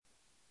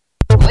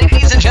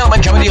Ladies and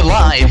gentlemen, coming to you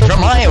live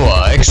from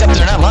Iowa. Except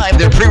they're not live,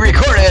 they're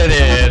pre-recorded.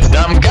 It's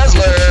Dumb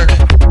Guzzler.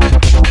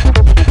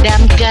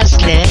 Dumb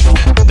Guzzler.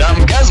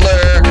 Dumb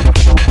Guzzler.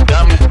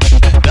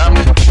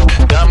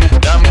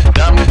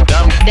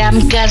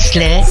 Dumb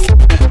Guzzler.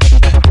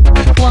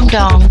 Wong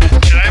Dong.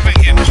 Should I have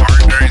it in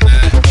hard during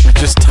that?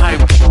 Just type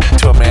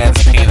to a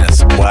man's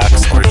penis,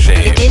 wax or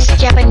shave. It is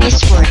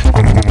Japanese word.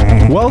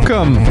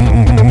 Welcome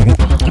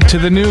to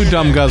the new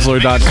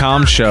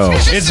dumbguzzler.com show.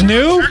 It's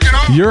new?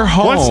 Your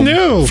home What's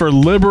new? for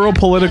liberal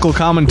political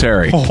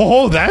commentary.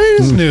 Oh, that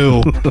is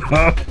new.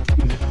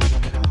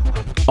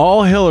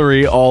 All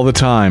Hillary all the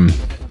time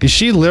Is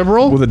she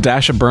liberal? with a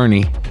dash of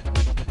Bernie.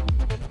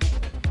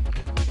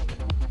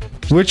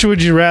 Which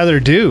would you rather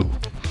do?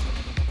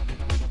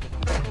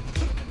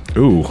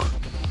 Ooh.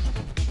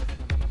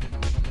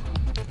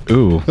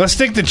 Let's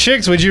stick to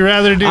chicks. Would you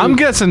rather do? I'm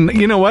guessing,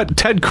 you know what?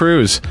 Ted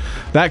Cruz.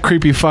 That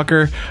creepy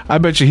fucker. I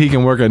bet you he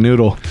can work a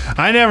noodle.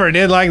 I never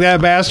did like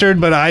that bastard,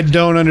 but I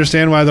don't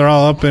understand why they're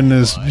all up in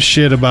this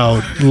shit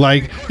about,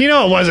 like, it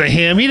wasn't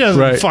him. He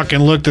doesn't Right. fucking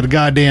look to the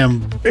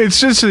goddamn... It's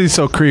just he's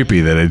so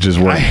creepy that it just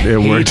worked. I It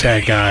hate worked.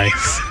 that guy.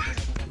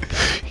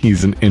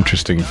 He's an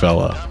interesting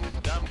fella.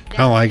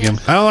 I don't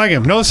like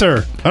him. No,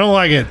 sir. I don't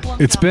like it.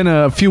 It's been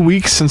a few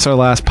weeks since our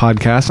last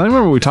podcast. I don't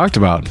remember what we talked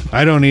about.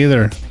 I don't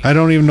either. I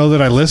don't even know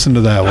that I listened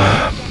to that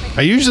one.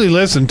 I usually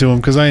listen to him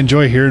because I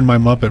enjoy hearing my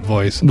Muppet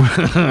voice.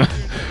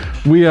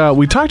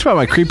 We talked about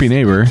my creepy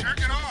neighbor.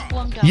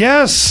 Wong Dong.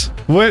 Yes.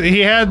 What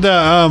he had the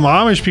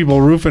Amish people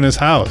roofing his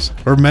house,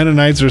 or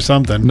Mennonites or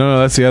something. No,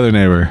 that's the other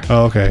neighbor.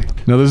 Oh, okay.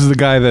 No, this is the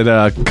guy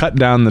that cut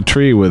down the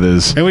tree with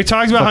his... And we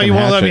talked about how Fucking you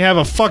won't let hatchet. me have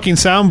a fucking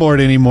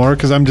soundboard anymore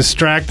because I'm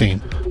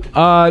distracting.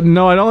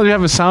 No, I don't really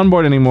have a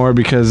soundboard anymore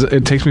because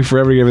it takes me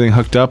forever to get everything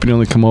hooked up, and you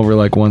only come over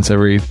like once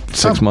every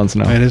 6 months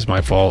now. It is my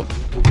fault.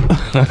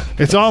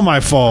 It's all my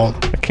fault.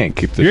 I can't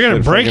keep this. You're gonna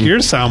shit break fucking your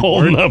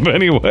holding soundboard. up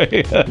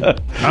anyway.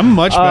 I'm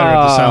much better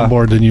at the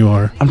soundboard than you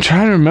are. I'm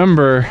trying to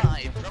remember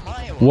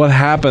what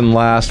happened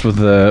last with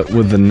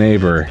the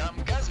neighbor.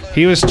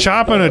 He was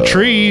chopping a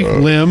tree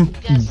limb.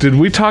 Did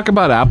we talk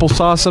about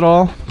applesauce at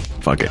all?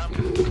 Fuck it.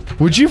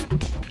 Would you?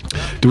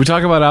 Did we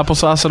talk about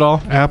applesauce at all?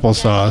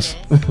 Applesauce.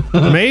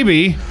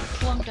 Maybe.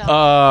 Wong Dong.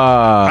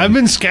 I've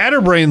been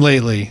scatterbrained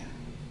lately.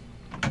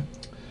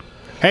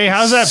 Hey,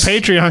 how's that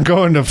Patreon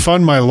going to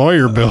fund my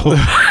lawyer bill?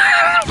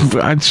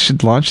 I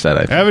should launch that. I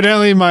think.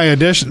 Evidently, my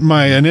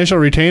initial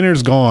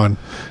retainer's gone,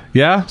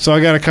 Yeah, so I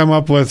got to come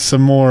up with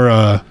some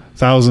more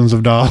thousands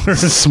of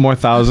dollars. some more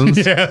thousands.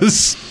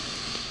 Yes.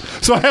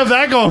 So I have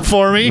that going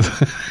for me.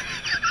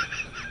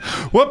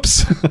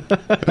 Whoops.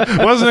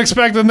 Wasn't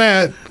expecting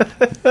that.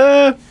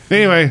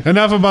 Anyway,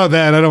 enough about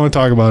that. I don't want to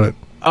talk about it.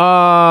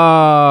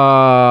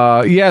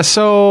 Yeah.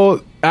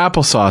 So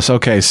applesauce.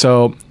 Okay,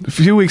 so a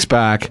few weeks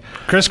back,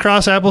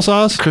 Crisscross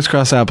applesauce?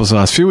 crisscross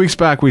applesauce. A few weeks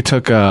back, we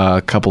took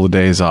a couple of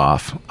days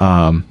off.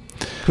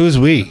 Who's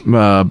we?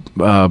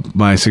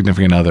 My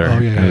significant other,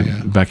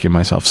 yeah. Becky and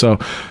myself. So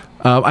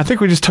I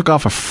think we just took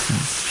off a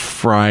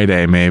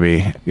Friday,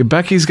 maybe.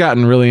 Becky's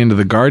gotten really into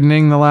the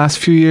gardening the last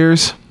few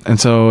years, and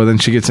so then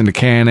she gets into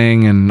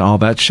canning and all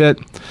that shit.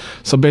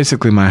 So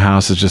basically my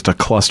house is just a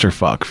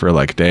clusterfuck for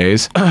like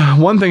days.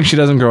 One thing she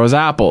doesn't grow is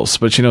apples,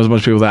 but she knows a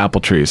bunch of people with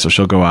apple trees, so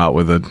she'll go out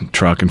with a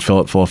truck and fill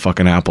it full of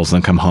fucking apples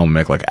and then come home and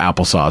make like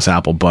applesauce,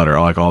 apple butter,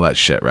 like all that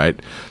shit, right?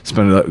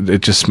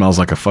 It just smells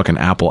like a fucking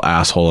apple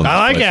asshole. In I this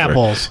like place where-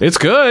 apples. It's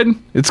good.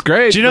 It's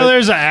great. Do you know but-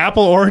 there's an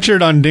apple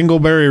orchard on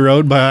Dingleberry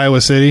Road by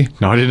Iowa City?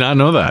 No, I did not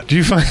know that. Do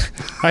you find?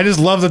 I just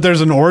love that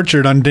there's an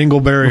orchard on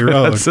Dingleberry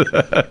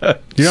Road.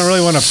 You don't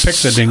really want to pick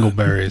the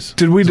dingleberries.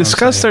 Did we That's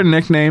what I'm discuss their saying.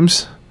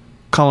 nicknames?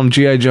 Call them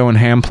G.I. Joe and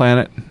Ham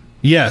Planet?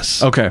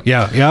 Yes. Okay.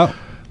 Yeah.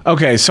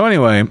 Okay, so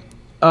anyway,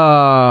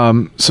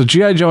 so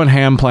G.I. Joe and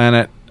Ham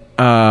Planet,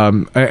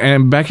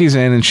 and Becky's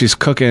in and she's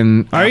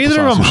cooking. Are either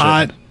applesauce of them and shit.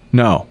 hot?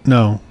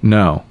 No.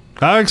 No.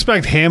 I would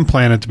expect Ham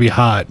Planet to be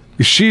hot.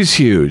 She's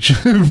huge.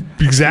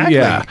 Exactly.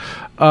 Yeah.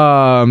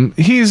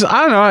 He's,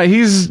 I don't know,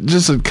 he's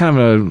just a kind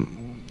of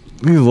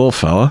he's a little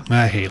fella.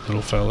 I hate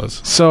little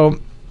fellas. So,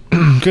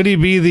 Could he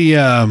be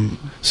the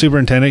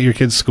superintendent at your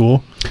kid's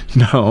school?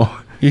 no.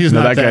 He's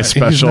No, not that guy's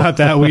special. He's not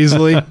that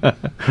Weasley.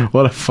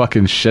 What a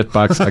fucking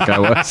shitbox that guy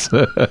was.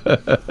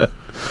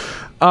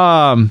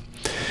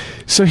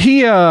 So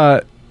he,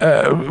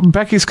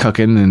 Becky's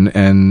cooking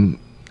and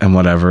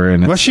whatever.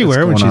 And What's she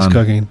wear when she's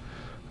cooking?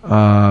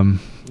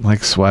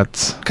 Like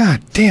sweats.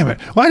 God damn it.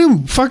 Why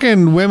do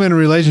fucking women in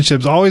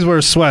relationships always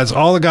wear sweats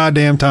all the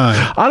goddamn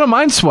time? I don't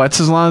mind sweats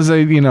as long as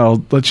they,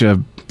 let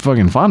you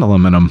fucking fondle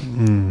them in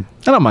them.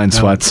 I don't mind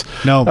sweats.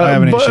 No, I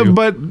have an issue.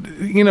 But,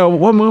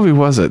 what movie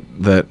was it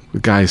that the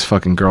guy's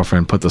fucking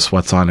girlfriend put the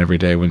sweats on every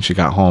day when she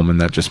got home, and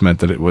that just meant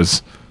that it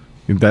was,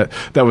 that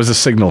was a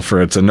signal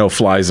for it's a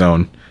no-fly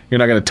zone. You're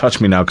not going to touch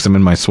me now because I'm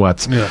in my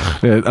sweats. Yeah.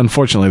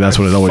 Unfortunately, that's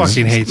what it always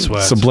fucking hate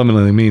sweats.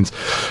 subliminally means.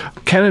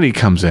 Kennedy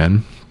comes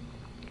in,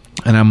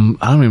 and I don't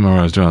even remember what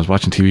I was doing. I was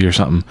watching TV or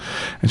something,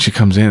 and she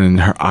comes in, and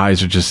her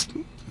eyes are just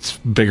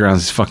big around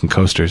these fucking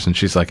coasters, and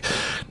she's like,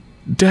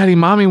 Daddy,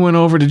 Mommy went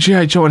over to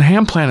G.I. Joe and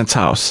Ham Planet's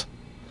house.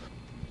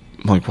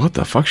 I'm like, what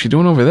the fuck's she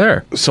doing over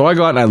there? So I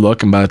go out and I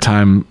look, and by the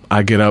time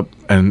I get up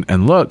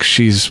and look,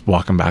 she's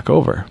walking back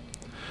over.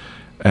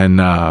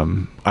 And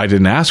I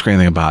didn't ask her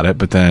anything about it,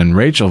 but then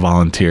Rachel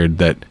volunteered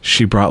that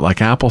she brought like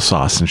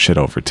applesauce and shit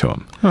over to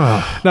him.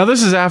 Now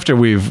this is after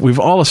we've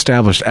all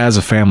established as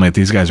a family that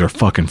these guys are a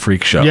fucking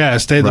freak show. Yeah,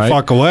 stay the right?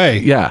 fuck away.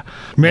 Yeah.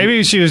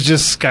 Maybe she was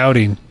just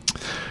scouting.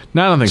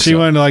 No, I don't think She so.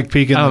 wanted to like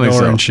peek in I don't the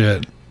think door so.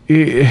 and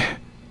shit.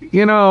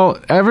 You know,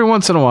 every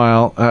once in a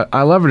while,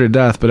 I love her to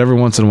death, but every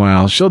once in a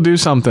while, she'll do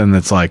something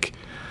that's like,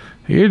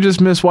 you're just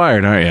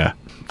miswired, aren't you?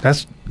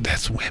 That's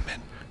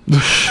women.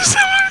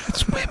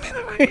 That's women.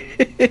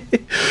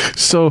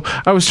 So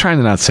I was trying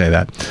to not say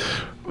that.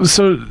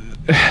 So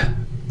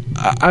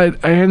I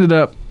ended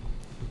up,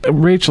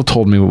 Rachel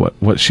told me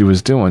what she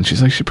was doing.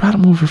 She's like, she brought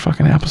him over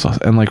fucking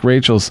applesauce. And like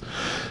Rachel's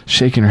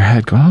shaking her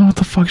head going, I don't know what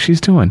the fuck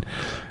she's doing.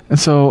 And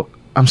so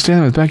I'm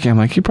standing with Becky. I'm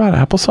like, you brought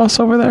applesauce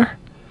over there?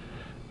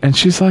 And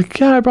she's like,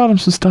 yeah, I brought him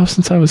some stuff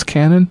since I was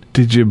canning.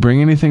 Did you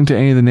bring anything to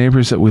any of the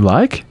neighbors that we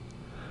like?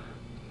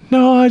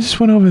 No, I just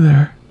went over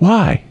there.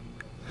 Why?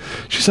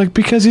 She's like,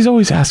 because he's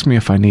always asking me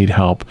if I need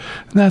help.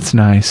 And that's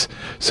nice.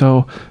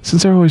 So,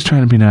 since they're always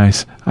trying to be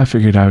nice, I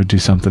figured I would do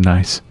something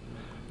nice.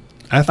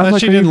 I thought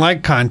like, she are didn't you-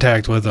 like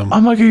contact with him.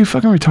 I'm like, are you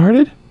fucking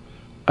retarded?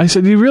 I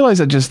said, you realize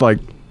that just like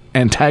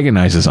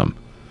antagonizes him,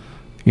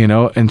 you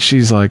know? And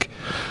she's like,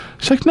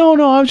 no,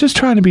 I was just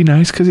trying to be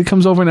nice because he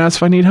comes over and asks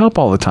if I need help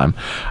all the time.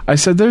 I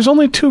said, there's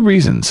only two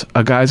reasons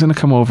a guy's going to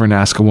come over and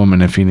ask a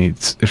woman if she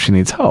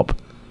needs help.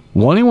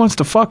 One, he wants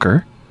to fuck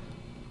her.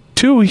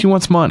 Two, he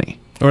wants money.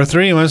 Or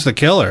 3, he wants to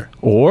kill her.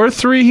 Or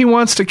 3, he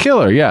wants to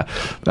kill her. Yeah,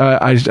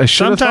 I should have thought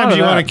Sometimes of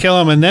you that. want to kill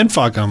him and then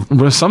fuck him.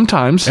 But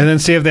sometimes, And then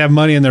see if they have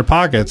money in their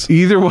pockets.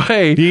 either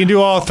way, You can do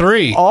all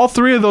 3. all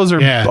 3 of those are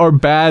Yeah.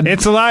 bad.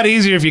 It's a lot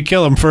easier if you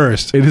kill him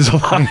first. It is a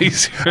lot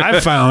easier. I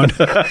found.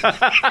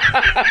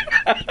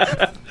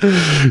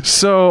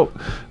 So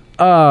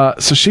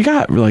she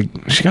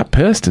got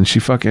pissed and she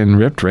fucking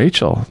ripped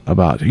Rachel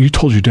about, you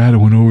told your dad I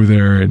went over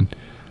there, and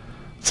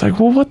it's like,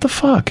 well, what the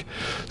fuck?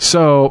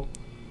 So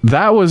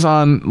that was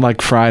on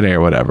like Friday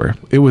or whatever.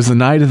 It was the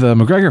night of the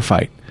McGregor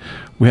fight.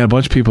 We had a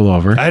bunch of people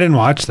over, I didn't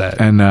watch that.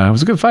 and it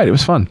was a good fight. It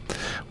was fun.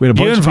 We had a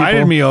You bunch of invited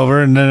people. me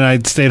over, and then I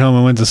stayed home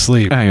and went to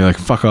sleep. And you're like,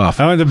 fuck off.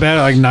 I went to bed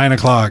at like 9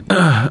 o'clock.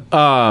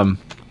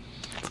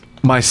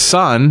 My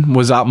son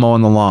was out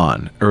mowing the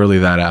lawn early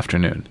that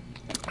afternoon,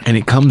 and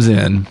he comes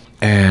in,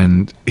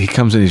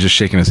 he's just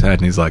shaking his head,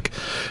 and he's like,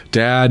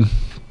 Dad,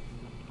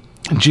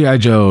 G.I.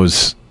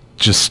 Joe's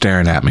just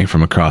staring at me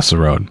from across the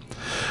road.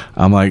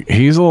 I'm like,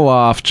 he's a little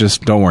off,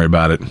 just don't worry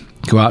about it.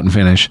 Go out and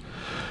finish.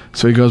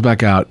 So he goes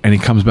back out, and he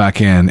comes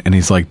back in, and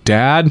he's like,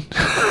 Dad?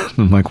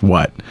 I'm like,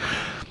 what?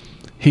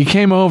 He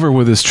came over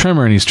with his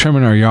trimmer, and he's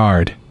trimming our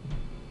yard.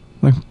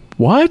 I'm like,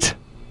 what?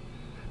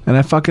 And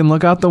I fucking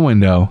look out the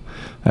window.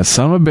 That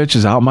son of a bitch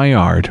is out my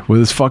yard with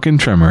his fucking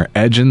trimmer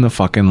edging the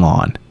fucking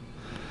lawn.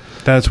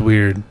 That's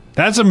weird.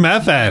 That's a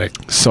meth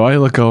addict. So I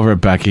look over at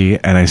Becky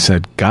and I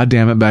said, God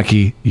damn it,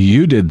 Becky,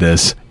 you did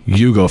this.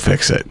 You go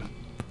fix it.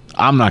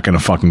 I'm not going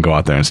to fucking go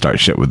out there and start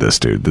shit with this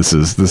dude. This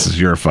is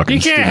your fucking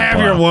You can't student have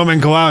plow. your woman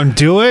go out and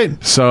do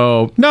it.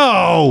 So,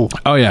 No.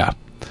 oh yeah.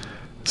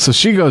 So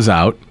she goes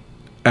out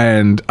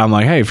and I'm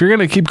like, hey, if you're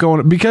going to keep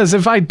going, because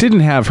if I didn't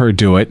have her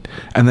do it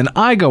and then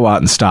I go out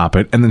and stop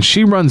it and then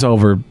she runs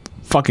over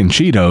fucking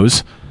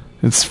Cheetos,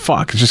 it's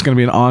just going to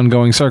be an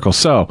ongoing circle.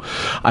 So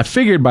I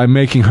figured by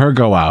making her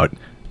go out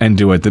and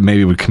do it that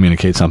maybe would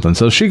communicate something.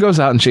 So she goes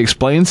out and she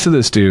explains to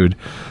this dude,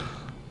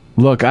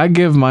 look, I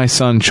give my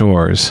son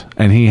chores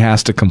and he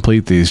has to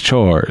complete these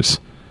chores,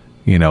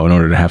 you know, in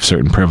order to have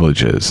certain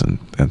privileges and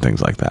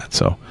things like that.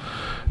 So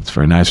it's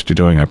very nice what you're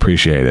doing. I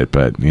appreciate it,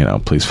 but, you know,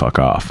 please fuck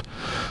off.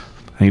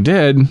 And he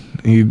did.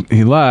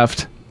 He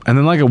left. And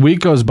then like a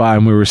week goes by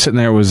and we were sitting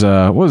there. It was,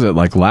 what was it,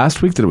 like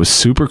last week that it was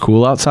super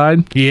cool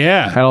outside?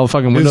 Yeah. Had all the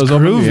fucking It was windows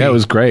open. groovy. Yeah, it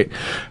was great.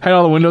 Had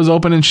all the windows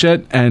open and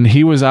shit. And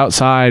he was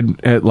outside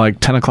at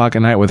like 10 o'clock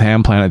at night with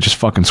Ham Planet just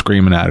fucking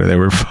screaming at her. They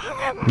were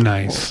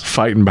Nice.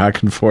 fighting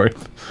back and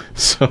forth.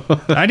 So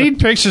I need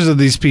pictures of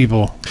these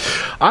people.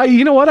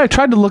 you know what? I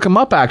tried to look them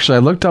up actually. I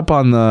looked up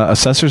on the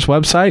assessor's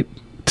website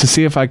to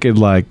see if I could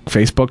like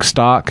Facebook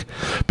stalk,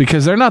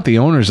 because they're not the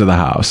owners of the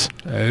house.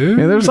 Yeah,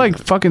 there's like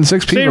fucking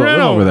 6 See, people that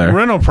live over there.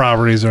 rental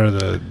properties are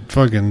the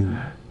fucking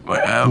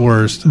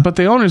worst. But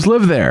the owners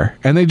live there,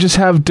 and they just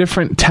have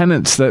different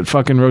tenants that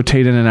fucking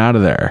rotate in and out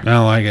of there. I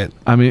don't like it.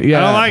 I mean, yeah,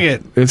 I don't like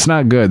it. It's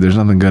not good. There's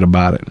nothing good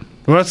about it.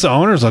 What's the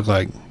owners look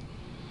like?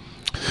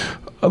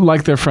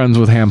 Like they're friends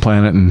with Ham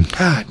Planet and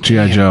God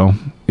G.I. damn. Joe.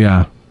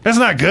 Yeah. That's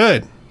not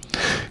good.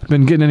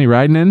 Been getting any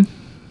riding in?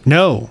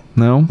 No.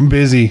 No? I'm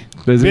busy.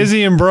 Busy?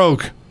 Busy and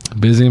broke.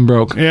 Busy and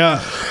broke.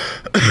 Yeah.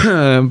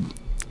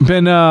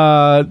 Been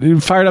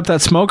fired up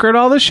that smoker at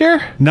all this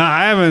year? No,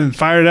 I haven't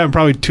fired it up in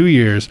probably 2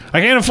 years.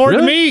 I can't afford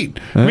Really? meat.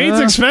 Meat's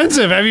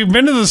expensive. Have you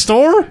been to the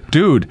store?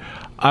 Dude,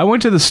 I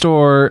went to the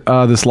store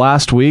this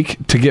last week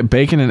to get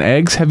bacon and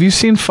eggs. Have you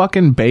seen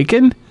fucking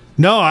bacon?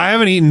 No, I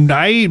haven't eaten.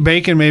 I eat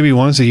bacon maybe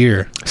once a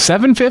year.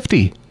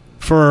 $7.50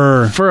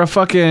 For for a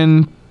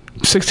fucking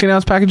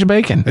 16-ounce package of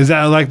bacon. Is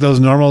that like those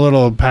normal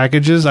little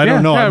packages? I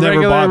don't know. I've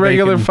never bought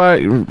regular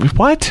bacon.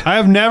 What?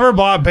 I've never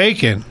bought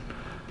bacon.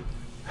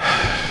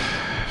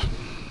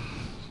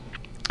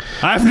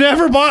 I've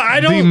never bought. I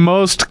The don't.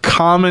 most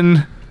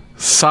common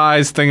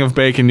size thing of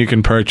bacon you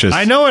can purchase.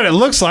 I know what it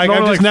looks like. I've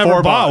Normally just like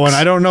never $4. bought one.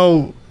 I don't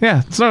know.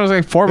 Yeah, it's not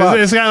like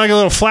 $4. It's got like a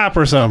little flap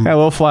or something. Yeah, a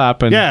little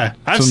flap and Yeah,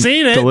 I've some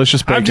seen it.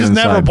 Delicious bacon I've just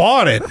never inside.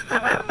 bought it.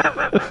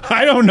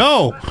 I don't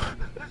know.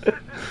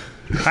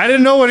 I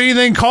didn't know what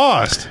anything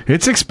cost.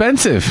 It's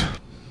expensive.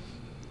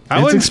 I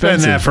It's wouldn't spend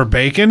expensive. that for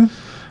bacon.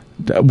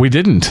 We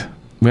didn't.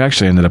 We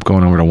actually ended up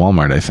going over to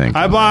Walmart, I think.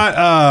 I bought,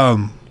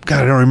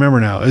 God, I don't remember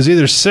now. It was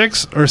either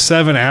 6 or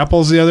 7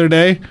 apples the other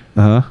day.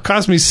 Uh-huh.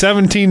 Cost me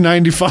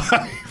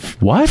 $17.95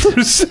 What?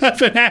 for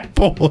 7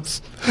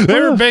 apples. They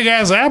were Oh. big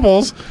ass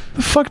apples.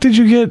 The fuck did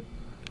you get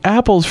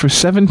apples for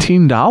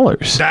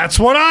 $17? That's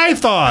what I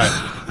thought.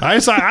 I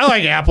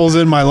like apples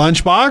in my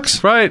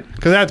lunchbox. Right.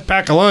 Because I have to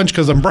pack a lunch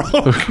because I'm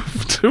broke.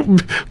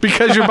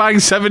 Because you're buying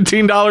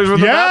 $17 worth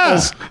of Yeah.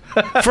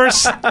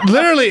 apples.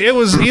 Literally, it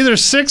was either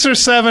 6 or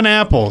 7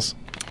 apples.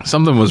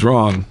 Something was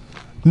wrong.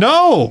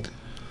 No.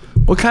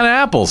 What kind of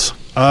apples?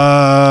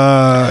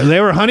 They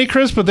were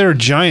Honeycrisp, but they were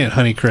giant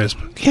Honeycrisp.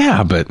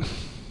 Yeah, but...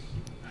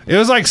 It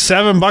was like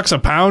 $7 a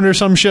pound or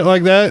some shit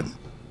like that.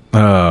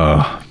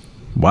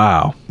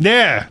 Wow.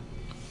 Yeah.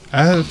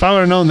 If I would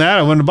have known that,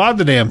 I wouldn't have bought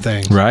the damn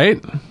thing. Of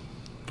Right?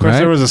 course,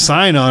 there was a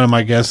sign on them,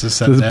 I guess, that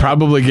said This that.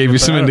 probably gave you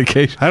some I don't-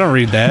 indication. I don't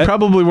read You that.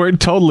 probably weren't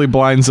totally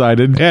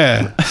blindsided.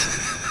 Yeah.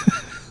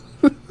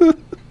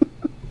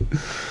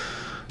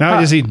 Now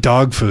I just eat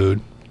dog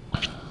food.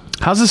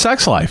 How's the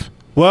sex life?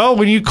 Well,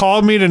 when you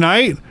called me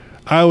tonight,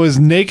 I was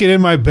naked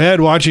in my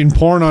bed watching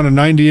porn on a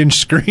 90-inch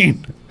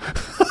screen.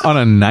 On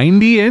a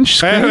 90-inch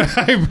screen?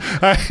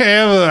 I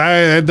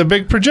had the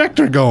big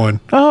projector going.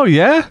 Oh,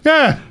 yeah?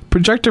 Yeah.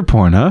 Projector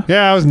porn, huh?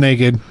 Yeah, I was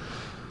naked.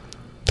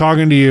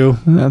 Talking to you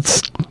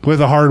That's... with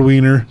a hard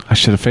wiener. I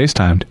should have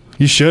FaceTimed.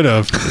 You should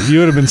have. You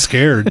would have been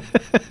scared.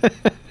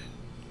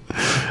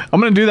 I'm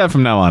going to do that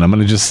from now on. I'm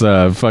going to just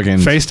fucking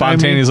FaceTime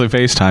spontaneously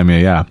FaceTime you,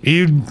 yeah.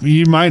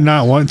 You might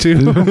not want to.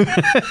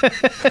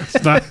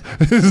 It's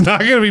not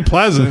going to be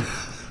pleasant.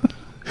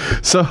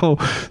 So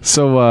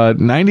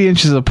 90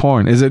 inches of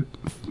porn. Is it...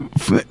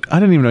 I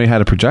didn't even know you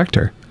had a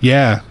projector.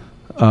 Yeah.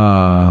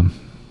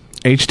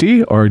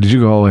 HD? Or did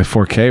you go all the way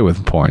 4K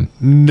with porn?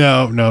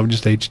 No,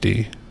 just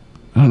HD.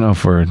 I don't know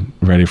if we're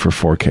ready for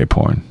 4K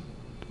porn.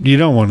 You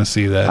don't want to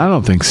see that. I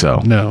don't think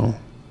so. No.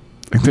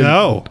 I think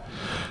No.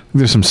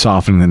 There's some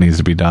softening that needs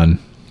to be done.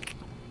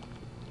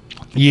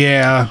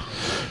 Yeah.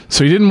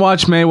 So you didn't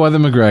watch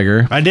Mayweather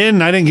McGregor. I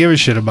didn't give a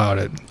shit about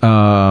it.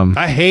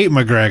 I hate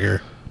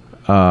McGregor.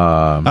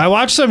 I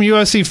watched some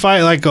UFC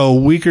fight like a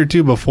week or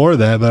two before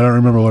that, but I don't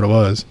remember what it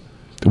was.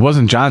 It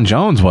wasn't John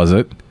Jones, was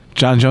it?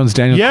 John Jones,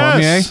 Daniel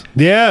Yes. Cormier?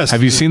 Yes.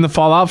 Have you seen the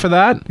fallout for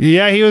that?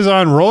 Yeah, he was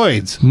on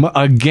roids.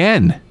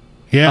 Again.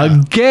 Yeah.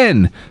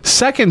 Again.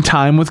 Second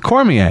time with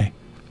Cormier.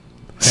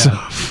 So,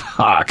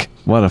 fuck.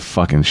 What a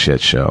fucking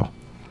shit show.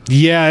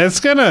 Yeah, it's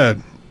going to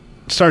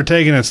start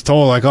taking its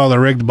toll. Like all the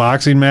rigged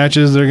boxing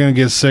matches, they're going to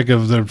get sick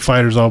of the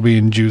fighters all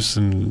being juiced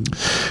and...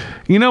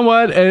 You know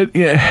what?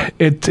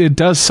 It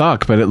does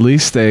suck, but at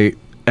least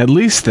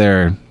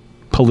they're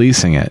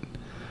policing it.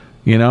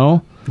 You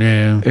know?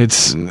 Yeah.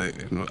 It's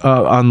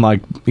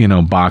unlike,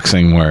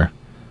 boxing where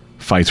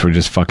fights were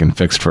just fucking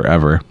fixed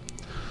forever.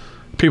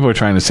 People are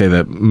trying to say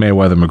that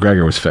Mayweather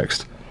McGregor was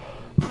fixed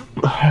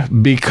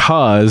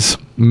because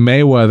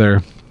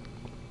Mayweather,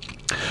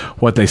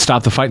 they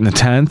stopped the fight in the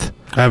 10th.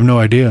 I have no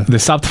idea. They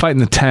stopped the fight in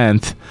the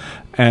 10th,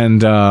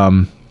 and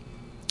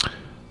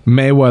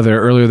Mayweather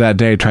earlier that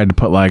day tried to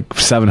put like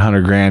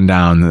 $700,000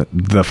 down that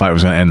the fight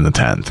was going to end in the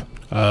 10th.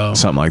 Oh.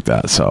 Something like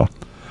that. So,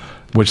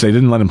 which they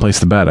didn't let him place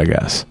the bet, I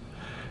guess.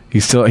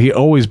 He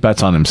always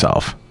bets on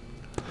himself.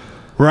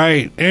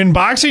 Right. In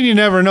boxing, you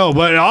never know.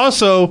 But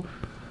also,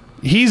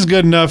 he's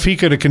good enough. He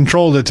could have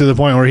controlled it to the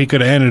point where he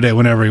could have ended it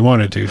whenever he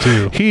wanted to,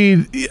 too.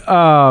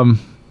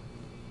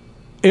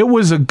 It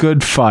was a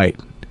good fight.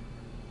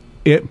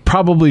 It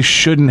probably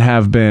shouldn't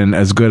have been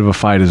as good of a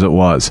fight as it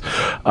was.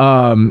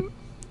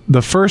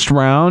 The first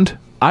round,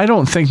 I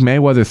don't think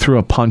Mayweather threw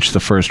a punch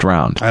the first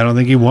round. I don't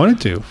think he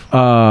wanted to.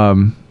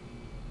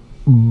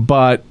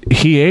 But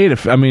he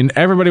ate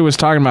everybody was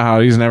talking about how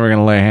he's never going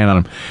to lay a hand on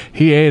him.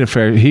 He ate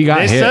he got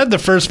They hit. said the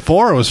first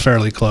 4 was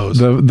fairly close.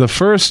 The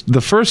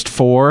first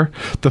 4,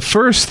 the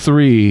first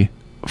 3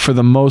 for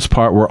the most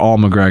part were all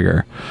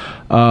McGregor.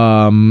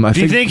 Do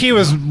you think he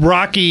was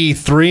Rocky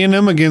 3 in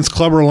him against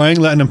Clubber Lang,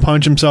 letting him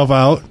punch himself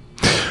out?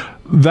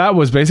 That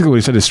was basically what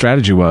he said his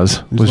strategy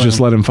was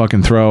let him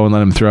fucking throw and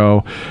let him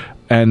throw.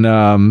 And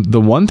the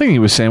one thing he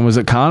was saying was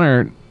that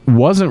Conor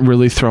wasn't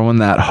really throwing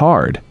that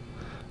hard.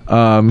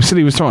 He said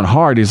he was throwing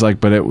hard. He's like,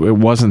 but it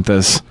wasn't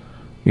this,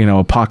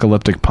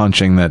 apocalyptic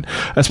punching that,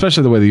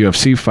 especially the way the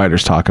UFC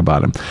fighters talk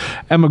about him.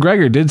 And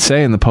McGregor did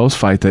say in the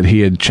post-fight that he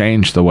had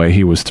changed the way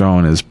he was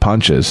throwing his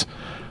punches.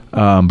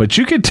 But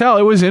you could tell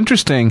it was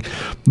interesting.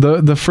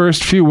 The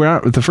first few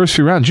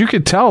rounds, you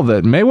could tell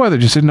that Mayweather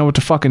just didn't know what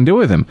to fucking do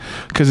with him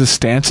because his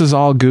stance is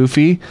all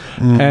goofy,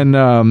 and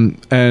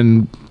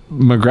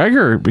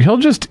McGregor, he'll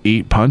just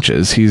eat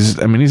punches. He's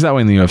that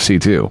way in the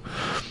UFC too.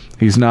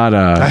 He's not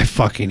I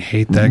fucking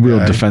hate that real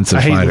guy. defensive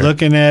I hate fighter.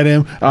 looking at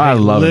him. I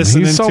love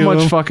him. He's so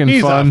much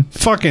fucking fun. He's a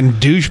fucking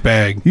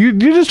douchebag. You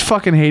just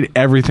fucking hate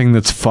everything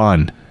that's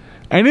fun.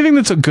 Anything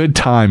that's a good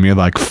time, you're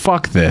like,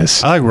 fuck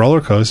this. I like roller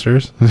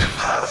coasters.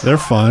 They're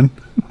fun.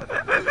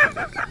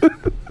 I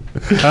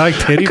like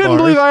titty I couldn't bars.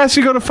 believe I asked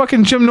you to go to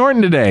fucking Jim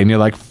Norton today, and you're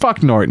like,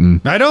 fuck Norton.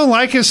 I don't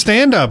like his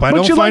stand-up. I But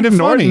don't you find like it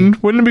Norton.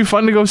 funny. Wouldn't it be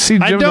fun to go see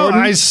Jim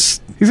Norton?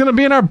 He's going to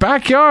be in our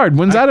backyard.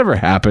 When's that ever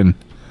happen?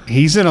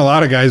 He's in a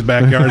lot of guys'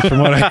 backyards from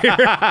what I hear.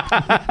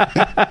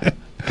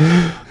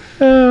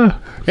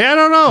 Yeah, I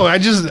don't know. I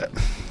just...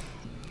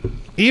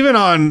 Even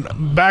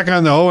back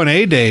on the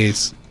O&A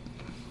days,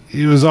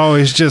 it was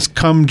always just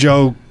come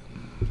joke.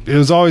 It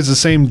was always the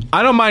same.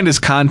 I don't mind his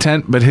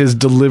content, but his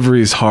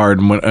delivery is hard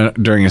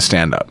during a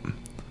stand-up.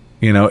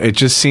 You know, it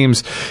just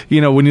seems...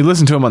 You know, when you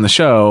listen to him on the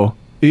show,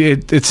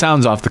 it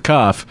sounds off the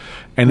cuff,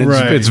 and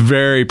it's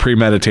very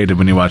premeditated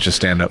when you watch a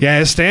stand-up. Yeah,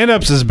 his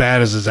stand-up's as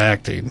bad as his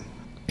acting.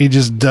 He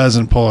just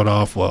doesn't pull it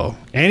off well.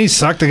 And he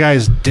sucked the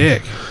guy's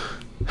dick.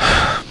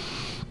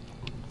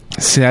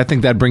 See, I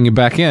think that'd bring you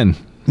back in.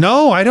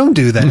 No, I don't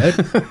do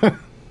that.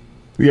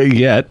 Yeah,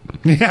 yet.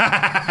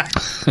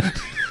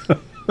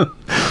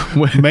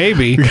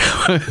 Maybe.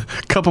 A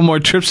couple more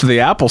trips to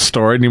the Apple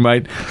store, and you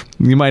might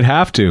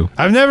have to.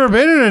 I've never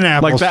been in an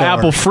Apple like the store.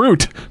 Apple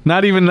fruit,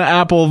 not even the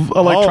Apple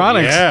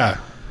electronics. Oh, yeah.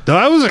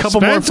 That was A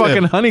couple more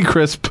expensive. fucking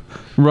Honeycrisp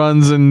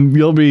runs, and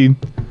you'll be...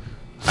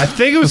 I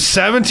think it was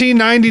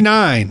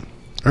 $17.99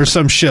 or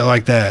some shit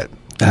like that.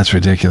 That's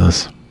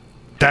ridiculous.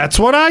 That's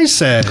what I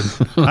said.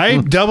 I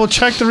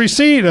double-checked the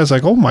receipt. I was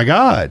like, oh, my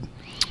God.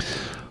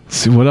 Let's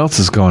see what else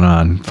is going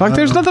on. Fuck,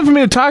 there's nothing for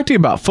me to talk to you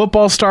about.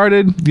 Football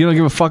started. You don't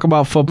give a fuck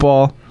about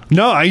football.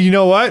 No, you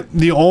know what?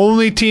 The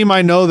only team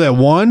I know that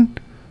won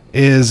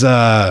is,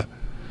 I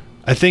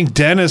think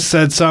Dennis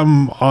said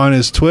something on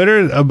his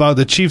Twitter about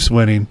the Chiefs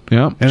winning.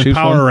 Yeah, and Chiefs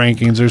power won.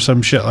 rankings or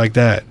some shit like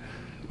that.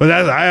 But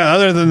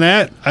other than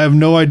that, I have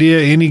no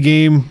idea any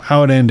game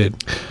how it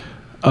ended.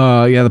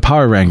 Yeah, the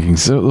power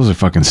rankings. Those are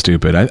fucking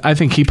stupid. I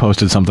think he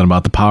posted something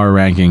about the power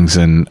rankings,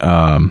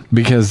 and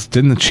because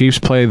didn't the Chiefs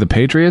play the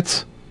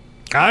Patriots?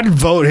 I'd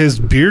vote his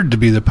beard to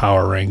be the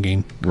power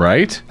ranking.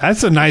 Right?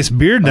 That's a nice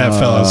beard that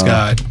fella's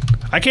got.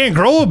 I can't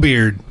grow a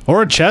beard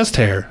or a chest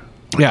hair.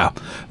 Yeah,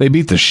 they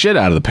beat the shit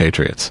out of the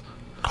Patriots,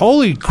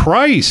 Holy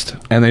Christ!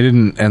 and they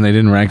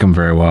didn't rank them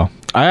very well.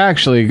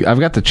 I've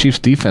got the Chiefs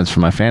defense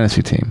for my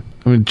fantasy team.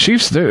 I mean,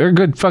 Chiefs, they're a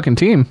good fucking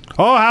team.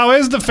 Oh, how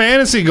is the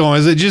fantasy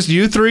going? Is it just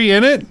you three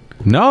in it?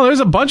 No,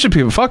 there's a bunch of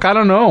people. Fuck, I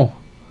don't know.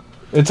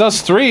 It's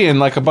us three and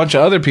like a bunch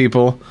of other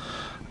people.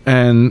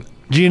 And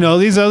Do you know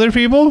these other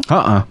people?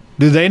 do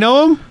Do they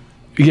know them?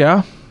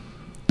 yeah.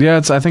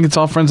 I think it's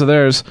all friends of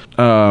theirs.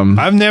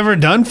 I've never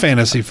done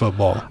fantasy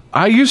football.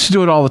 I used to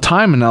do it all the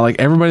time, and now like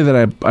everybody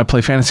that I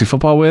play fantasy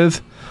football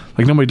with,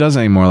 like nobody does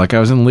anymore. Like I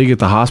was in the league at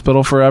the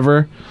hospital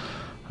forever.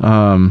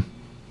 I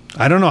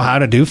don't know how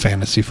to do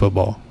fantasy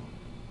football.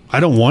 I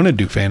don't want to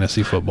do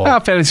fantasy football.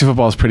 Fantasy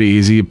football is pretty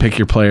easy. You pick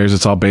your players.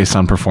 It's all based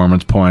on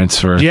performance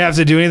points. Do you have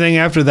to do anything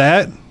after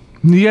that?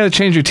 You got to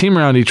change your team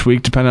around each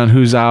week depending on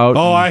who's out.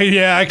 Oh,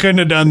 I couldn't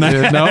have done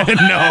that. No?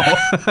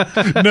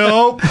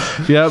 No.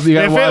 Yep, you got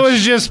to If watch. it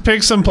was just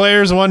pick some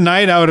players one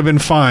night, I would have been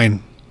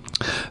fine.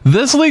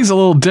 This league's a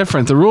little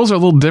different. The rules are a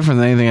little different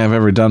than anything I've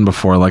ever done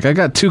before. Like, I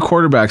got 2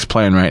 quarterbacks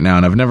playing right now,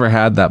 and I've never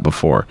had that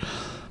before.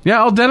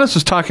 Yeah, old Dennis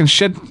was talking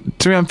shit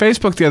to me on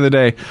Facebook the other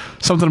day.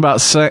 Something about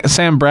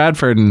Sam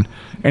Bradford and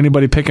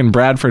anybody picking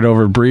Bradford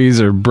over Breeze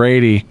or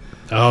Brady.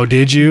 Oh,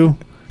 did you?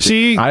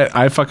 See,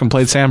 I fucking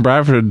played Sam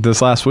Bradford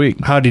this last week.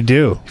 how'd he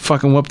do? He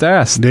fucking whooped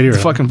ass. Did he The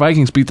really? fucking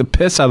Vikings beat the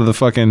piss out of the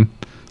fucking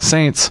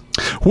Saints.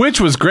 Which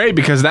was great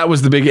because that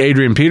was the big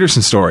Adrian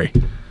Peterson story.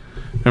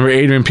 Remember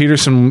Adrian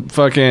Peterson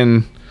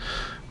fucking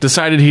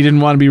decided he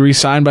didn't want to be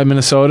re-signed by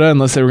Minnesota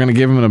unless they were going to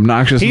give him an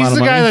obnoxious He's amount of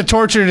the money. guy that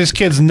tortured his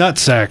kid's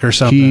nutsack or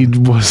something. He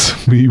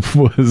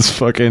was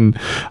fucking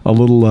a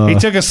little... He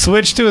took a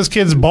switch to his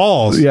kid's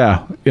balls.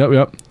 yeah.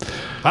 Yep.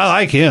 I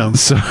like him.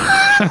 So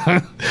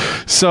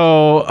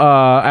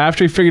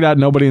after he figured out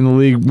nobody in the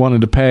league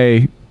wanted to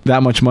pay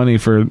that much money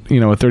for, a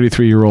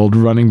 33-year-old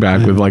running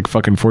back with like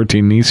fucking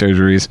 14 knee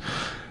surgeries,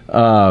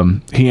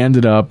 he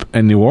ended up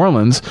in New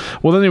Orleans.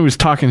 Well, then he was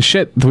talking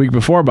shit the week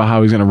before about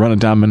how he's going to run it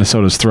down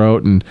Minnesota's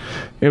throat. And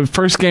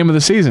first game of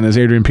the season is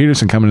Adrian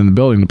Peterson coming in the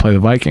building to play the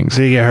Vikings.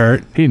 Did he get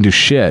hurt? He didn't do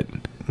shit.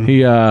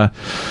 He, I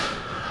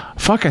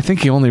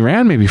think he only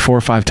ran maybe 4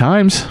 or 5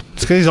 times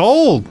It's because he's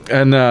old.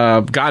 and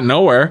got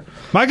nowhere.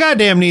 My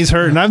goddamn knee's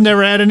hurting. I've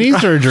never had a knee So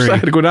I surgery.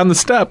 had to go down the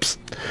steps.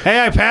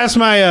 Hey, I passed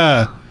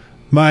my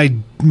my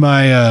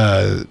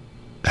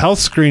health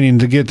screening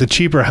to get the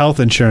cheaper health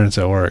insurance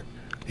at work.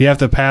 You have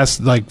to pass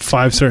like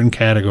 5 certain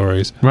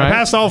categories. Right. I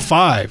passed all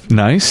 5.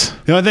 Nice.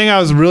 The only thing I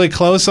was really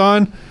close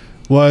on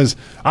was,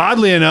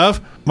 oddly enough,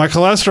 my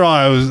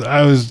cholesterol,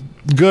 I was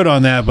good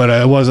on that, but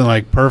I wasn't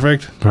like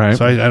perfect. Right.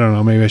 So I don't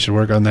know. Maybe I should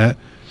work on that.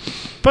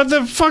 But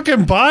the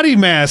fucking body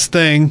mass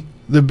thing,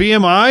 the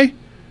BMI,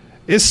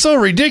 is so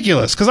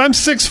ridiculous because I'm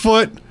 6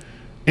 foot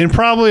and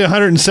probably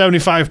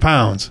 175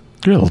 pounds.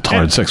 You're a little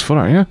taller than 6 foot,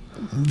 aren't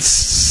you?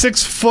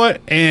 6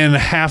 foot and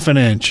half an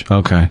inch.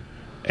 Okay.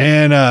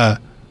 And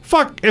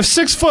fuck, if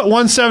 6 foot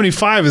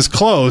 175 is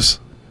close,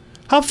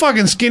 how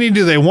fucking skinny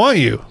do they want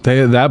you?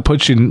 That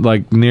puts you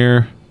like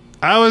near.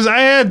 I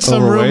had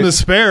some room Overweight? to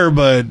spare,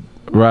 but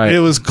Right. it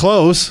was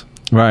close.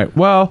 Right.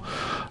 Well,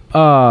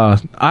 I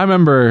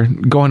remember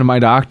going to my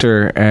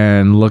doctor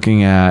and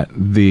looking at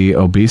the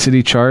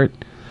obesity chart.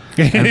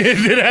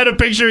 It had a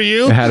picture of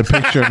you. It had a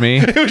picture of me.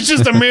 It was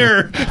just a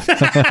mirror.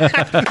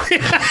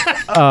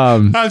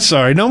 I'm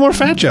sorry. No more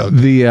fat joke.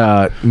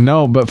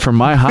 No, but for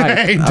my height,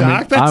 Hey, Doc, I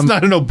mean, that's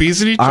not an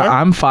obesity chart.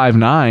 I'm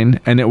 5'9",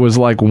 and it was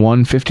like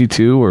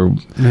 152 or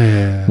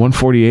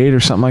 148 or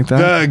something like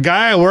that. The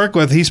guy I work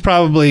with, he's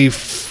probably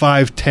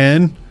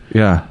 5'10",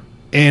 Yeah.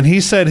 and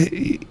he said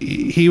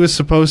he was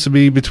supposed to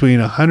be between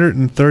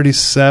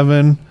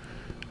 137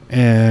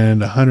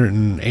 and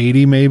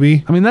 180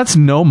 maybe. I mean, that's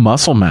no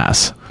muscle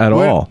mass at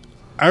all.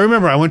 I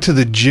remember I went to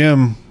the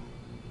gym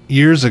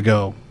years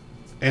ago,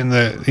 and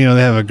they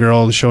have a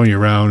girl showing you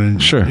around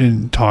and Sure.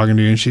 and talking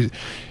to you,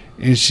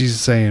 and she's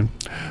saying,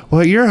 "Well,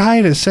 at your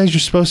height, it says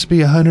you're supposed to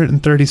be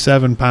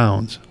 137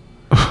 pounds."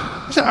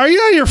 I said, "Are you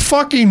out of your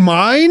fucking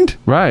mind?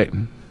 Right.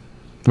 Can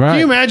Right.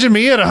 you imagine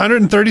me at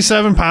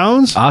 137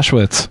 pounds?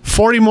 Auschwitz.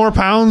 40 more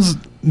pounds,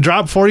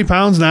 drop 40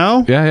 pounds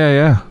now?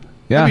 Yeah.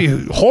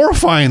 That'd be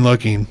horrifying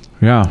looking.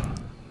 Yeah.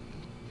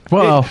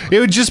 Well, It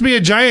would just be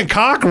a giant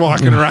cock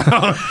walking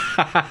around.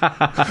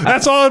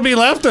 That's all that'd be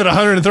left at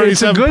 137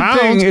 it's a good pounds.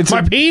 thing. It's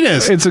My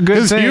penis. It's a good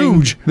is thing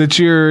huge. that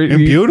you're And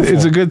beautiful.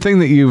 It's a good thing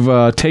that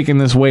you've taken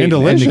this weight And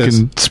and you delicious.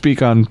 can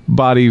speak on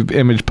body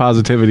image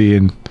positivity,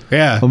 and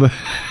Yeah,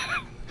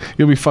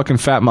 you'll be fucking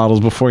fat models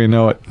before you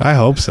know it. I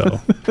hope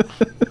so.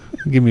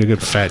 Give me a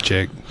good fat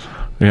chick.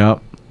 Yeah.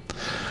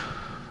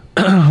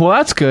 Well,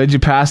 that's good. You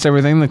passed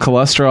everything, the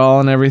cholesterol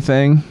and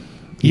everything.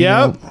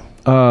 Yep.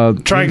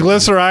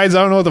 Triglycerides. I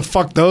don't know what the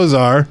fuck those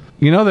are.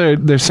 You know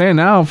they're saying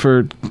now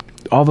for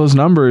all those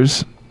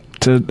numbers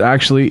to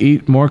actually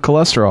eat more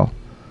cholesterol.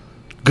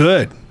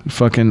 Good.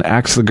 Fucking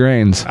axe the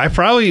grains. I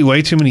probably eat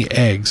way too many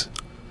eggs.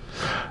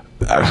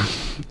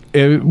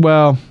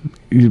 Well,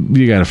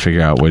 you got to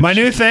figure out which. My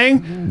new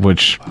thing.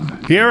 Which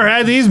You ever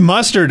had these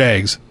mustard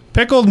eggs?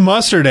 Pickled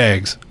mustard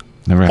eggs.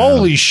 never. had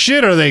Holy them.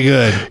 shit, are they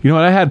good? You know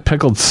what? I had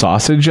pickled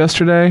sausage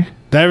yesterday.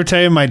 Did I ever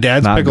tell you my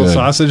dad's Not pickled good.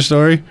 sausage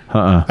story?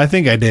 Uh-uh. I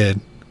think I did.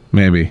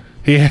 Maybe.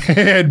 He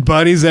had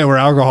buddies that were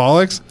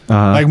alcoholics,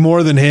 Uh-huh. like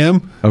more than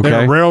him. Okay.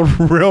 They were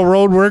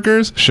railroad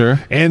workers. Sure.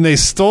 And they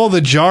stole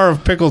the jar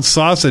of pickled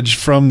sausage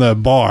from the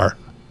bar.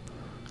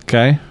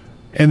 Okay.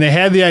 And they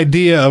had the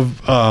idea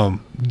of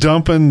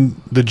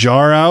dumping the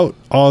jar out,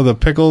 all the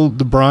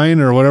brine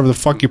or whatever the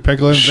fuck you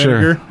pickle in Sure.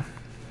 vinegar.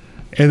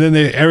 And then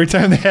every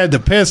time they had to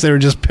piss, they were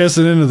just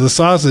pissing into the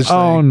sausage thing.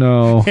 Oh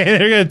no. And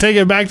they're going to take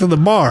it back to the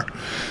bar.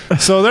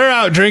 So they're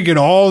out drinking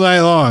all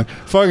night long.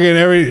 Fucking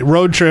every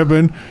road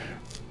tripping,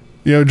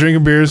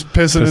 drinking beers,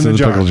 pissing in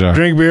the pickle jar.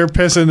 Drink beer,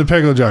 piss in the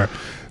pickle jar.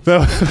 So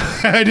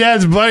my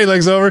dad's buddy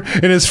looks over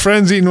and his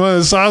friend's eating one of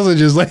the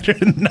sausages later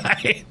in the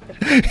night.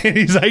 And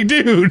he's like,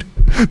 dude,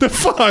 the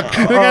fuck?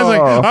 The guy's like,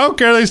 I don't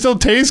care. They still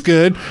taste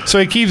good. So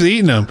he keeps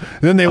eating them.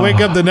 And then they wake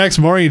up the next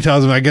morning. He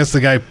tells them, I guess the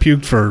guy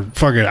puked for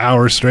fucking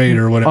hours straight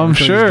or whatever. I'm until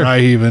he's sure. Dry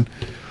heaving.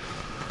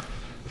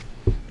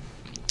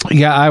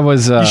 Yeah, I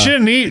was. You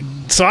shouldn't eat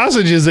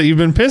sausages that you've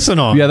been pissing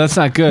on. Yeah, that's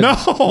not good. No.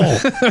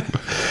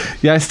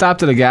 Yeah, I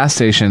stopped at a gas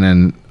station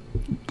and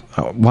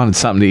wanted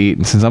something to eat,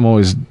 and since I'm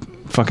always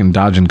fucking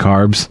dodging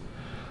carbs,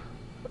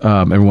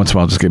 every once in a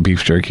while I'll just get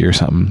beef jerky or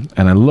something.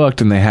 And I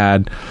looked, and they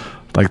had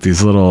like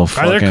these little.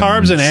 Are there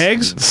carbs in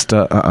eggs?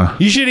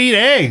 You should eat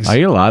eggs. I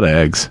eat a lot of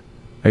eggs.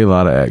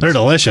 They're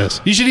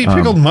delicious. You should eat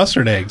pickled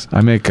mustard eggs.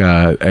 I make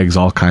eggs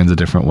all kinds of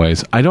different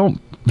ways. I don't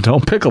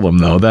pickle them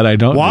though. That I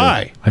don't.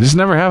 Why? Do. I just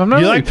never have. I'm not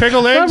You really, like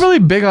pickled I'm eggs? not really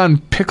big on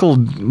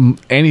pickled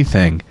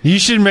anything. You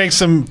should make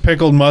some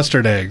pickled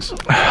mustard eggs.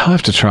 I'll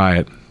have to try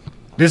it.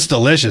 It's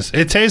delicious.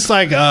 It tastes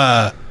like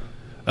a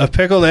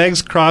pickled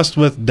eggs crossed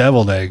with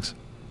deviled eggs.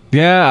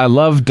 Yeah, I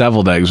love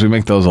deviled eggs. We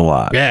make those a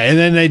lot. Yeah, and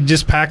then they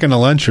just pack in a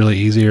lunch really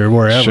easy or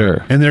wherever.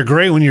 Sure. And they're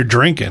great when you're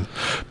drinking.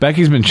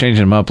 Becky's been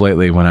changing them up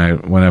lately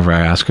whenever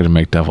I ask her to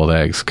make deviled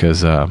eggs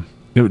because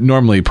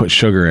normally you put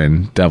sugar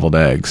in deviled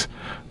eggs,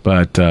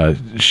 but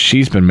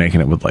she's been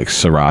making it with like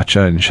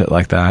sriracha and shit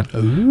like that.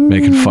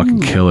 Making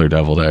fucking killer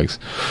deviled eggs.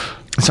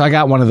 So I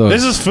got one of those.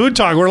 This is Food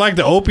Talk. We're like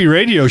the Opie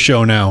radio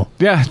show now.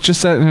 Yeah,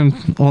 just that.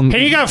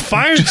 Hey, you got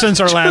fired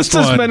since our last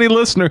just one. as many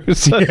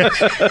listeners.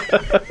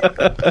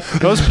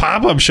 Those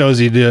pop-up shows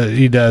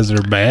he does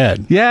are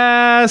bad.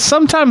 Yeah,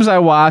 sometimes I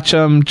watch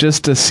him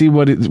just to see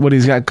what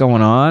he's got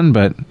going on,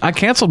 but I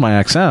canceled my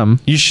XM.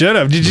 You should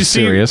have. Did you see?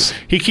 Serious?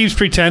 He keeps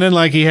pretending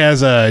like he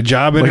has a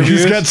job Like interview.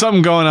 he's got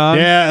something going on.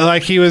 Yeah,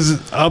 like he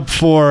was up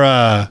for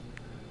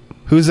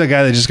who's that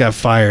guy that just got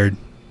fired?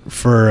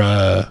 for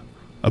a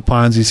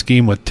Ponzi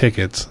scheme with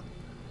tickets.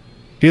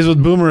 He was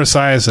with Boomer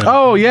Esiason.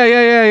 Oh,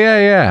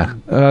 yeah.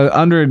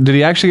 Did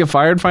he actually get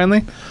fired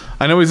finally?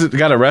 I know he's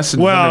got arrested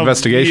in an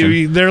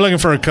investigation. They're looking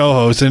for a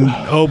co-host, and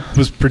Ope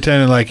was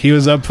pretending like he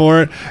was up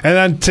for it. And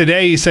then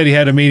today he said he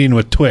had a meeting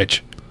with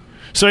Twitch.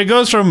 So he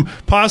goes from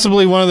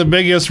possibly one of the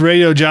biggest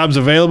radio jobs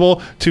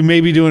available to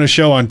maybe doing a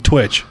show on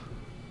Twitch.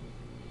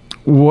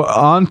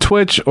 On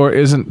Twitch, or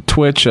isn't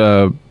Twitch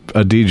a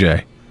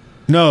DJ?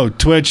 No,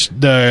 Twitch,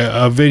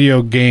 a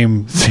video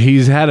game.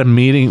 He's had a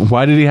meeting.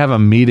 Why did he have a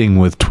meeting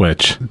with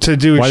Twitch? To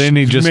do? Why didn't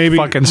he just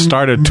fucking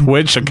start a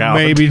Twitch account?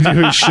 Maybe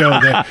do a show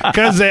there,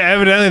 because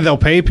they'll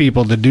pay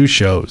people to do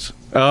shows.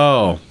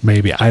 Oh,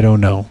 maybe, I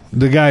don't know.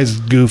 The guy's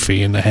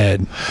goofy in the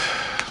head.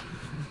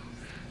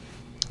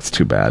 It's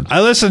too bad.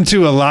 I listen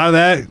to a lot of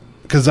that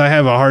because I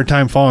have a hard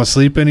time falling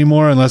asleep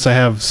anymore unless I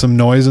have some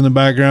noise in the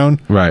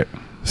background. Right.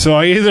 So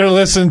I either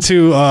listen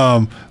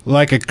to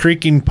like a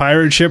creaking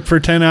pirate ship for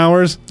 10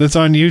 hours that's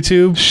on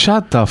YouTube.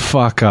 Shut the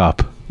fuck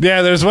up.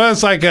 Yeah, there's one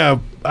that's like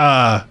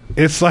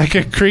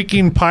a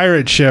creaking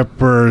pirate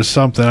ship or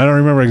something. I don't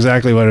remember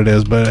exactly what it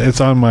is, but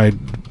it's on my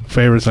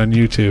favorites on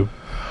YouTube.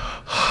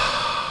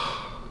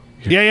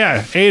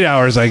 Yeah, 8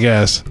 hours, I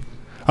guess.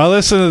 I'll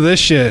listen to this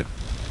shit.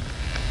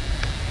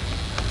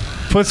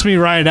 Puts me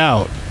right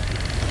out.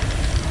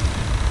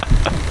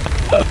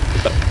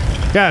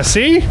 Yeah,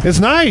 see? It's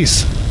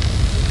nice.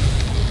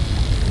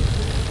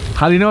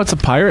 How do you know it's a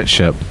pirate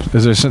ship?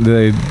 Is there some, do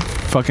they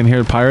fucking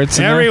hear pirates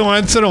in Every there?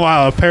 once in a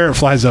while, a parrot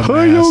flies up.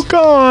 Hey, you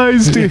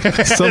guys! Dude.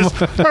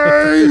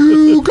 Hey,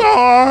 you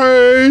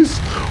guys!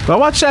 I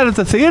watched that at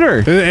the theater.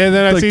 And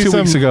then I like see 2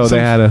 weeks ago, they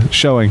had a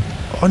showing.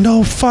 Oh,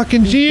 no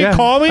fucking G. You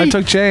call me? I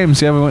took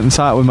James. Yeah, we went and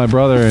saw it with my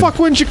brother. Fuck,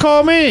 wouldn't you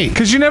call me?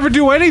 Because you never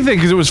do anything,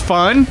 because it was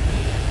fun.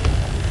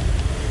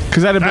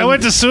 Because I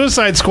went to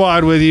Suicide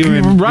Squad with you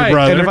and right. your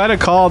brother. And if I'd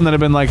have called and then have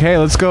been like, hey,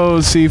 let's go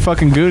see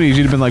fucking Goonies,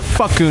 you'd have been like,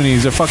 fuck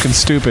Goonies, they're fucking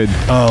stupid.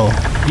 Oh.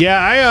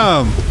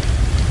 Yeah,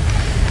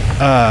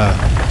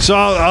 so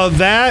I'll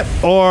that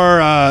or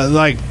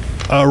like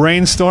a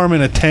rainstorm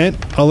in a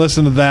tent. I'll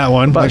listen to that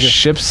one. About Like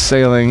ships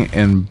sailing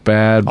in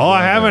bad Oh,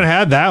 I haven't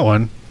had that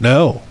one.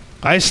 No.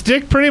 I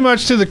stick pretty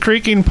much to the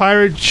creaking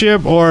pirate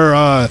ship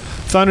or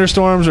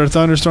thunderstorms or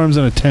thunderstorms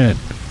in a tent.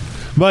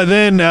 But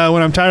then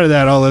when I'm tired of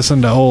that, I'll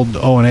listen to old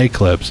O&A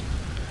clips.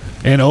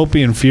 And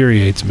Opie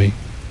infuriates me.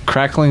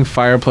 Crackling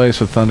fireplace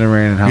with thunder,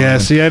 rain, and howling. Yeah,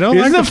 see, I don't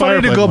like Isn't the it funny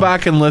to fireplace go one.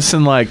 back and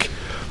listen like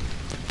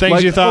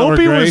Things you thought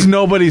Opie were great. was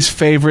nobody's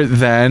favorite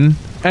then.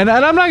 And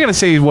I'm not going to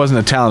say he wasn't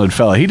a talented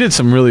fella. He did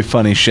some really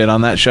funny shit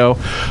on that show.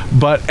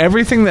 But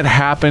everything that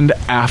happened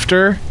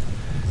after,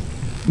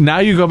 now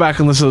you go back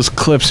and listen to those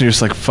clips and you're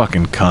just like,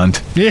 fucking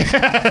cunt.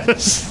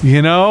 Yes.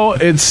 You know,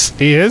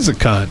 He is a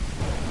cunt.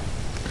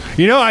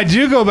 You know, I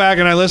do go back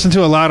and I listen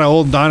to a lot of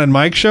old Don and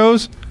Mike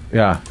shows.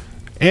 Yeah.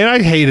 And I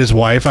hate his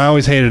wife. I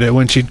always hated it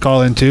when she'd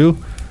call in too.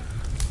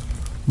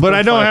 But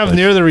I don't have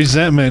near the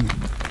resentment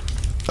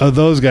of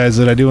those guys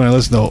that I do when I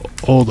listen to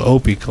old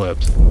Opie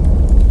clips.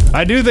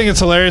 I do think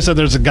it's hilarious that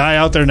there's a guy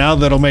out there now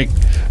he'll make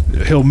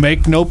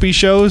Nopey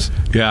shows.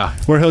 Yeah.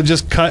 Where he'll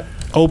just cut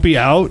Opie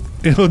out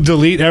and he'll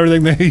delete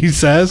everything that he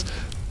says.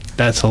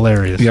 That's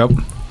hilarious. Yep.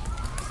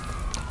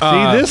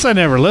 See, this I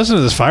never listened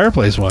to this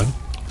fireplace one.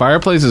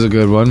 Fireplace is a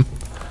good one.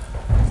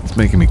 It's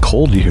making me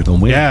cold to hear the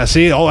wind. Yeah,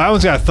 see, that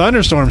one's got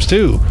thunderstorms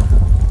too.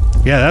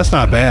 Yeah, that's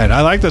not bad.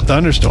 I like the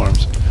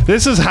thunderstorms.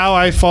 This is how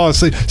I fall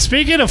asleep.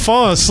 Speaking of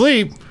falling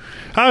asleep,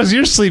 how's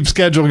your sleep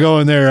schedule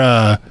going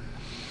there,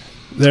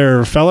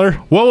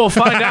 feller? Well, we'll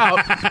find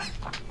out.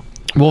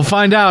 We'll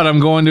find out.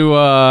 I'm going to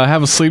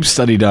have a sleep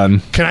study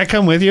done. Can I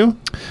come with you?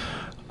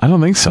 I don't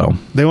think so.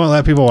 They won't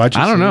let people watch it.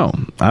 I don't know.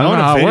 I don't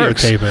know how it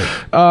works.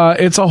 Videotape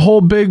it. It's a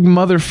whole big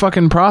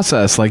motherfucking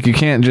process. Like, you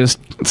can't just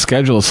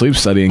schedule a sleep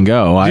study and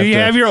go. Do you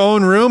have your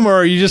own room, or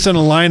are you just in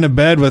a line of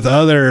bed with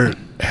other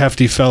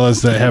hefty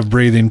fellas that have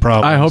breathing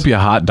problems? I hope you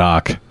hot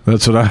doc.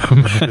 That's what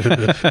I'm...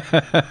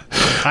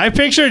 I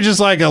picture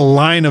just like a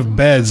line of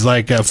beds,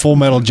 like a Full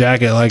Metal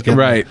Jacket.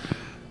 Right.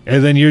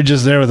 And then you're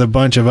just there with a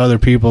bunch of other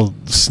people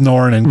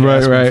snoring and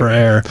gasping for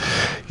air.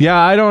 Yeah,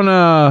 I don't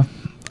know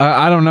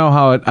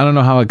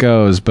how it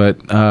goes, but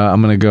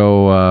I'm gonna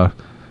go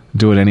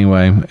do it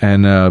anyway.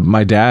 And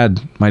my dad's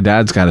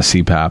got a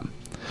CPAP.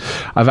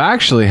 I've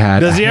actually had.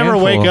 Does he ever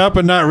wake up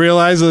and not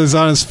realize that it's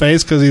on his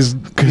face because he's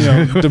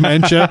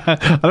dementia?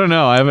 I don't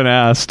know. I haven't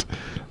asked.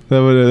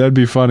 That'd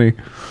be funny.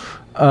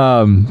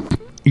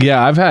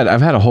 Yeah, I've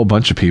had a whole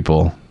bunch of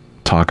people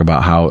talk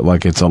about how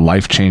like it's a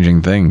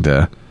life-changing thing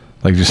to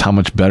like just how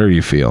much better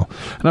you feel.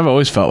 And I've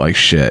always felt like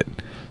shit.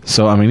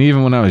 So I mean,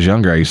 even when I was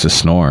younger, I used to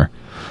snore.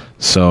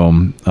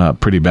 So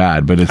pretty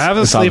bad, but it's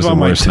sleep on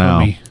my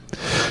tummy. Now.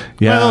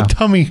 Yeah, my little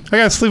tummy. I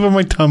gotta sleep on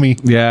my tummy.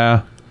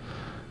 Yeah.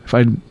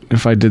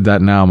 If I did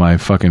that now, my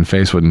fucking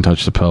face wouldn't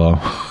touch the pillow.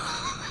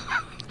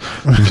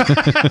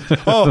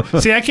 Oh,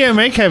 see, I can't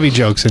make heavy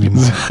jokes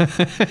anymore.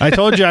 I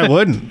told you I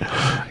wouldn't.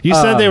 You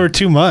said they were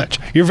too much.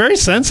 You're very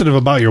sensitive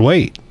about your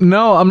weight.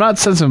 No, I'm not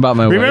sensitive about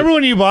my Remember weight.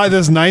 when you bought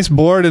this nice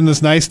board and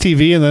this nice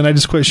TV, and then I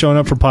just quit showing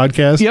up for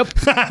podcasts? Yep.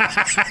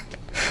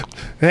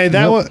 Hey,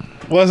 that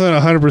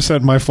wasn't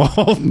 100% my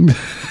fault.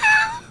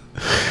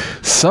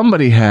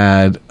 Somebody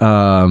had.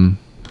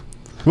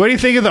 What do you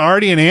think of the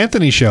Artie and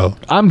Anthony show?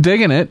 I'm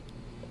digging it.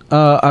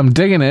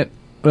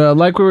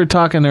 Like we were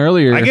talking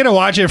earlier. I get to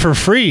watch it for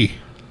free.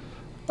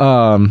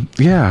 Yeah,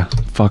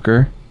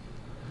 fucker.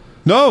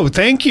 No,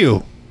 thank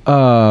you.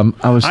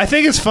 I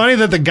think it's funny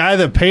that the guy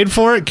that paid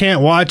for it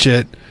can't watch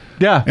it,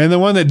 Yeah. and the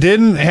one that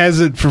didn't has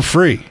it for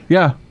free.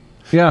 Yeah.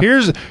 Yeah.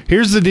 Here's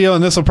the deal,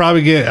 and this will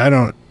probably get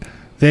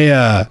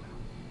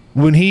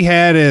when he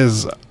had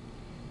his,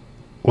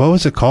 what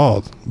was it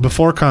called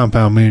before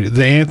Compound Media,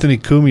 the Anthony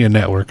Cumia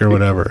Network or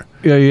whatever.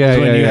 Yeah. Is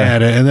when you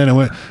had it, and then it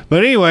went.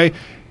 But anyway,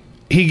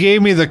 he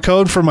gave me the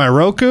code for my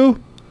Roku,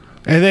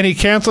 and then he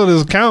canceled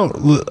his account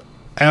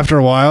after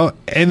a while,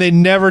 and they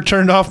never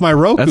turned off my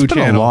Roku That's been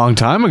channel. a long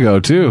time ago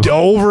too.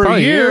 Over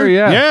Probably a year.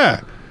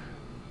 yeah.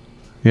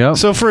 Yep.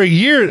 So for a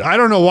year, I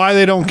don't know why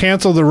they don't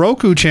cancel the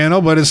Roku channel,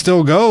 but it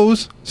still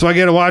goes. So I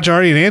get to watch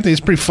Artie and Anthony.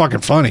 It's pretty fucking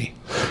funny.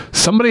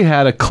 Somebody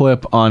had a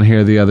clip on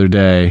here the other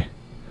day,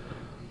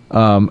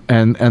 and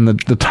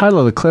the title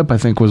of the clip I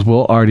think was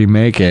 "Will Artie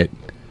Make It?"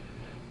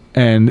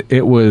 And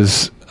it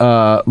was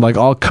like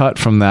all cut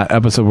from that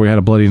episode where he had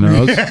a bloody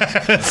nose.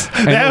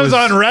 That was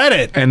on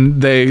Reddit. And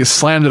they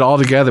slammed it all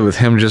together with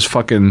him just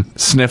fucking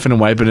sniffing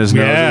and wiping his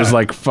nose. Yeah. It was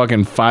like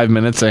fucking 5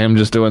 minutes of him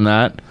just doing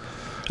that.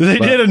 They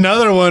did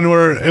another one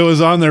where it was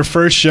on their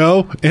first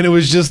show, and it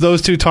was just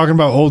those two talking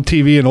about old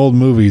TV and old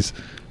movies.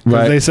 'Cause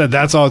Right. They said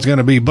that's all it's going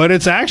to be. But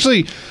it's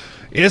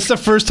the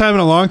first time in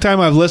a long time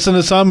I've listened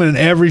to some, and in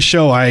every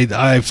show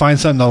I find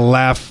something to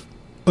laugh.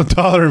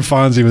 Taller and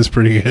Fonzie was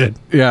pretty good.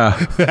 Yeah.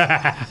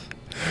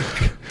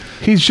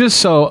 He's just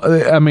so,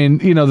 I mean,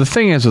 the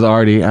thing is with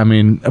Artie, I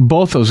mean,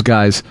 both those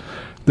guys,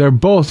 they're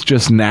both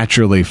just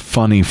naturally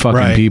funny fucking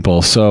Right.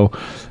 people. So,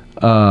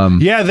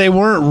 Yeah, they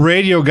weren't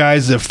radio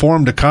guys that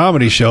formed a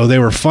comedy show. They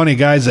were funny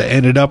guys that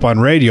ended up on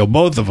radio,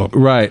 both of them.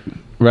 right.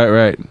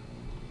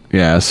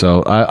 Yeah,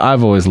 so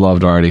I've always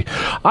loved Artie.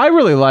 I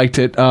really liked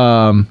it.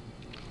 A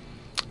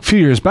few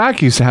years back,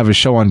 he used to have a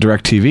show on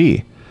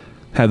DirecTV.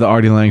 Had the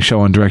Artie Lang show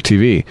on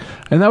DirecTV.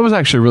 And that was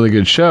actually a really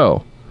good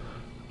show.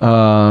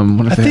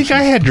 I think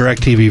I had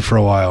DirecTV for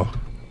a while.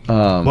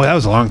 Boy, that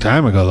was a long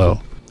time ago,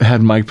 though.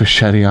 Had Mike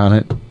Bichetti on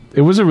it.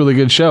 It was a really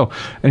good show.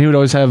 And he would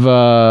always have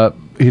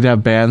he'd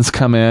have bands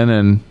come in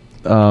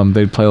and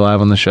they'd play live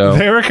on the show.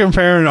 They were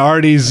comparing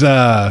Artie's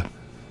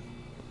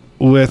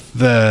with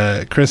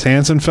the Chris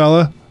Hansen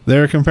fella. They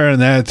were comparing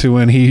that to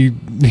when he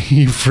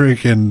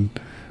freaking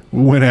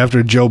went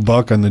after Joe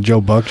Buck on the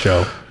Joe Buck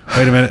show.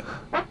 Wait a minute.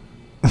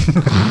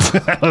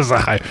 That was a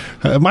high.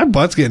 My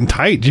butt's getting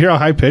tight. Do you hear how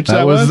high pitched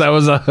that was? That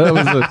was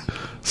a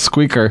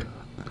squeaker.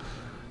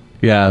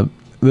 Yeah,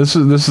 this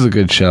is a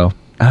good show.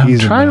 I'm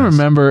He's a trying to mess.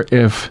 remember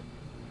if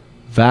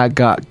that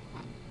got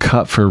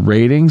cut for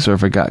ratings or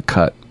if it got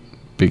cut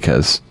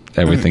because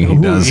everything he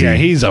does. Yeah,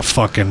 he's a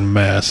fucking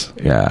mess.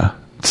 Yeah,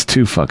 it's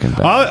too fucking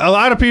bad. A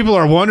lot of people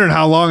are wondering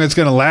how long it's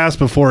going to last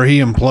before he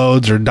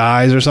implodes or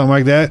dies or something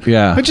like that.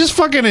 Yeah. But just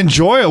fucking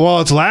enjoy it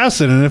while it's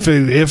lasting, and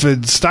if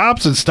it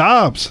stops, it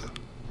stops.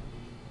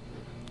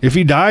 If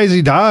he dies,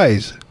 he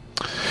dies.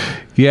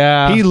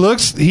 Yeah, He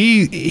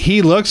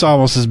looks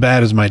almost as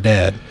bad as my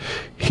dad.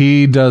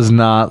 he does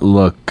not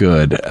look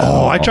good. At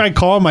all. I tried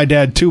calling my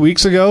dad 2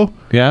 weeks ago,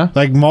 Yeah,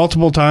 like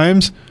multiple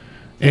times,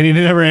 and he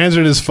never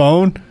answered his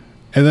phone.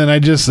 And then I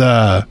just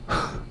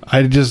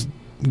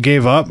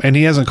gave up, and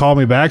he hasn't called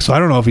me back. So I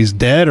don't know if he's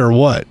dead or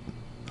what.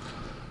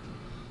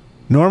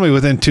 Normally,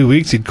 within 2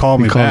 weeks, he'd call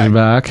me calls back. you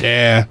back?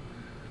 Yeah,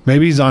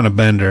 maybe he's on a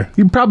bender.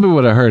 you probably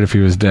would have heard if he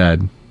was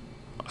dead.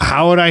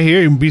 How would I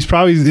hear him? He's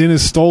probably in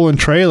his stolen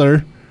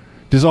trailer,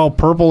 just all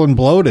purple and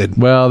bloated.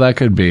 Well, that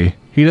could be.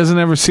 He doesn't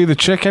ever see the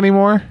chick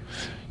anymore.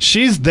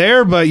 She's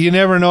there, but you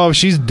never know if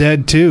she's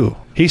dead too.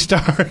 He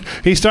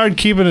started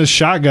keeping his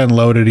shotgun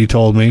loaded. He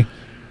told me.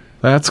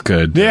 That's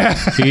good. Yeah.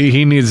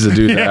 he needs to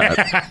do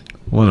that.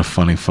 What a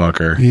funny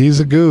fucker. He's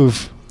a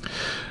goof.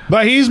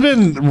 But he's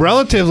been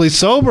relatively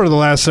sober the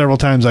last several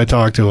times I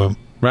talked to him.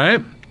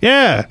 Right?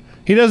 Yeah.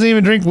 He doesn't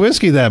even drink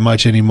whiskey that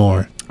much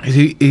anymore.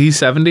 He's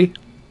 70?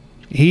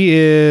 He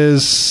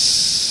is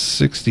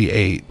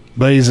 68.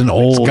 But he's an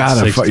old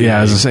Gotta 68. yeah,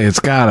 as I say, it's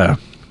gotta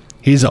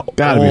He's a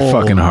be old.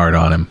 fucking hard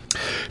on him.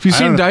 Have you I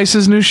seen don't know.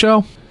 Dice's new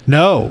show?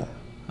 No.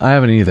 I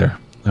haven't either.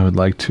 I would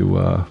like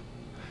to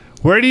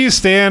Where do you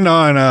stand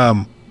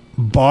on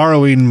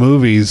borrowing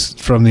movies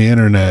from the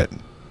internet?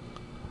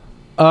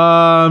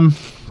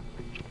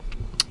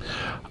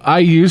 I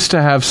used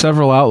to have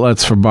several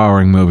outlets for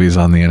borrowing movies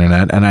on the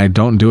internet, and I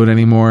don't do it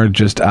anymore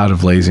just out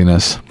of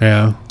laziness.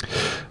 Yeah.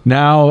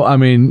 Now, I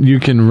mean, you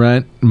can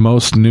rent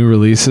most new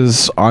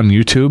releases on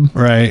YouTube,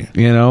 Right.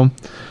 you know?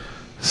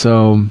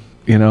 So,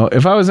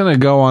 if I was going to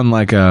go on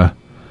like a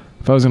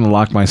If I was going to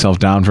lock myself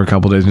down for a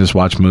couple days and just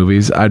watch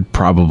movies, I'd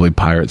probably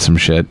pirate some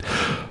shit.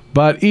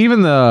 But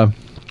even the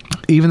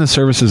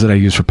services that I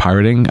use for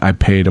pirating, I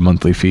paid a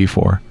monthly fee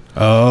for.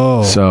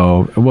 Oh.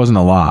 So it wasn't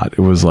a lot.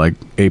 It was like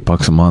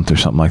 $8 a month or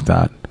something like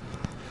that.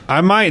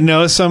 I might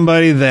know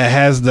somebody that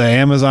has the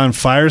Amazon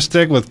Fire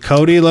Stick with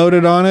Kodi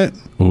loaded on it.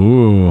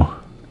 Ooh.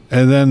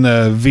 And then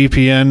the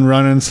VPN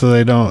running so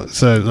they don't...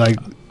 So, like...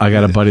 I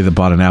got a buddy that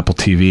bought an Apple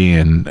TV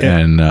and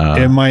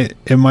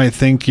it might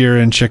think you're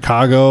in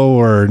Chicago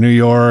or New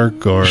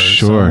York or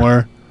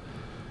somewhere.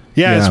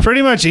 Yeah, it's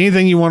pretty much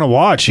anything you want to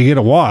watch, you get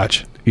to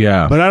watch.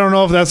 Yeah. But I don't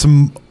know if that's...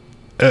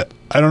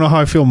 I don't know how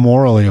I feel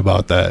morally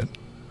about that.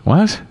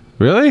 What?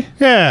 Really?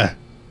 Yeah.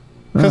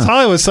 Because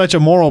Hollywood's such a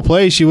moral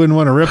place, you wouldn't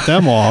want to rip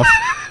them off.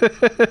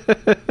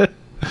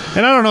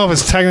 And I don't know if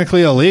it's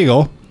technically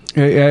illegal.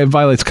 It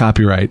violates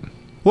copyright.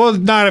 Well,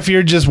 not if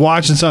you're just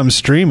watching something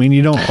streaming.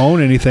 You don't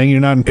own anything. You're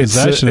not in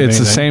possession of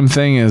anything. It's the same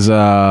thing as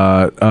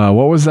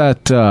what was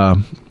that?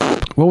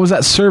 What was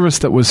that service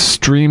that was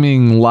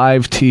streaming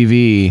live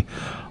TV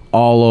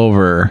all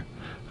over,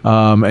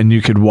 and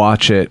you could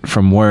watch it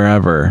from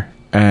wherever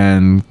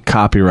and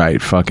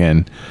copyright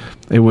fucking.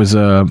 It was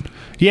a.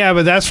 Yeah,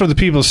 but that's for the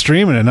people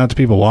streaming it, not the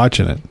people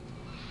watching it.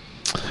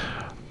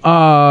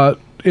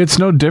 It's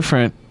no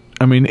different.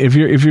 I mean, if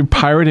you're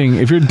pirating,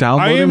 if you're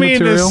downloading material...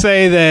 Are you mean to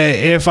say that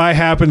if I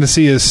happen to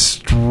see a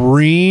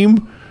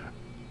stream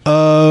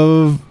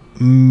of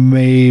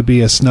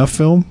maybe a snuff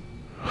film,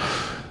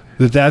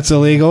 that's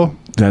illegal?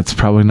 That's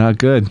probably not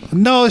good.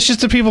 No, it's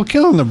just the people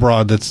killing the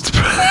broad that's...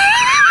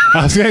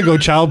 I was gonna go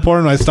child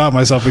porn, and I stopped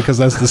myself because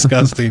that's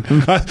disgusting.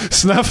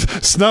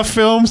 Snuff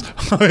films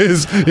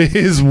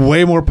is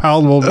way more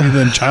palatable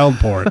than child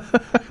porn.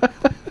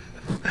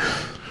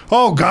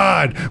 Oh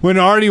God! When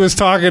Artie was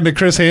talking to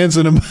Chris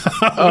Hansen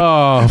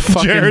about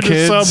Jared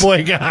kids. the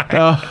Subway guy,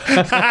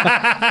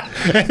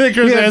 I think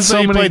Chris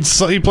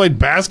Hansen he played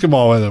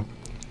basketball with him.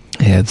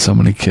 He had so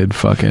many kid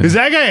fucking. Is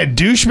that guy a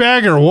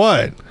douchebag or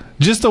what?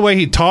 Just the way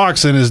he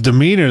talks and his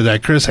demeanor,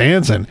 that Chris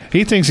Hansen,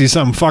 he thinks he's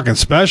something fucking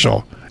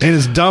special. And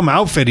his dumb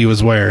outfit he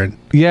was wearing.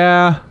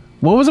 Yeah.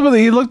 What was it with it?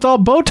 He looked all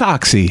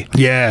Botoxy.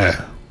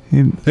 Yeah.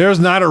 There was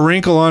not a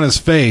wrinkle on his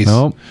face.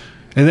 Nope.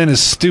 And then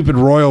his stupid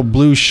royal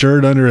blue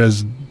shirt under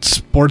his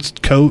sports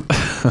coat.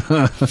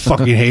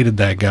 Fucking hated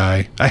that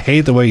guy. I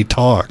hate the way he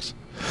talks.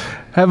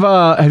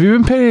 Have you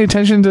been paying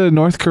attention to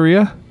North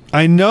Korea?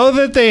 I know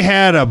that they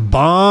had a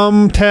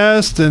bomb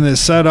test and it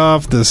set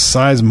off the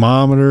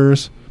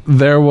seismometers.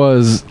 There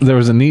was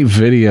a neat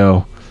video.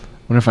 I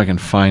wonder if I can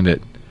find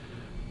it.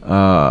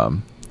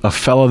 A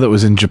fellow that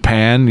was in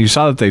Japan. You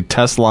saw that they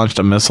test launched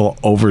a missile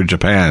over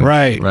Japan.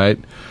 Right.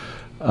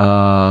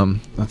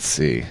 Let's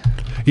see.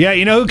 Yeah,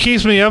 you know who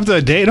keeps me up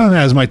to date on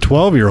that is my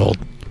 12-year-old.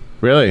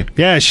 Really?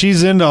 Yeah,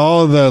 she's into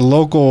all of the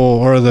local,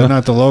 or the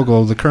not the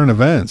local, the current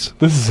events.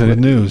 This is the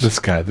news. This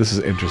guy. This is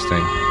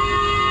interesting.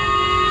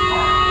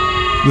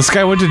 This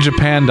guy went to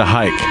Japan to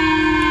hike.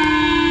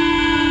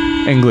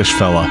 English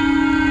fella.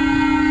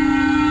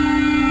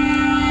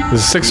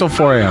 This is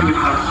 6:04 a.m.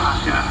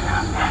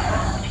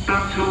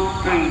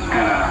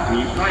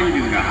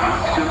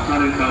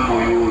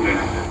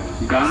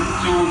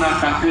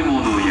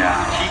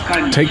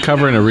 Take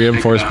cover in a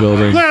reinforced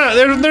building. Yeah,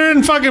 they're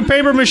in fucking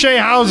paper mache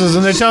houses,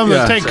 and they tell them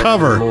to take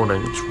cover. In the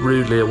morning, it's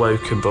rudely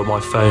awoken by my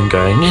phone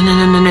going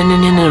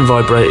and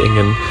vibrating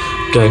and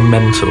going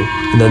mental.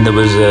 And then there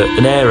was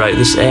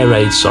this air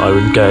raid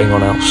siren going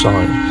on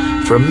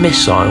outside for a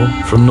missile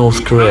from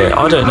North Korea.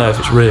 I don't know if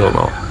it's real or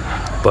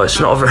not, but it's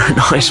not a very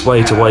nice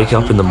way to wake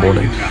up in the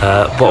morning.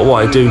 But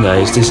what I do know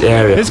is this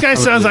area. This guy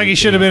sounds like he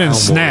should have been in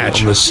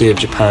Snatch on the Sea of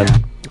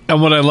Japan. And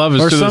what I love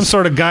is or some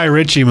sort of Guy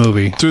Ritchie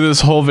movie. Through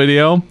this whole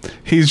video,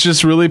 he's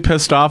just really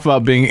pissed off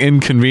about being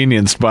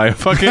inconvenienced by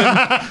fucking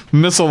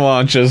missile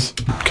launches.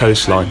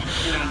 Coastline.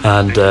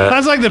 And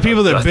that's like the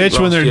people that bitch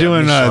when they're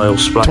doing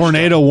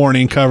tornado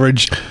warning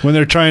coverage when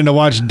they're trying to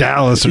watch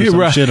Dallas or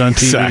some shit on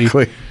TV.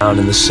 Exactly. Down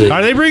in the sea.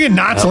 Are they bringing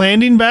Knots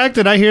Landing back?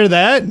 Did I hear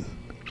that?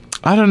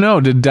 I don't know.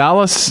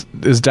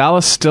 Is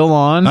Dallas still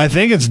on? I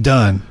think it's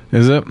done.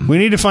 Is it? We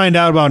need to find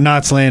out about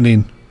Knots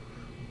Landing.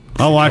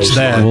 I'll watch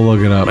that. We'll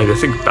look it up. Maybe I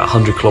think about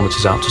 100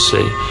 kilometres out to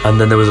sea.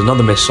 And then there was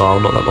another missile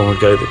not that long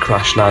ago that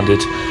crash landed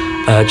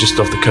just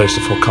off the coast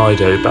of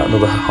Hokkaido, about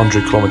another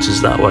 100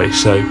 kilometres that way.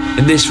 So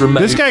in this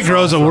remote... This guy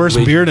grows a worse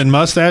beard and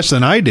mustache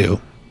than I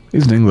do.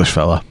 He's an English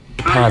fella.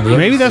 Japan,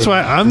 maybe that's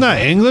why I'm not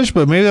English,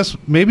 but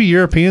maybe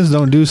Europeans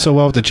don't do so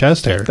well with the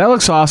chest hair. That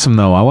looks awesome,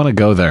 though. I want to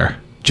go there.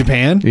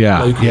 Japan?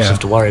 Yeah. Locals have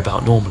to worry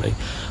about normally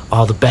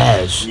are the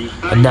bears.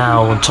 And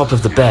now, on top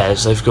of the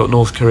bears, they've got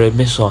North Korean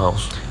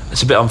missiles.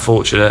 It's a bit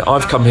unfortunate.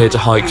 I've come here to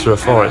hike through a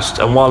forest,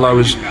 and while I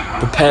was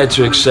prepared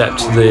to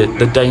accept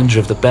the danger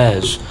of the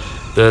bears,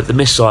 the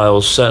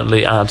missiles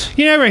certainly add...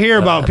 You never hear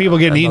about people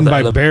getting eaten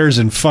by bears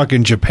in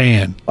fucking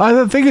Japan.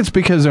 I think it's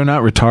because they're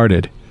not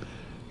retarded.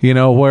 You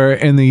know, where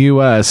in the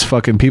U.S.,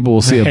 fucking people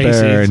will see a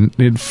bear and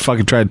they'd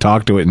fucking try to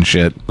talk to it and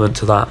shit.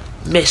 To that.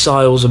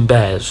 Missiles and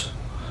bears.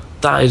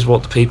 That is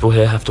what the people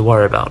here have to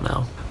worry about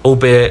now.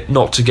 Albeit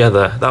not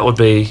together. That would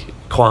be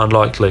quite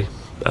unlikely.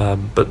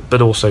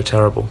 but also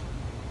terrible.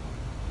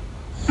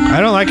 I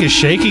don't like his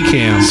shaky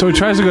cam. So he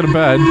tries to go to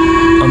bed.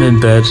 I'm in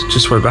bed,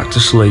 just went back to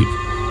sleep.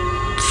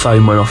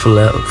 Phone went off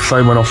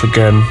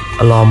again.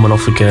 Alarm went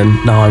off again.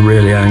 Now I'm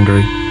really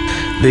angry.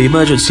 The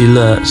emergency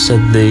alert said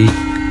the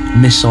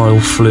missile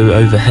flew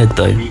overhead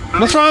though.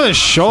 What's wrong with his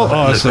shoulder?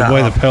 Oh, it's the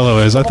way the pillow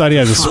is. I thought he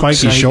had a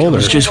spiky I shoulder.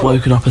 was just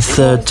woken up a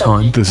third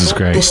time. This is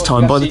great. This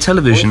time by the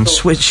television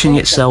switching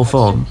itself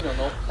on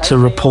to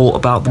report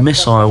about the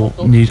missile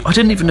news. I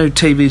didn't even know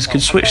TVs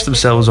could switch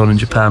themselves on in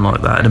Japan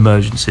like that in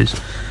emergencies.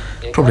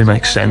 Probably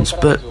makes sense,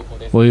 but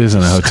Well, he is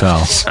in a hotel.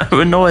 so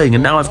annoying.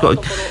 And now I've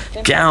got to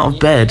get out of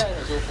bed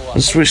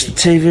and switch the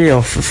TV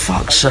off, for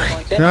fuck's sake.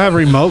 You don't have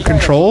remote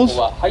controls?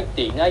 Why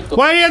do you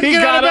have to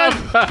get out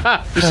of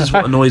bed? This is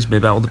what annoys me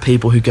about all the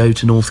people who go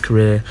to North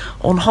Korea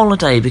on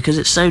holiday, because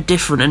it's so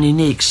different and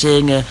unique,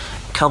 seeing a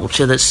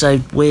culture that's so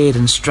weird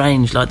and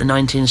strange like the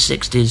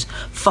 1960s.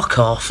 Fuck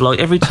off. Like,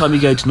 every time you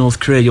go to North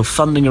Korea, you're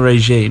funding a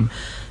regime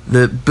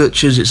that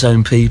butchers its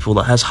own people,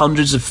 that has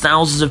hundreds of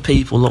thousands of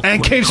people locked And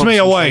away in keeps me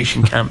away.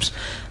 concentration camps,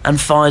 and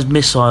fires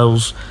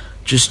missiles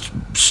just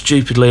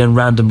stupidly and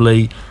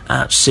randomly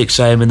at 6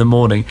 a.m. in the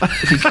morning.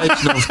 If you go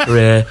to North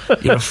Korea,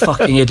 you're a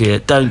fucking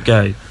idiot. Don't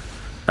go.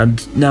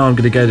 And now I'm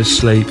going to go to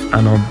sleep,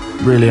 and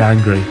I'm really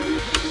angry.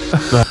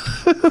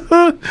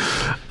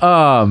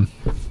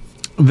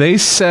 They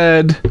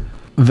said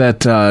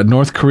that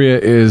North Korea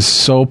is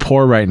so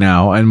poor right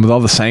now, and with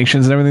all the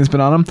sanctions and everything that's been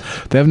on them,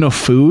 they have no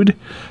food.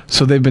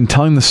 So they've been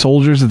telling the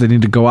soldiers that they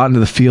need to go out into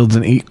the fields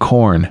and eat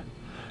corn.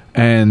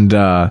 And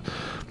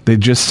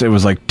it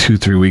was like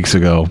 2-3 weeks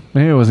ago.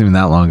 Maybe it wasn't even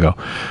that long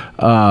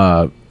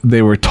ago.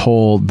 They were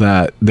told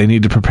that they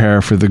need to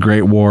prepare for the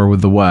Great War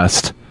with the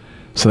West.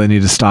 So they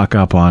need to stock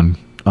up on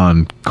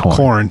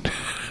corn.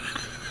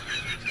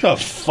 Oh,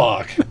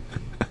 fuck.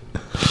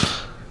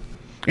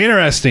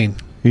 Interesting.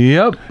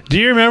 Yep. Do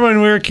you remember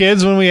when we were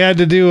kids when we had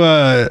to do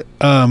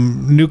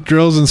nuke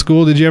drills in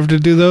school? Did you ever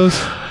do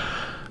those?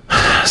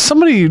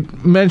 Somebody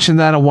mentioned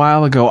that a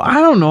while ago. I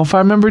don't know if I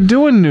remember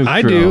doing nuke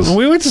I drills. do.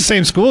 We went to the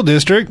same school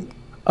district.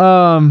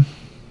 I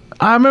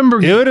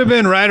remember. It would have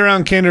been right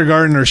around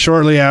kindergarten or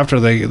shortly after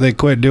they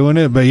quit doing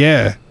it. But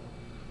yeah,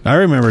 I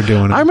remember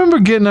doing it. I remember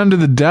getting under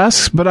the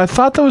desks, but I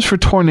thought that was for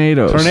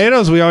tornadoes.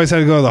 Tornadoes, we always had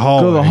to go to the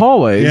hallway. Go to the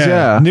hallways,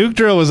 yeah. Nuke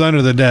drill was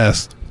under the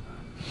desk.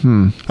 I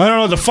don't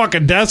know what the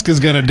fucking desk is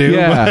going to do,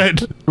 Yeah.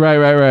 but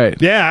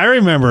Right. yeah, I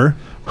remember.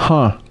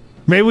 Huh.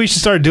 Maybe we should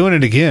start doing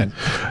it again.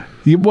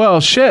 Well,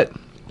 shit.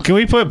 Can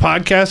we put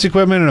podcast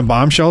equipment in a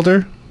bomb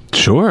shelter?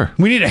 Sure.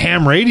 We need a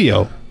ham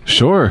radio.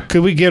 Sure.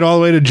 Could we get all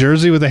the way to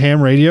Jersey with a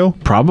ham radio?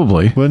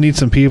 Probably. We'll need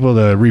some people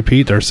to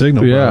repeat our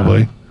signal,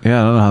 probably.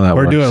 Yeah, I don't know how that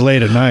Or works. do it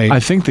late at night. I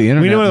think the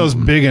internet. We need one of those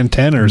big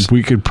antennas.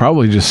 We could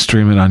probably just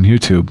stream it on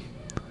YouTube.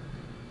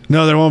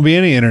 No, there won't be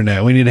any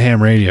internet. We need a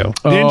ham radio.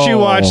 Didn't you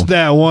watch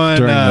that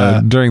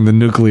one? During the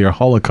nuclear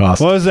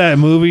holocaust? What was that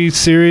movie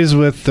series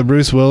with the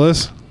Bruce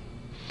Willis?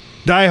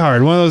 Die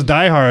Hard. One of those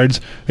Die Hards.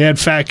 They had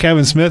fat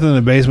Kevin Smith in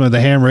the basement with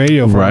the ham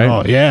radio.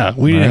 Right. Yeah,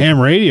 we need a ham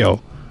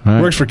radio.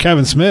 Right. Works for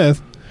Kevin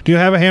Smith. Do you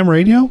have a ham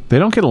radio? They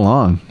don't get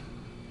along.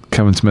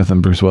 Kevin Smith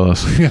and Bruce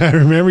Willis. I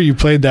remember you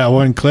played that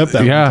one clip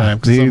that one time.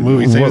 Because the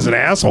movie said he was an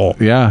asshole.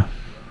 Yeah.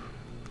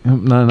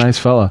 Not a nice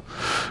fella.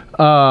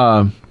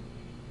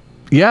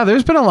 Yeah,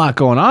 there's been a lot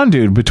going on,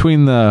 dude,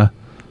 between the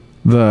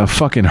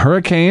fucking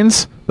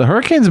hurricanes. The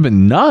hurricanes have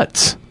been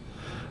nuts.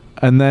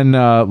 And then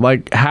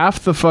like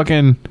half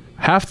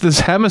this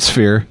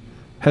hemisphere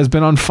has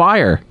been on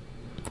fire.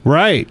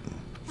 Right.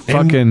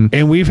 Fucking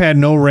And we've had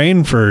no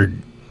rain for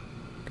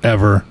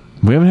ever.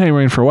 We haven't had any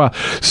rain for a while.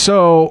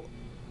 So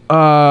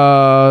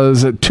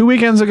is it 2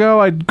 weekends ago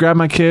I grabbed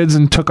my kids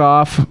and took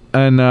off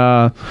and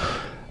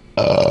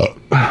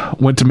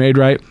went to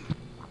Maid-Rite.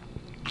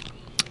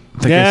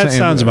 Yeah, that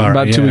sounds about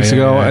right. 2 weeks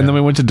ago. And then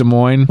we went to Des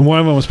Moines. One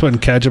of them was putting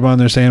ketchup on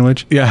their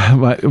sandwich. Yeah,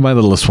 my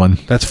littlest one.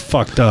 That's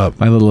fucked up.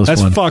 My littlest one.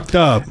 That's fucked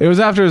up. It was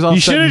after it was all You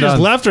said should have and just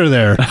done. left her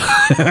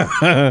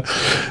there.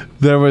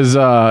 There was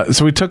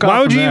so we took off. Why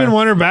would from you there. even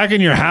want her back in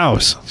your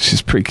house?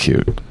 She's pretty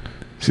cute.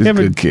 She's Yeah, a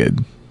but- good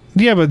kid.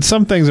 Yeah, but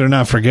some things are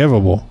not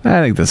forgivable. I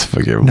think that's a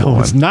forgivable No,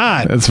 one. it's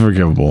not. That's a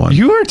forgivable one.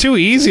 You were too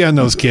easy on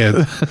those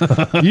kids.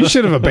 You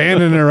should have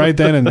abandoned her right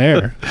then and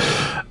there.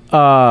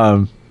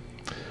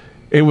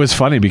 It was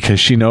funny because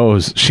she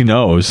knows,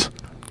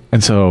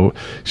 and so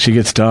she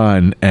gets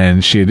done,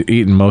 and she had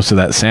eaten most of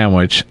that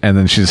sandwich, and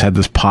then she just had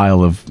this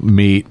pile of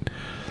meat.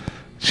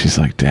 She's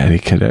like,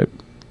 "Daddy,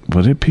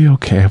 would it be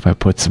okay if I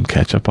put some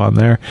ketchup on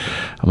there?"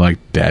 I'm like,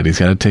 "Daddy's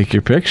got to take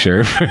your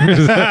picture."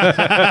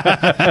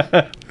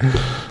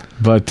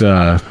 But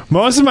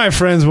Most of my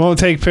friends won't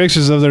take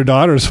pictures of their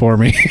daughters for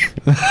me.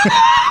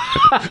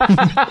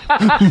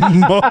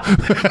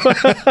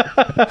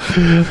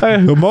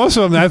 Most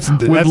of them, that's a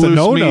loose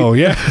no-no.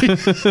 meat. Yeah.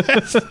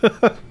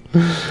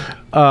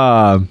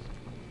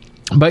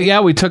 But yeah,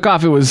 we took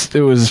off. It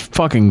was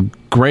fucking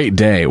great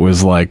day. It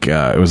was like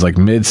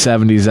mid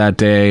 70s that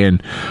day,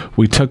 and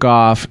we took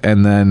off,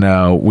 and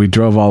then we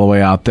drove all the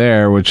way out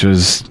there, which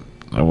was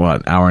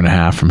what, hour and a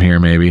half from here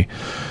maybe.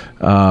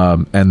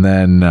 And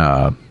then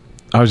I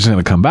was just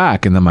going to come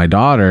back. And then my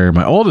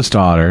oldest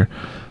daughter,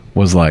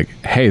 was like,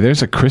 hey,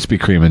 there's a Krispy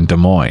Kreme in Des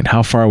Moines.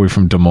 How far are we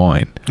from Des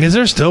Moines? Is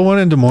there still one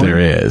in Des Moines? There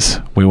is.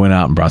 We went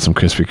out and brought some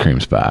Krispy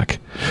Kremes back.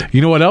 You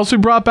know what else we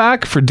brought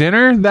back for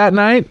dinner that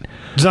night?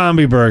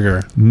 Zombie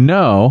burger.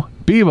 No.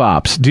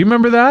 Bebop's. Do you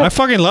remember that? I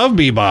fucking love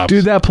Bebop's.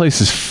 Dude, that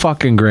place is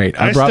fucking great.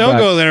 I still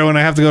go there when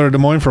I have to go to Des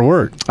Moines for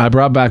work. I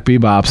brought back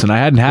Bebop's, and I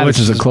hadn't had it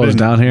since it closed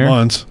down here.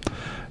 Once.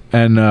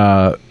 And,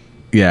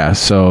 yeah,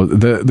 so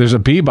there's a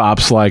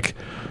Bebop's like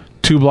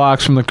 2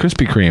 blocks from the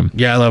Krispy Kreme.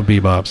 Yeah, I love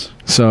Bebop's.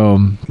 So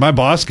my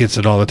boss gets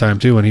it all the time,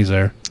 too, when he's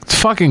there. It's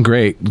fucking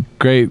great.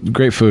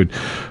 Great food.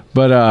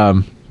 But,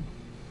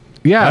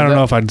 yeah. I don't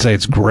know if I'd say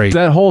it's great.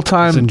 That whole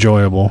time. It's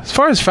enjoyable. As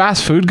far as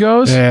fast food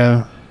goes.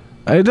 Yeah.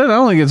 It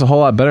only gets a whole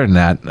lot better than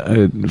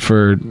that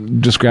for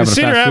just grabbing a fast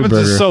food burger. Cedar Rapids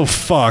is so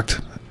fucked.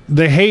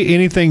 They hate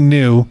anything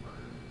new,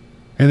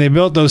 and they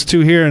built those 2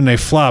 here, and they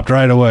flopped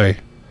right away.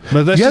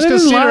 But that's just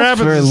because Cedar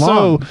Rapids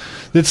is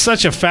it's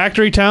such a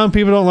factory town.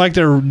 People don't like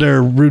their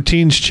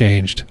routines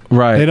changed.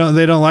 Right.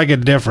 They don't like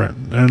it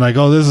different. They're like,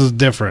 oh, this is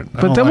different.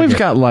 But then we've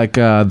got like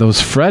those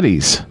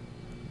Freddy's,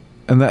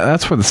 and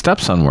that's where the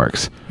stepson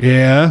works.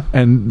 Yeah.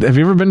 And have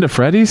you ever been to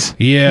Freddy's?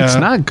 Yeah. It's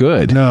not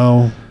good.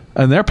 No.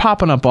 And they're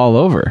popping up all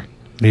over.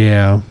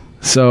 Yeah.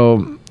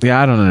 So, yeah,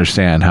 I don't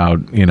understand how,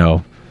 we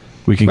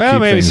can keep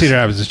maybe things. Cedar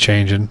Rapids is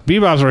changing.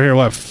 Bebop's were here,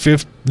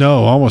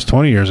 almost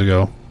 20 years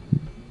ago.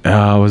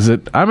 Was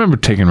it? I remember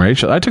taking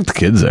Rachel. I took the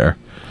kids there.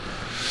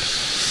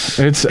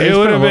 It's been a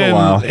little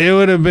while. It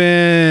would have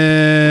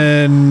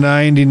been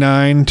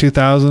 99,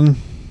 2000.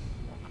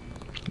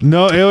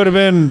 No, it would have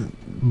been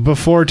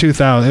before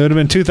 2000. It would have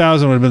been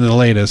 2000 would have been the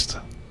latest.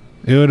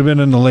 It would have been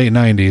in the late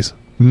 90s.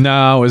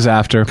 No, it was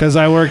after. Because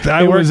I worked.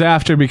 It was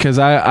after because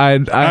I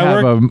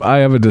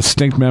have a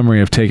distinct memory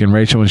of taking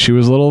Rachel when she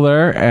was little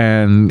there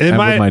and with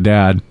my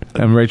dad.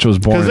 And Rachel was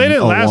born. Because they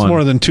didn't last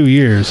more than 2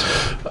 years.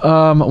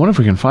 I wonder if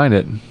we can find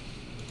it.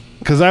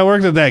 Because I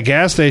worked at that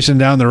gas station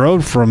down the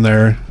road from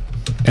there,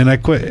 and I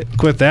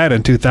quit that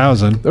in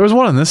 2000. There was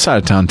one on this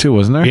side of town too,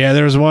 wasn't there? Yeah,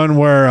 there was one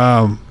where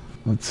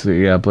let's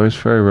see. Yeah, Blair's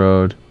Ferry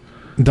Road.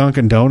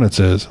 Dunkin' Donuts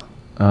is.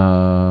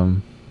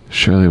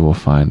 Surely we'll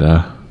find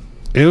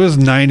It was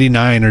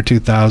 99 or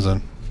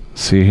 2000.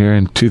 See here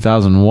in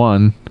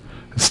 2001,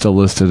 it's still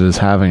listed as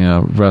having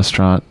a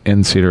restaurant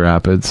in Cedar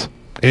Rapids.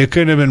 It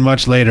couldn't have been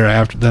much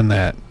later than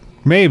that.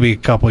 Maybe a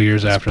couple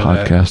years after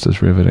that. Podcast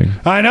is riveting.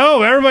 I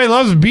know. Everybody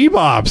loves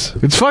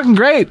Bebop's. It's fucking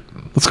great.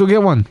 Let's go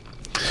get one.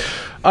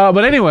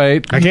 But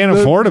anyway, I can't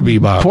afford a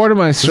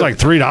Bebop's. It's like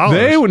 $3.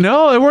 They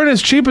weren't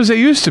as cheap as they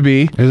used to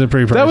be. Is it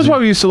pretty pricey? That was why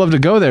we used to love to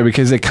go there,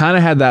 because they kind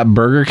of had that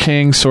Burger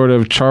King sort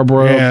of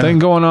charbroiled thing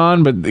going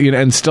on, but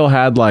and still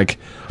had like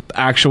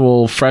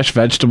actual fresh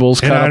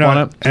vegetables cut up on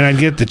it. And I'd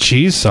get the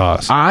cheese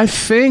sauce. I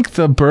think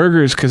the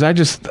burgers, because I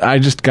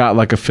just got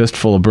like a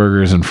fistful of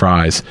burgers and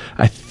fries.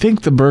 I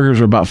think the burgers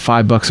were about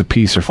 $5 a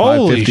piece or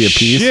 $5.50 a piece.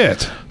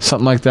 Shit.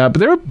 Something like that. But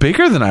they were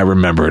bigger than I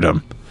remembered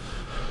them.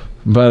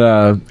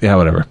 But yeah,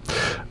 whatever.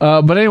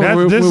 But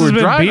anyway, this we were has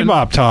been driving.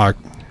 Bebop talk.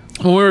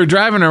 When we were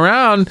driving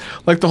around,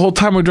 like the whole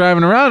time we're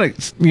driving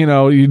around,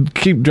 you'd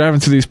keep driving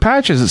through these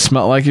patches. It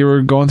smelled like you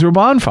were going through a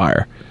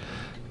bonfire,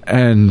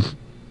 and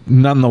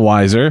none the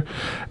wiser.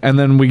 And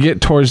then we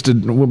get by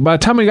the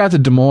time we got to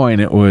Des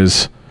Moines, it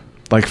was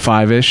like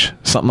 5-ish,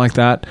 something like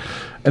that.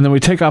 And then we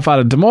take off out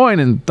of Des Moines,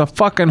 and the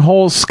fucking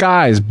whole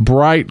sky is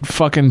bright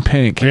fucking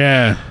pink.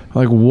 Yeah.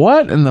 Like,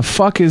 what in the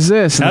fuck is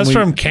this? And That's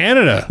from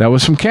Canada. That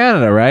was from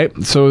Canada, right?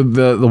 So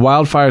the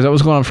wildfires, that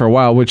was going on for a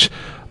while, which,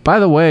 by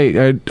the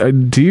way,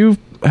 do you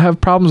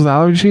have problems with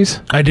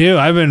allergies? I do.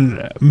 I've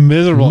been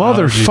miserable.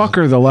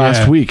 Motherfucker, the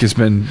last week has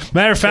been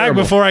Matter of fact,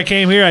 terrible. before I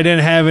came here, I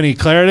didn't have any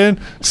Claritin,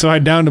 so I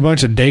downed a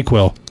bunch of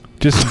Dayquil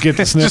just to get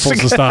the sniffles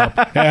to stop.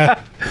 Yeah.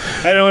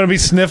 I don't want to be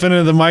sniffing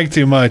into the mic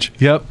too much.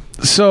 Yep.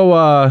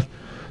 So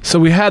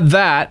we had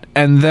that,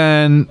 and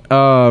then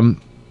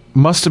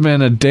must have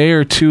been a day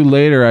or two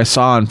later, I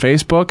saw on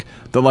Facebook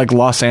that like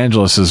Los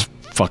Angeles is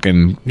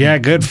fucking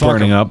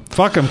burning up.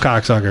 Fuck them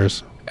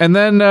cocksuckers. And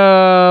then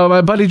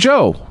my buddy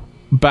Joe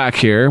back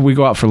here, we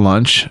go out for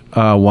lunch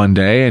one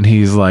day, and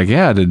he's like,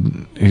 have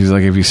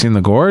you seen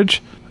the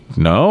gorge?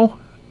 No.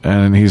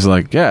 And he's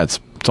like, yeah, it's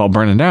all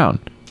burning down.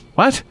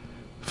 What?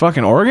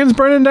 Fucking Oregon's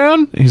burning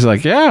down? He's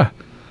like, yeah.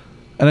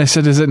 And I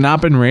said, has it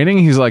not been raining?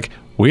 He's like,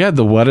 we had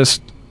the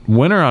wettest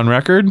winter on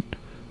record.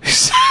 He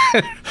said,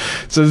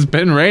 so it's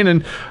been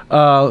raining.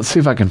 Let's see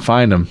if I can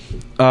find him.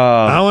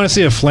 I want to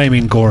see a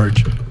flaming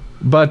gorge.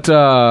 But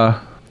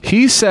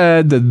he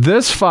said that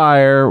this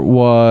fire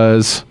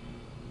was...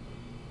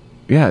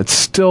 Yeah, it's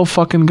still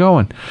fucking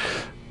going.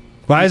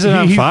 Why is it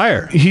on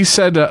fire? He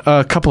said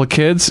a couple of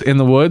kids in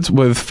the woods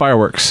with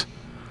fireworks.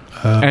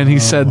 And he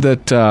said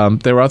that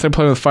they were out there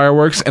playing with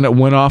fireworks, and it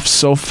went off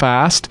so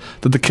fast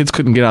that the kids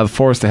couldn't get out of the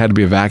forest. They had to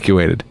be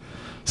evacuated.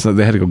 So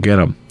they had to go get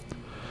them.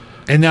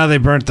 And now they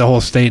burnt the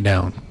whole state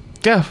down.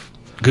 Yeah.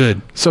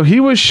 Good. So he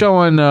was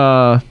showing...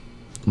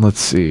 let's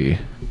see.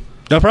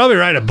 They'll probably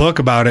write a book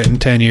about it in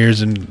 10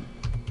 years and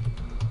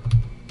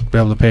be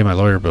able to pay my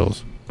lawyer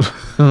bills.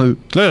 Look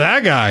at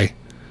that guy.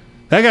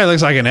 That guy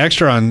looks like an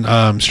extra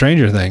on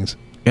Stranger Things.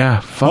 Yeah.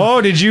 Fuck.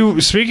 Oh,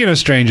 speaking of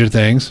Stranger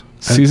Things,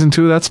 Season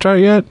 2, that start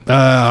yet?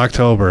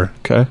 October.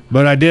 Okay.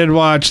 But I did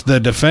watch The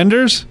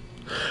Defenders.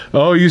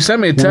 Oh, you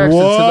sent me a text that said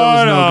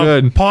that was no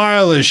good.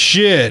 Pile of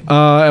shit.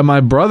 And my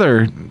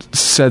brother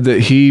said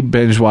that he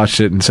binge watched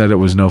it and said it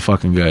was no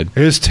fucking good.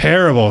 It was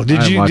terrible.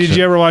 Did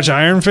you ever watch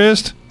Iron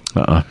Fist?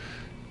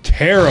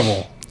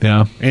 Terrible.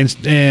 Yeah. And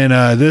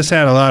this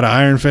had a lot of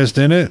Iron Fist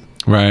in it.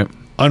 Right.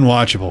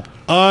 Unwatchable.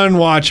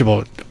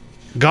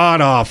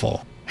 God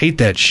awful. Hate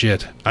that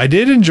shit. I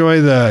did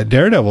enjoy the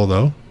Daredevil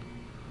though.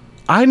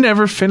 I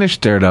never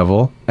finished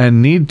Daredevil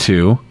and need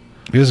to.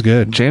 It was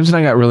good. James and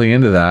I got really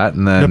into that,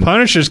 and then The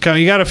Punisher's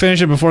coming. You got to finish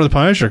it before the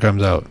Punisher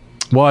comes out.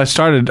 well, I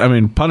started. I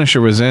mean,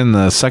 Punisher was in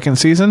the second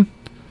season.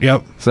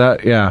 Yep. Is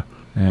that yeah?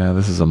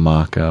 This is a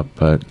mock-up,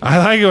 but I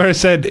like where it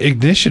said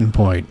ignition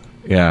point.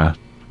 yeah,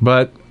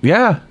 but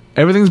yeah,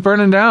 everything's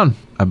burning down.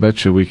 I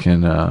bet you we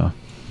can.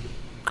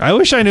 I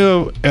wish I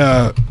knew.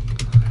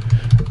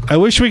 I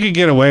wish we could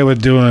get away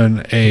with doing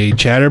a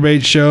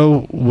Chatterbait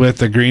show with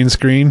the green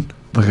screen.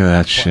 Look at that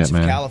Parts shit, of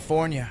man.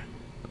 California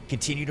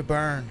continue to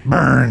burn.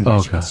 Burn. Oh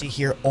As you can god. see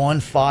here, on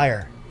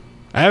fire.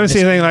 I haven't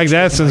seen anything like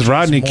that since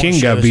Rodney More King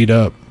got shows. beat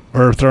up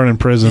or thrown in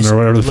prison or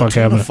whatever the fuck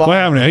Platoon happened. of Fire. What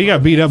happened? He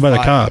got beat up by the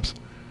cops.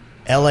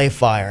 LA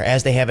Fire,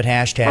 as they have it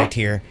hashtagged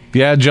here.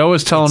 Yeah, Joe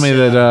was telling It's, me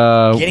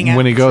that getting out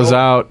when he of goes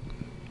control. out,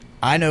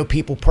 I know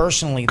people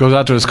personally. goes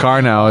out to his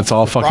car now, it's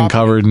all fucking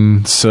covered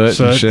in soot and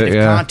Soot. shit. They've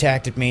Yeah.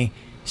 contacted me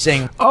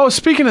saying, Oh,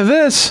 speaking of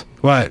this,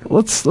 What?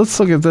 let's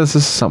look at this. This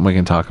is something we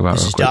can talk about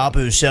 "This real is quick.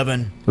 Dabu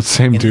 7. The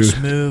same And dude. this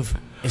move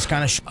is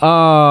kind of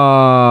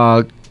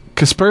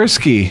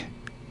Kaspersky.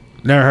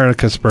 Never heard of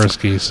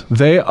Kaspersky's.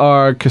 They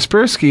are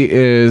Kaspersky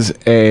is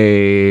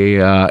a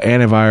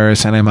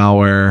antivirus,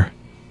 anti-malware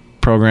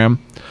program,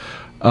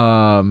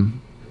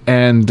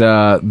 and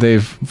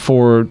they've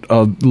for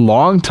a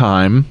long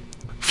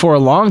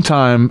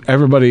time,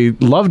 everybody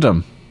loved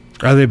them.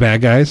 Are they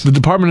bad guys? The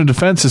Department of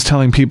Defense is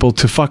telling people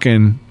to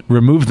fucking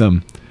remove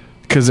them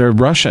because they're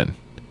Russian.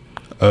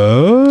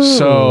 Oh.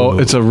 So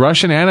it's a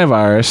Russian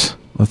antivirus.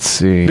 Let's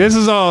see. This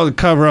is all to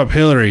cover up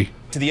Hillary.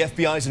 To the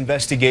FBI's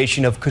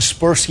investigation of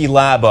Kaspersky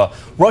Lab, a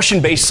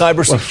Russian-based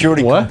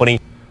cybersecurity What? company.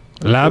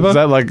 Laba? Is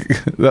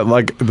that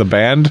like the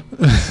band?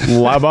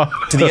 Laba?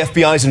 To the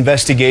FBI's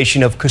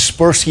investigation of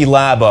Kaspersky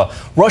Lab, a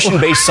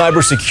Russian-based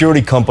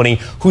cybersecurity company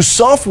whose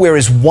software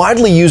is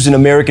widely used in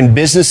American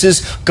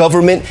businesses,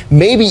 government,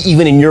 maybe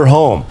even in your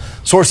home.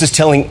 Sources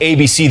telling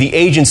ABC the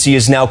agency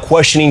is now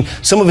questioning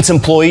some of its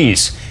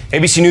employees.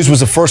 ABC News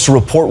was the first to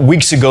report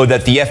weeks ago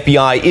that the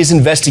FBI is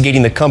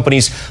investigating the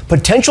company's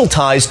potential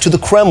ties to the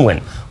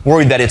Kremlin,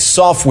 worried that its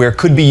software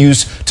could be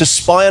used to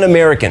spy on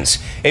Americans.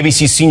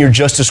 ABC senior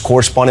justice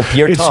correspondent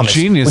Pierre It's Thomas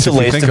genius with the if you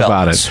latest think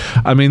about it.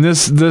 developments. I mean,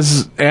 this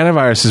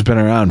antivirus has been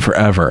around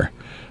forever,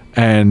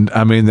 and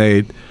I mean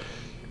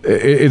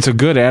it's a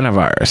good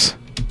antivirus.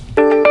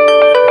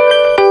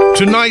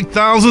 Tonight,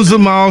 thousands of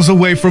miles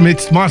away from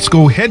its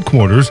Moscow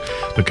headquarters,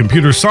 the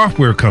computer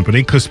software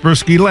company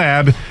Kaspersky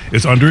Lab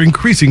is under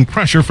increasing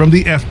pressure from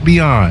the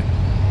FBI.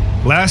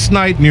 Last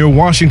night near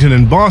Washington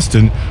and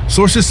Boston,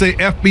 sources say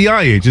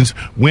FBI agents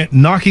went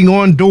knocking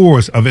on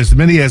doors of as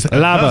many as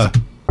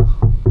Laba.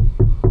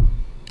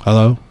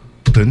 Hello?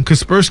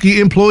 Kaspersky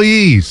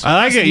employees. I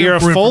like it. You're a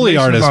For Foley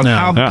information artist about now.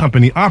 how the Yeah.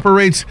 company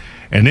operates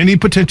and any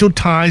potential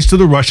ties to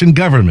the Russian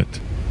government.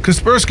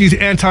 Kaspersky's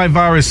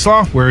antivirus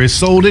software is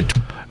sold at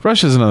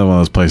Russia's another one of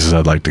those places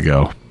I'd like to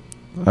go.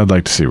 I'd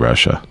like to see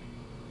Russia.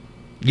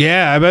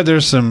 Yeah, I bet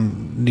there's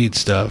some neat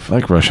stuff. I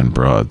like Russian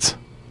broads.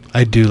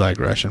 I do like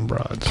Russian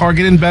broads.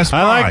 Target and Best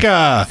Buy. I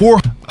like For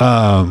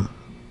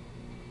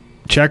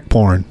check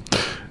porn.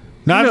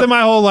 Not that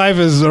my whole life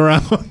is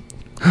around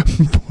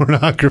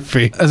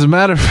pornography. As a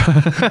matter of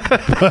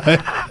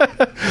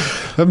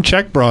Some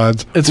check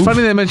broads. it's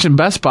funny they mentioned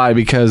Best Buy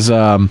because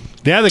Yeah,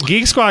 the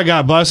Geek Squad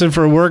got busted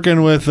for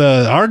working with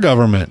our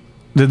government.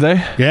 did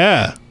they?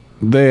 Yeah.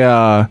 They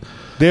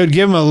Would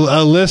give them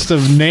a list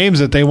of names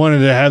that they wanted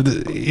to have.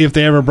 If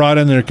they ever brought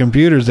in their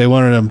computers, they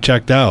wanted them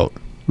checked out.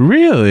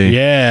 really?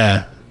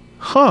 Yeah.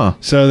 Huh.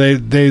 So they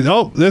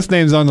this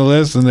name's on the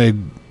list, and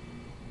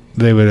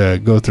they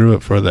would go through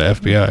it for the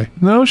FBI.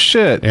 No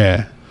shit.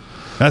 Yeah,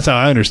 that's how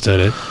I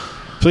understood it.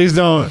 Please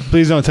don't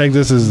take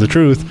this as the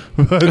truth.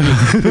 But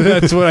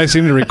that's what I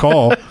seem to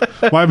recall.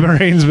 My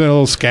brain's been a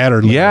little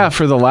scattered. Yeah,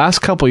 for the last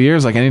couple of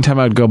years, like anytime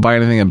I would go buy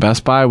anything at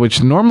Best Buy,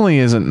 which normally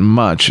isn't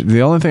much,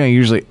 the only thing I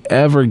usually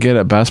ever get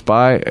at Best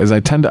Buy is I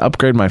tend to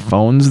upgrade my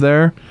phones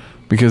there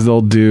because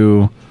they'll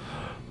do,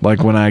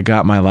 like when I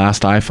got my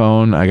last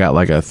iPhone, I got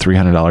like a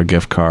 $300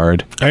 gift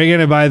card. Are you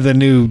gonna buy the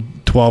new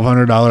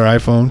 $1,200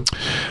 iPhone?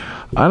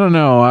 I don't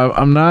know.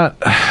 I'm not.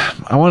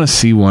 I want to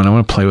see one. I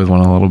want to play with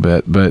one a little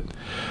bit, but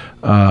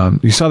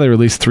you saw they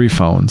released 3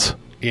 phones.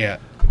 Yeah,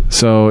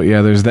 So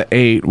yeah, there's the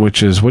 8,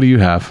 which is, what do you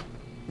have?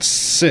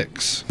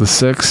 6. The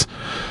 6.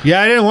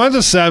 Yeah, I didn't want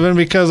the 7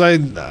 because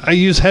I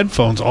use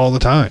headphones all the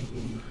time.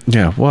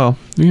 Yeah, well,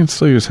 you can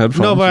still use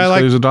headphones. No, but you I still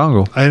like- use a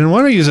dongle. I didn't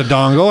want to use a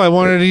dongle. I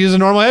wanted to use a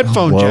normal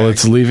headphone Well, jack.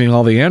 it's leaving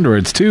all the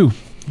Androids too.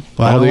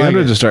 Well, I all don't the like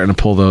Androids it. are starting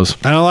to pull those.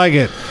 I don't like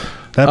it.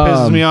 That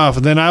pisses me off.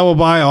 Then I will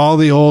buy all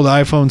the old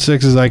iPhone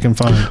 6s I can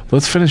find.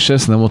 Let's finish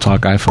this and then we'll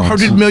talk iPhones.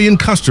 100 million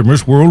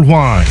customers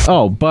worldwide.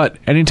 Oh, but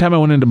anytime I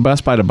went into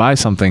Best Buy to buy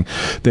something,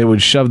 they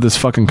would shove this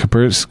fucking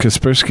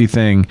Kaspersky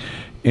thing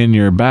in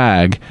your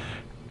bag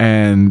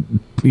and,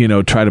 you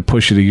know, try to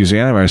push you to use the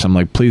antivirus. I'm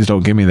like, please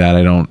don't give me that.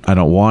 I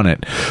don't want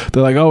it.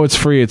 They're like, oh, it's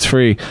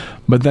free.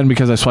 But then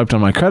because I swiped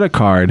on my credit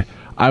card,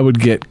 I would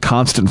get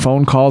constant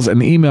phone calls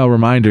and email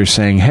reminders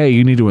saying, hey,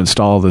 you need to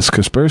install this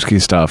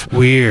Kaspersky stuff.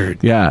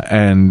 Weird. Yeah,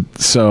 and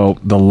so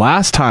the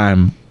last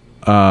time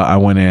I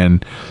went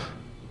in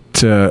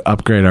to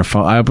upgrade our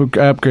phone, I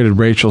upgraded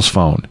Rachel's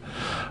phone.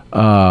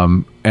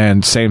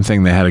 And same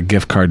thing, they had a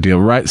gift card deal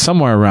right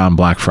somewhere around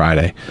Black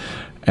Friday.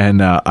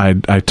 And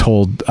I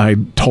told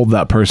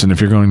that person, if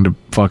you're going to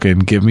fucking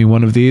give me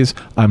one of these,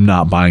 I'm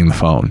not buying the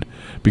phone.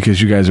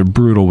 Because you guys are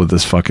brutal with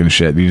this fucking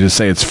shit. You just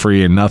say it's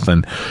free and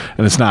nothing,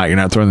 and it's not. You're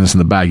not throwing this in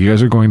the bag. You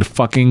guys are going to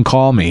fucking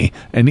call me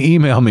and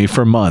email me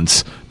for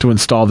months to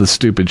install this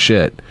stupid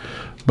shit.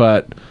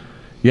 But,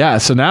 yeah,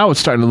 so now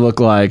it's starting to look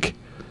like,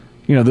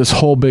 you know, this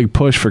whole big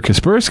push for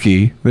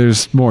Kaspersky,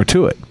 there's more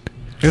to it.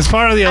 It's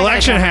part of the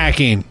election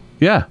hacking.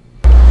 Yeah.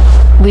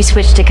 We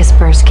switched to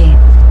Kaspersky.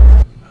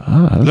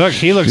 Look,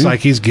 he looks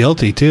like he's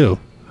guilty, too.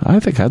 I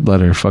think I'd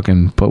let her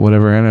fucking put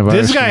whatever antivirus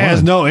This guy she has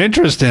wanted. no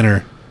interest in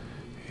her.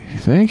 You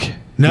think?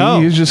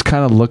 No. He's just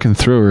kind of looking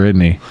through her, isn't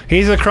he?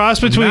 He's a cross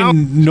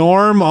between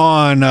Norm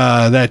on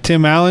that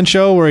Tim Allen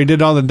show where he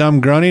did all the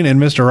dumb grunting and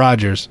Mr.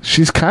 Rogers.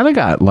 She's kind of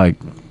got like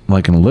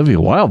an Olivia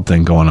Wilde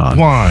thing going on.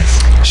 Why?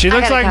 She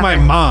looks got it like my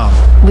covered.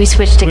 mom We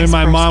switched to when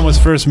my Kaspersky. mom was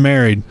first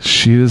married.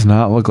 She does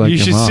not look like You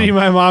your should mom. see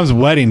my mom's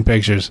wedding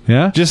pictures.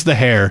 Yeah? Just the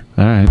hair.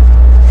 All right.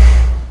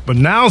 But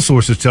now,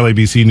 sources tell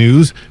ABC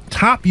News,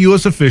 top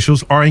U.S.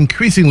 officials are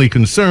increasingly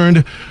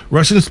concerned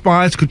Russian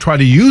spies could try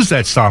to use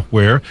that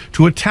software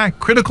to attack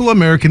critical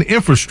American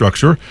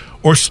infrastructure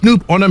or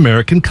snoop on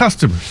American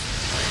customers.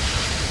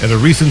 At a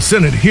recent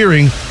Senate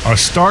hearing, a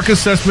stark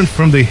assessment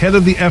from the head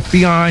of the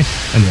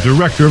FBI and the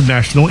director of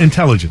national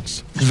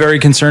intelligence. Very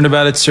concerned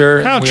about it,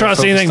 sir. I don't We are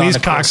trust anything focused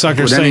these on it. cocksuckers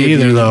Would say any of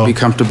either, you though. be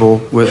comfortable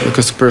with the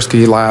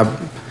Kaspersky Lab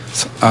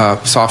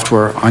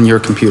software on your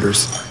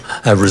computers?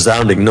 A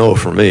resounding no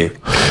for me.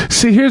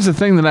 See, here's the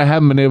thing that I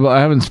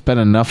haven't spent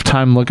enough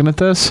time looking at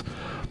this,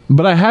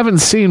 but I haven't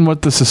seen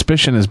what the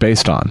suspicion is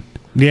based on.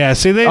 Yeah,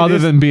 see, other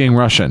than being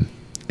Russian.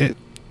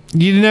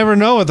 You never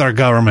know with our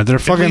government. They're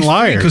fucking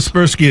liars.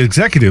 Kaspersky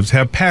executives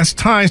have past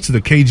ties to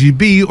the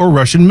KGB or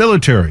Russian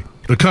military.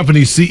 The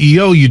company's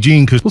CEO,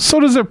 Eugene Kaspersky, well, so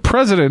does their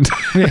president.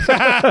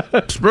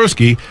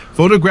 Kaspersky,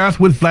 photographed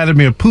with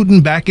Vladimir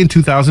Putin back in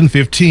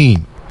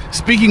 2015.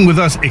 Speaking with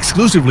us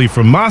exclusively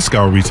from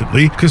Moscow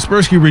recently,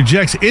 Kaspersky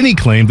rejects any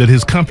claim that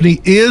his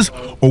company is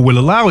or will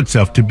allow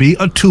itself to be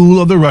a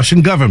tool of the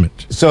Russian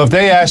government. So if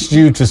they asked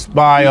you to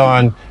spy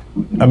on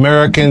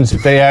Americans,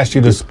 if they asked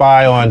you to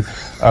spy on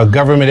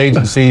government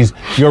agencies,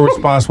 your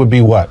response would be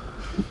what?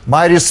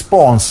 My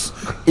response,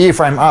 if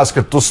I'm asked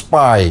to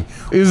spy,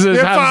 is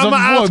If I'm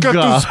asked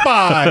to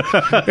spy,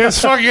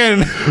 it's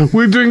fucking...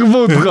 We drink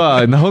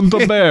vodka and hunt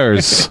the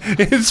bears.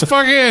 It's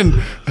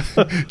fucking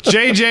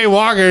J.J.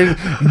 Walker,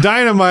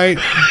 Dynamite,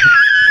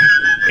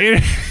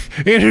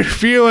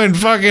 interviewing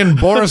fucking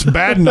Boris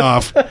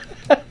Badenoff.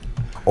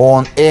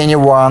 on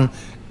anyone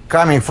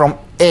coming from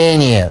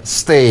any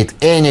state,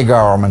 any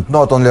government,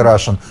 not only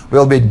Russian,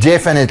 will be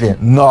definitely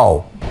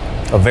no.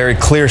 A very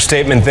clear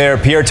statement there.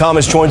 Pierre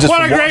Thomas joins us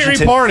What a from great Washington.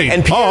 reporting.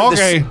 And Pierre, Oh,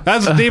 okay.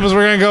 That's as deep as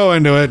we're going to go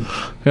into it.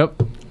 Yep.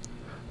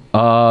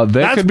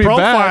 They That's could be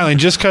profiling bad.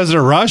 just because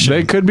they're Russian.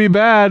 They could be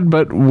bad,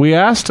 but we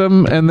asked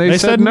them, and they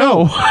said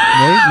no.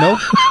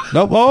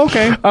 Nope. Oh,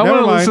 okay. I Never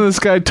want to mind. listen to this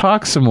guy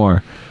talk some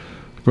more.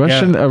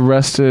 Russian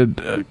arrested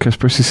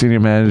Kaspersky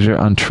senior manager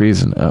on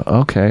treason.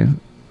 Okay.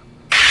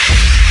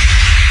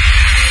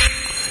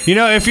 You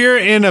know, if you're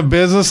in a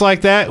business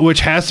like that,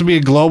 which has to be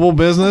a global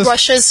business,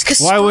 Russia's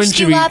why wouldn't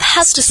you Kaspersky be? Lab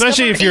has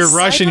Especially if discovered you're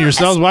a Russian cyber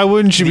yourselves, why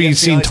wouldn't you be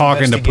seen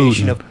talking to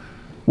Putin?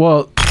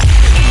 Well,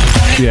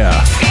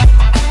 yeah.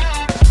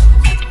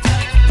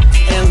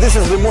 And this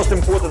is the most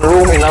important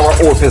room in our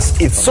office.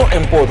 It's so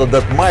important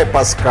that my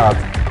passcard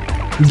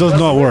does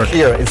not work.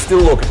 Here, it's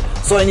still locked.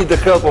 So I need the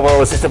help of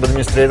our system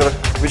administrator,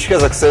 which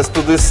has access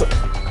to this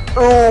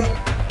room.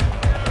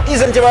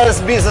 Is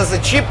antivirus business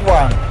a cheap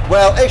one?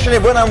 Well, actually,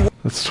 when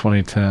That's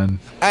 2010.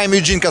 I'm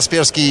Eugene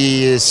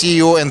Kaspersky,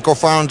 CEO and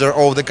co-founder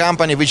of the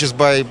company, which is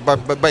by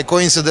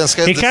coincidence.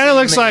 He kind of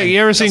looks like, you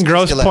ever seen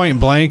Gross Point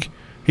Blank?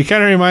 He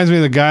kind of reminds me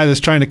of the guy that's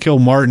trying to kill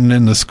Martin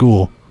in the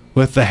school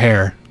with the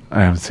hair.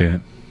 I haven't seen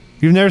it.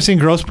 You've never seen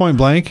Gross Point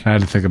Blank? I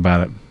had to think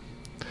about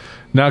it.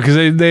 No, because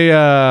they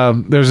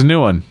there's a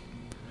new one.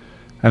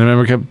 And I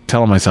remember kept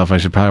telling myself I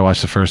should probably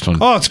watch the first one.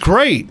 Oh, it's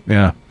great.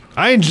 Yeah.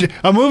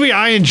 A movie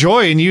I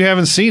enjoy, and you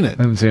haven't seen it.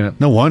 I haven't seen it.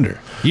 No wonder.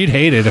 You'd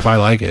hate it if I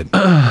like it.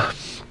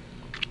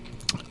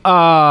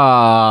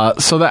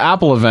 So the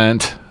Apple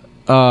event.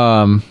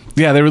 Yeah,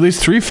 Yeah, they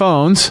released 3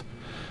 phones.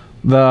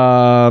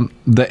 The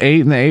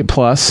 8 and the 8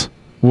 Plus,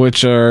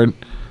 which are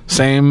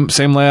same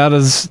layout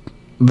as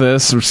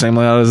this, or same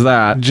layout as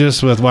that.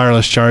 Just with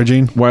wireless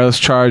charging.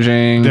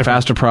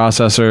 Faster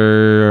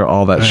processor,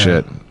 all that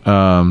shit.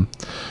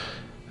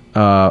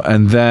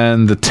 And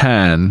then the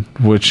 10,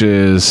 which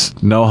is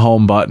no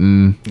home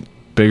button,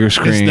 bigger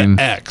screen. It's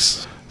the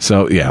X.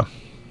 So, yeah.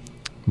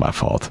 My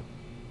fault.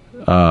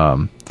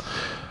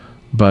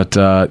 But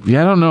I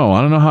don't know.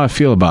 I don't know how I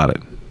feel about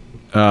it.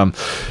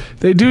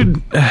 They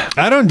do.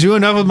 I don't do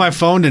enough with my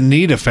phone to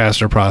need a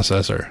faster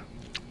processor.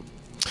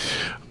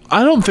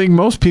 I don't think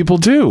most people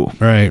do.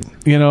 Right.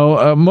 You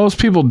know, most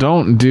people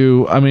don't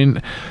do. I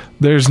mean,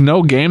 there's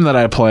no game that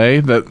I play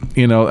that,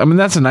 you know, I mean,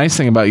 that's a nice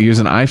thing about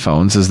using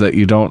iPhones is that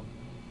you don't.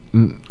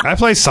 I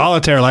play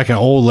solitaire like an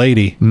old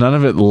lady. None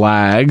of it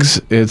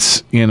lags.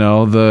 It's, you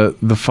know,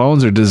 the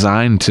phones are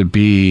designed to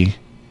be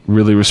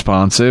really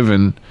responsive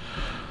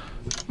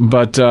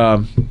but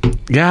I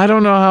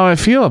don't know how I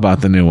feel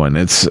about the new one.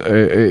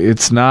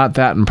 It's not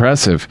that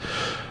impressive.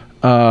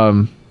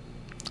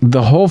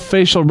 The whole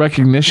facial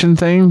recognition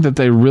thing that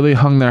they really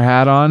hung their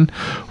hat on,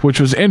 which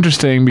was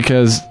interesting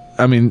because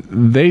I mean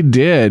they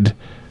did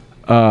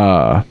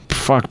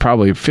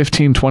probably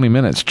 15-20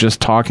 minutes just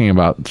talking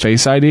about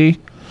Face ID,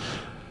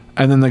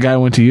 and then the guy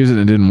went to use it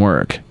and it didn't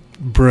work.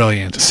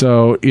 Brilliant.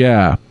 So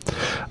yeah.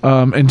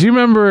 And do you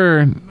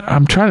remember,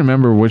 I'm trying to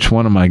remember which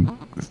one of my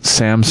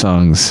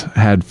Samsungs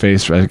had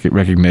face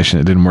recognition.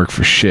 It didn't work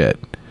for shit.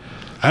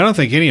 I don't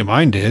think any of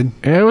mine did.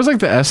 Yeah, it was like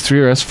the S3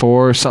 or S4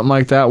 or something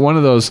like that. One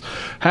of those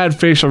had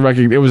facial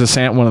recognition. It was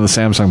one of the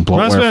Samsung bloatware.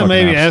 Must have been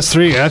maybe apps.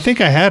 S3. I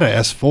think I had a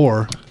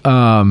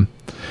S4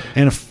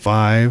 and a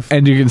 5.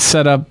 And you could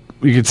set up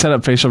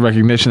facial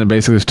recognition that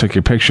basically just took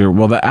your picture.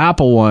 Well, the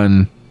Apple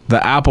one,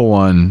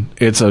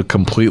 it's a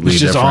completely it's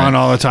just different. on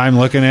all the time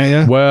looking at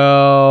you.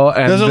 Well,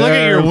 and does it look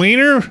at your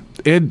wiener?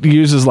 It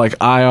uses like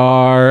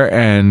IR,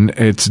 and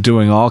it's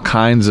doing all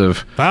kinds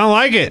of. I don't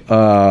like it.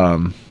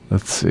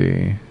 Let's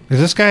see.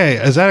 Is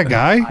that a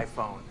guy?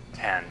 iPhone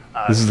 10.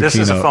 This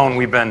is a phone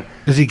we've been.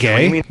 Is he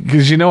gay?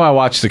 Because you know I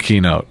watched the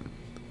keynote.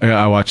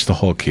 I watched the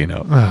whole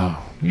keynote. Oh,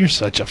 you're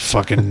such a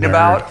fucking nerd.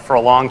 About for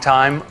a long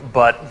time,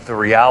 but the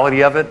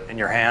reality of it in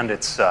your hand,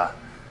 it's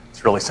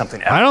really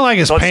something else. I don't like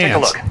his Let's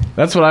pants. take a look.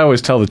 That's what I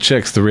always tell the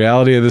chicks. The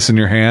reality of this in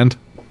your hand.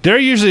 They're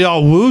usually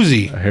all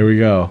woozy. Here we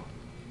go.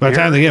 By the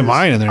time they get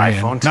mine in their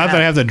hand. Not that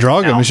I have to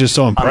drug them. It's just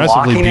so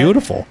impressively Unlocking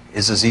beautiful. it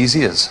is as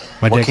easy as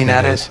My dick looking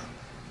at is. it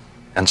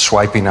and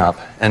swiping up.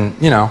 And,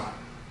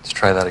 let's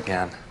try that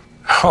again.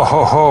 Ho,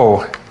 ho,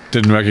 ho.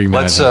 Didn't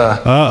recognize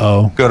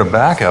Let's go to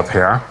backup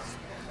here.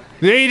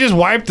 Yeah, he just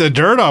wiped the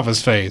dirt off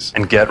his face.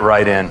 And get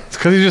right in. It's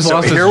because he just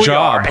lost here his we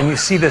job. are, and you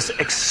see this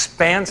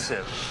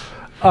expansive.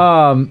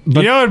 But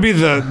you know, it'd be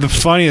the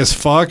funniest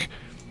fuck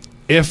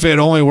if it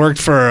only worked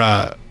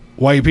for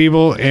white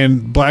people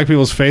and black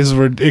people's faces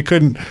were. It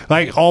couldn't,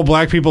 like, all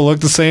black people look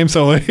the same,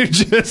 so it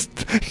just,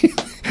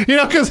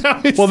 because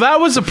well,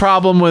 that was a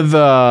problem with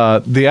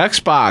the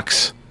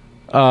Xbox,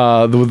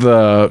 with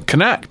the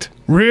Kinect.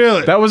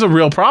 Really, that was a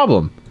real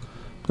problem.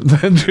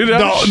 Dude,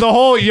 the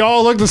whole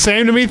y'all look the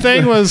same to me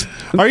thing was.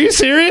 Are you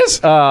serious?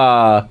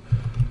 Kinect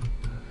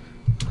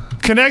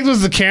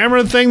was the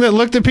camera thing that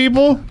looked at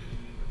people.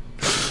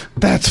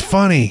 That's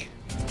funny.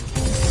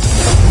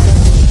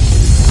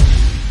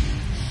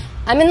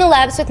 I'm in the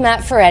labs with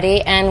Matt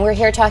Ferretti, and we're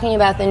here talking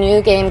about the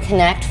new game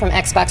Kinect from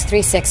Xbox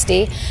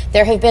 360.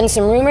 There have been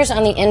some rumors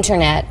on the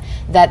internet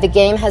that the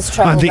game has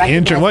trouble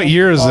recognizing what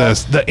year is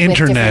this? The with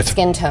internet. different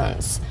skin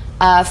tones.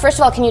 First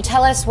of all, can you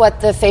tell us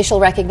what the facial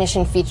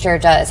recognition feature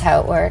does,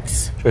 how it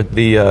works? Sure.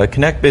 The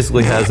Kinect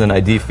basically has an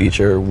ID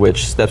feature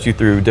which steps you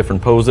through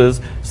different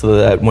poses so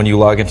that when you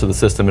log into the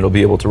system, it'll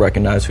be able to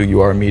recognize who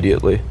you are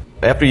immediately.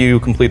 After you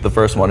complete the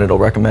first one, it'll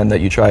recommend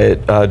that you try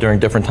it during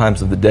different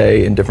times of the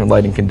day in different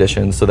lighting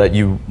conditions so that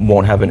you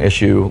won't have an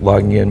issue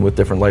logging in with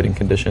different lighting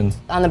conditions.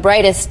 On the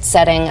brightest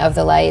setting of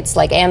the lights,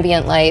 like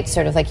ambient light,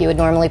 sort of like you would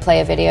normally play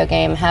a video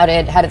game, how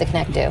did the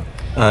Kinect do?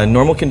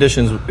 Normal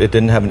conditions, it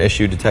didn't have an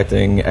issue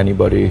detecting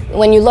anybody.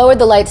 When you lowered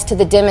the lights to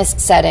the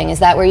dimmest setting, is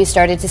that where you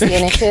started to see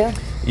an issue?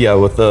 Yeah,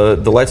 with the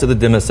lights at the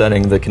dimmest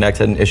setting, the Kinect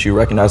had an issue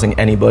recognizing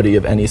anybody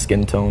of any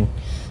skin tone.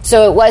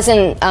 So it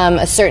wasn't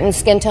a certain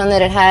skin tone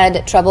that it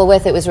had trouble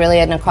with, it was really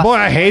an across. Boy,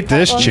 I hate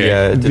this chick.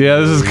 Yeah,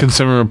 this is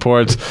Consumer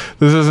Reports.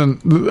 This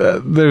isn't.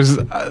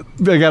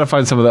 I gotta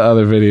find some of the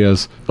other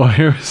videos. Oh,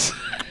 here's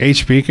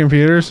HP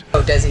computers.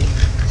 Oh, does he?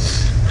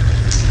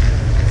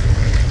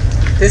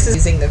 This is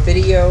using the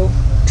video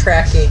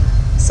tracking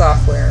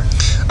software.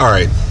 All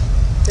right.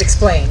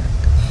 Explain.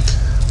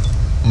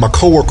 My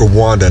coworker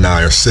Wanda and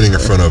I are sitting in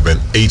front of an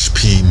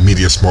HP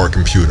Media Smart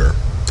computer.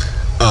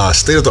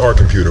 State-of-the-art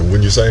computer,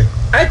 wouldn't you say?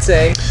 I'd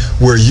say.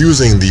 We're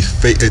using the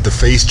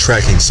face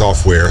tracking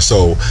software,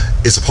 so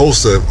it's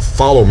supposed to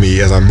follow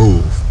me as I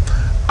move.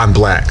 I'm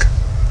black.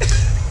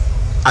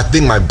 I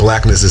think my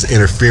blackness is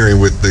interfering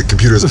with the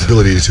computer's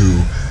ability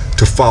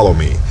to follow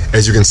me.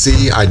 As you can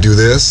see, I do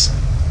this.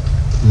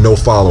 No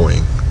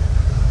following.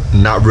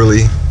 Not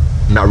really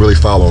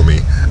following me.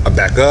 I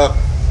back up.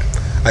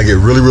 I get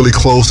really, really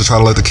close to try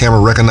to let the camera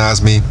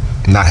recognize me.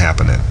 Not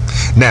happening.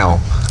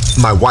 Now,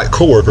 my white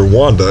coworker,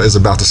 Wanda, is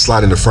about to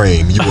slide into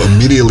frame. You will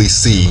immediately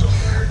see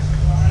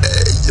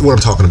what I'm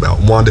talking about.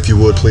 Wanda, if you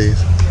would, please.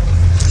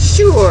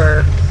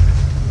 Sure.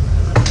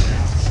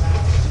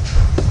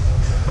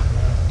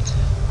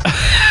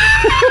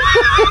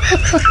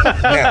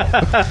 Now,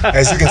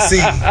 as you can see,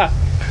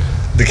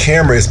 the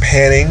camera is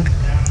panning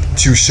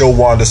to show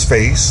Wanda's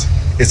face.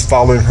 It's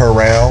following her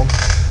around.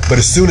 But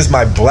as soon as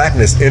my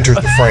blackness enters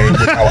the frame,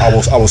 which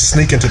I will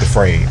sneak into the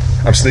frame.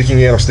 I'm sneaking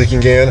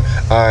in.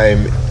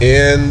 I'm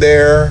in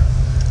there.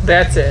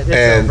 That's it. It's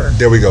and over.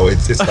 There we go. It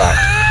stopped.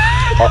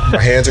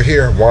 My hands are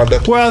here. Wanda.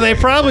 Well, they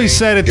probably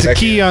set it to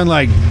key on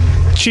like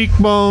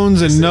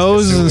cheekbones and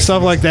noses and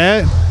stuff like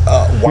that.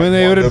 When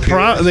they would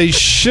have, they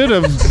should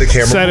have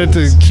set it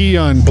to key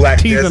on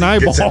teeth and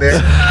eyeballs.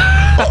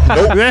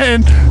 Nope.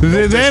 Then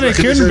it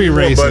couldn't be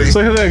racist.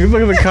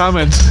 Look at the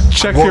comments.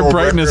 Check your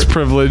brightness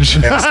privilege.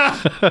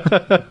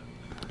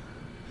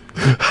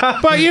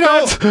 But you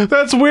know,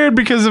 that's weird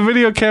because the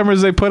video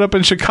cameras they put up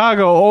in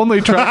Chicago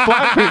only track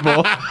black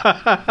people.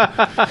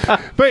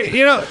 But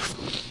you know,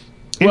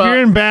 if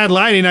you're in bad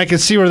lighting, I can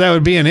see where that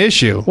would be an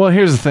issue. Well,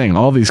 here's the thing: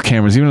 all these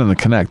cameras, even in the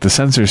Kinect, the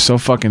sensor is so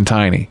fucking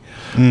tiny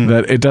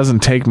that it doesn't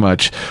take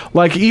much.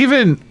 Like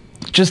even.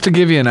 Just to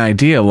give you an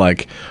idea,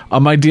 like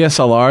on my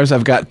DSLRs,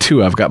 I've got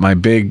two. I've got my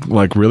big,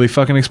 like really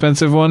fucking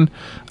expensive one,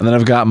 and then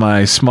I've got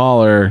my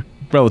smaller,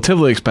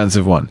 relatively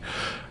expensive one.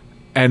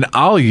 And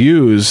I'll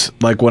use,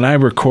 like when I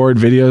record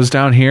videos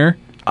down here,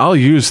 I'll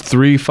use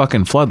 3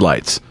 fucking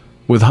floodlights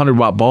with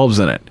 100-watt bulbs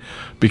in it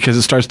because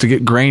it starts to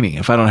get grainy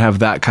if I don't have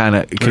that kind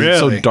of, because it's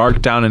so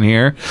dark down in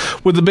here.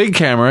 With the big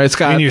camera, it's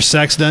got... In your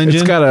sex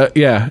dungeon?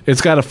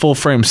 It's got a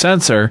full-frame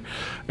sensor,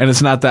 and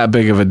it's not that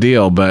big of a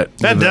deal, but...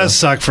 That does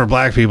suck for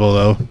black people,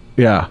 though.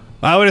 Yeah.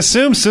 I would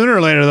assume sooner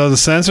or later, though, the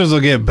sensors will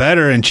get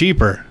better and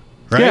cheaper,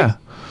 right? Yeah.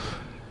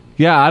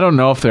 Yeah, I don't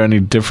know if they're any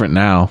different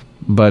now,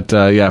 but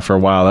yeah, for a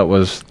while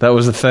that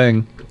was a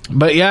thing.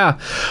 But yeah,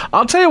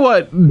 I'll tell you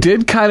what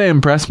did kind of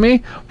impress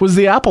me was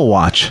the Apple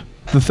Watch.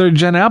 The 3rd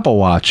gen Apple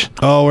Watch.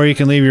 Oh, where you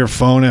can leave your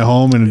phone at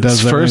home and it does.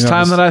 It's the first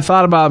time that I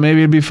thought about maybe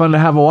it'd be fun to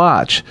have a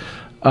watch.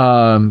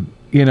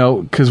 You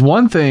know, because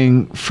one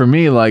thing for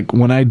me, like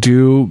when I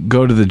do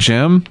go to the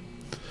gym,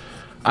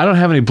 I don't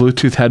have any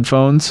Bluetooth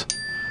headphones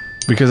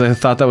because I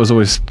thought that was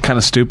always kind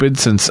of stupid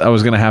since I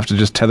was going to have to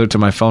just tether to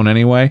my phone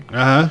anyway.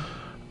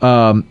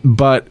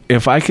 But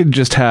if I could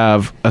just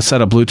have a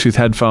set of Bluetooth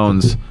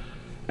headphones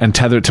and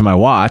tether it to my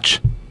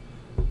watch,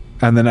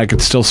 and then I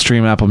could still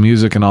stream Apple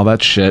Music and all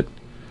that shit.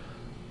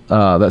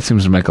 That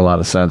seems to make a lot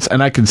of sense.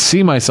 And I can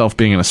see myself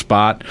being in a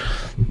spot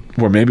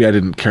where maybe I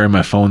didn't carry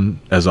my phone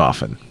as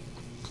often,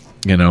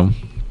 you know?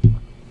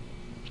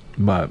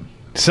 But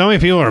so many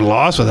people are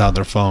lost without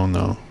their phone,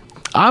 though.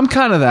 I'm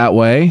kind of that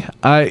way.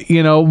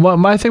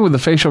 My thing with the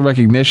facial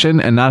recognition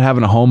and not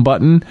having a home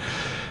button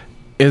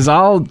is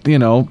I'll,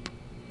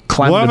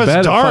 climb into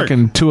bed at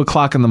fucking 2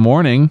 o'clock in the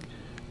morning.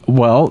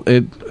 Well,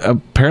 it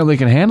apparently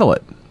can handle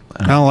it.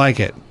 I don't like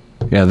it.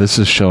 Yeah, this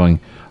is showing...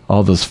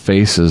 all those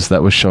faces.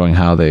 That was showing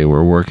how they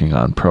were working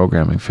on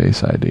programming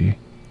Face ID.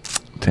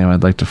 Damn,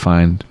 I'd like to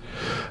find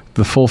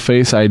the full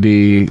Face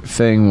ID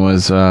thing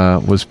was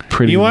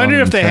pretty. You wonder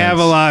if they have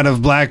a lot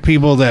of black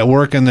people that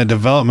work in the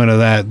development of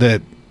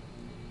that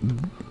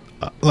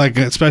like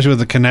especially with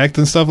the Kinect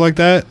and stuff like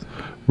that.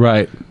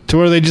 Right. To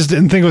where they just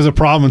didn't think it was a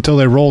problem until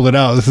they rolled it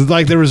out. This is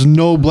like there was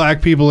no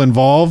black people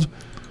involved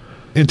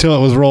until it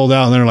was rolled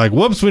out, and they're like,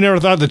 whoops, we never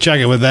thought to check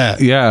it with that.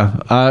 Yeah.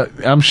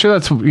 I'm sure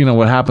that's,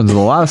 what happens with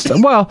a lot of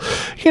stuff. Well,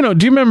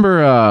 do you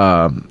remember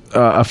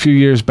a few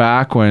years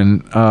back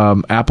when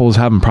Apple was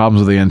having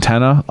problems with the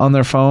antenna on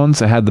their phones?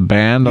 They had the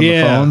band on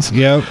the phones.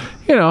 Yep.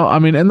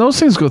 And those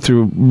things go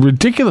through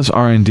ridiculous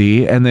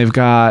R&D, and they've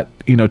got,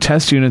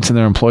 test units in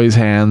their employees'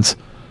 hands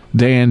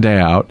day in, day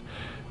out,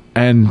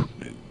 and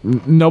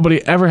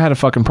nobody ever had a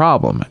fucking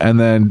problem. And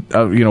then,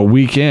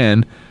 week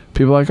in,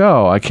 people are like,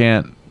 oh, I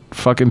can't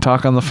fucking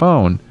talk on the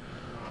phone.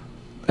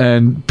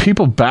 And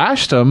people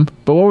bashed them,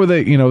 but what were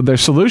they, their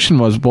solution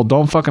was, well,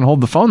 don't fucking hold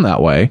the phone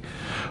that way,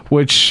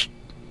 which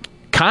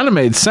kind of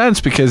made sense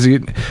because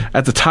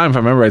at the time, if I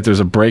remember right, there's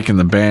a break in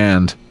the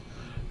band,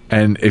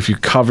 and if you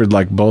covered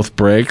like both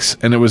breaks,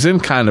 and it was in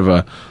kind of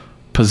a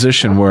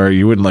position where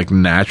you wouldn't like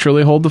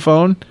naturally hold the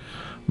phone,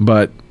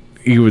 but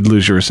you would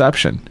lose your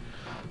reception.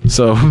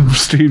 So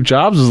Steve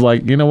Jobs was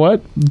like, you know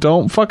what?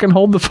 Don't fucking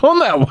hold the phone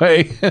that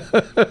way.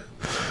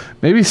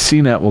 Maybe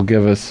CNET will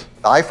give us...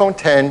 The iPhone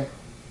 10,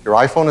 your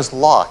iPhone is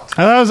locked.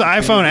 I thought it was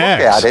iPhone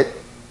X. Look at it,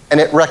 and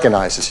it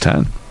recognizes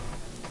 10.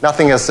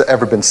 Nothing has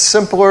ever been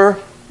simpler,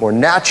 more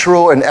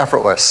natural, and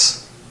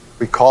effortless.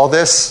 We call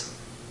this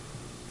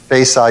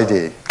Face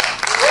ID.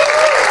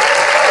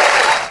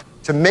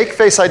 To make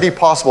Face ID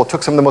possible, it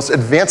took some of the most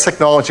advanced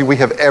technology we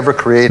have ever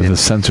created. The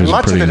sensors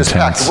Much are pretty of it is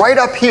intense. packed right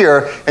up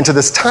here into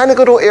this tiny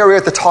little area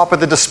at the top of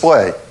the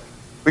display.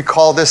 We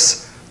call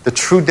this the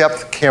True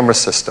Depth camera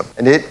system,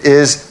 and it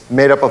is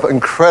made up of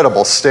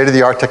incredible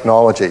state-of-the-art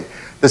technology.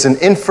 There's an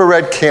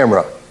infrared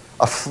camera,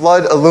 a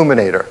flood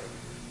illuminator,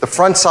 the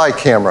front side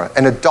camera,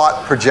 and a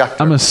dot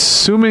projector. I'm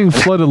assuming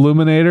flood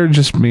illuminator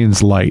just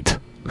means light.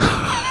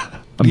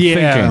 I'm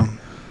thinking.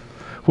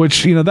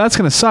 Which, that's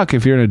going to suck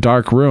if you're in a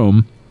dark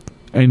room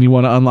and you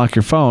want to unlock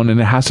your phone and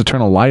it has to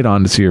turn a light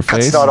on to see your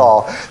face. That's not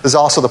all. There's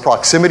also the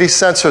proximity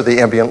sensor, the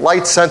ambient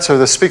light sensor,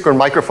 the speaker and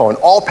microphone,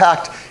 all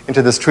packed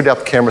into this true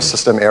depth camera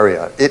system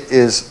area. It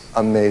is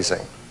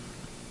amazing.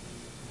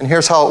 And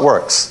here's how it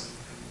works.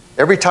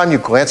 Every time you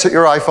glance at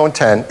your iPhone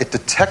 10, it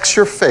detects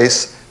your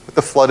face with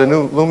the flood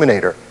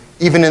illuminator,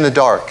 even in the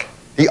dark.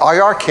 The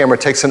IR camera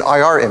takes an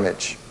IR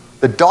image.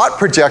 The dot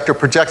projector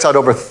projects out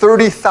over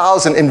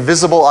 30,000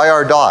 invisible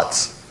IR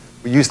dots.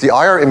 We use the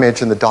IR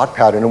image and the dot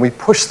pattern, and we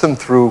push them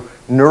through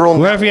neural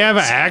networks. What if you have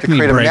an acne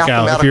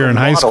breakout if you're in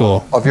high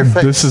school? Of your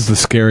face. This is the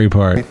scary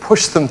part. We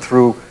push them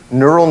through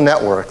neural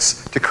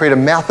networks to create a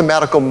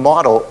mathematical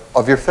model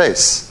of your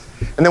face.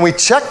 And then we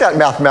check that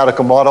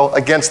mathematical model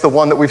against the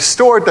one that we've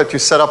stored that you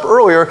set up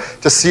earlier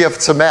to see if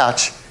it's a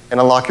match and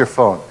unlock your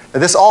phone. Now,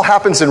 this all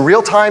happens in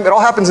real time. It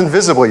all happens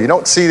invisibly. You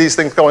don't see these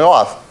things going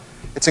off.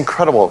 It's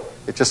incredible.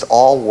 It just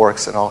all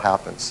works and all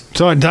happens.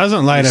 So it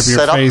doesn't light up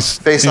your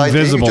face invisible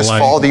ID. You just light.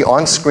 follow the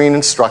on-screen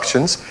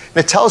instructions, and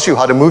it tells you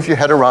how to move your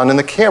head around in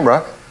the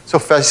camera so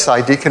Face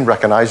ID can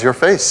recognize your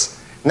face.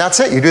 And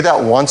that's it. You do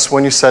that once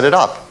when you set it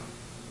up.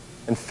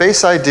 And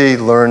Face ID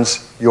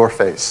learns your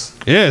face.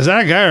 Yeah, is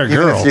that a guy or a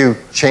girl? Even if you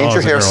change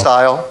your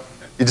hairstyle,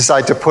 you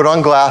decide to put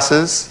on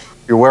glasses,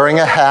 you're wearing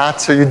a hat,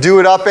 so you do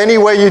it up any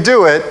way you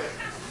do it,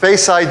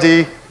 Face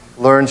ID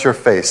learns your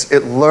face.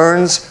 It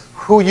learns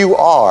who you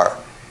are.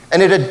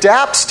 And it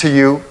adapts to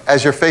you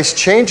as your face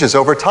changes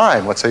over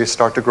time. Let's say you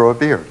start to grow a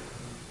beard.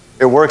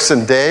 It works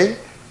in day,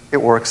 it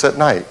works at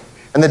night.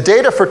 And the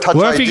data for Touch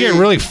What ID if you get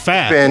really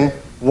fat? has been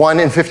 1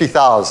 in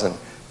 50,000.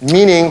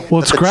 Meaning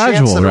well, it's that the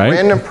gradual, chance that right? a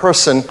random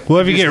person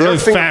What if you get really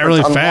fat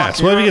really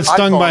fast? What if you get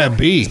stung by a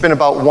bee? It's been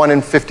about 1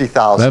 in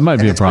 50,000. That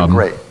might be a problem.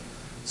 Great.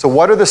 So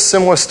what are the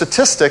similar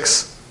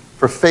statistics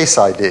for Face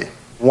ID?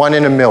 1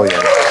 in a million.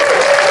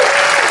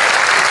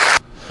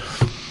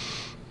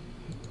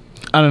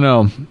 I don't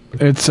know.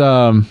 It's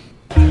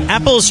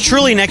Apple's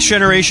truly next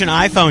generation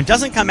iPhone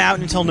doesn't come out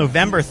until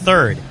November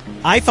 3rd.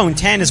 iPhone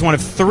 10 is one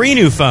of 3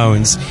 new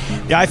phones.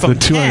 The iPhone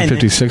 10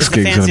 256 is the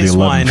gigs is going to be fanciest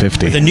one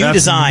 $11.50. with a new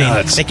design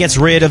that gets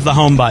rid of the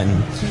home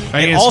button.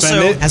 It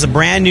also has a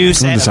brand new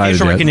set of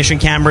facial recognition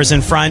cameras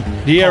in front.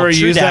 Do you ever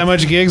use that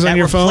much gigs on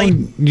your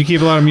phone? Do you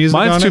keep a lot of music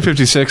Mine's on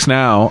 256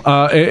 now.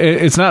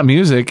 It's not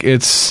music.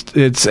 It's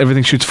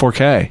everything shoots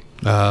 4K.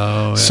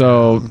 Oh, yeah.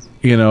 So,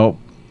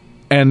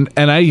 and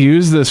I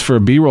use this for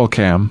a B-roll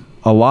cam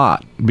a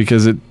lot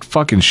because it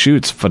fucking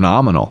shoots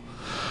phenomenal.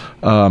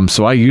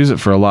 So I use it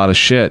for a lot of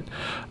shit.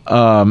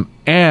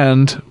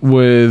 And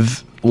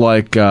with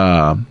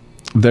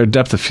their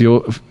depth of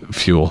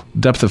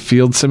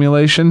field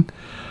simulation,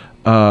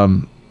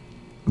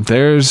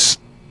 there's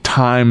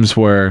times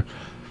where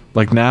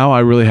now I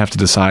really have to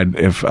decide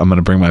if I'm going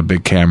to bring my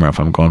big camera, if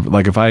I'm going,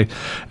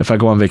 if I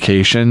go on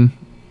vacation,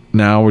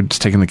 now we're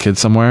just taking the kids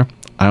somewhere,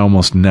 I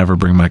almost never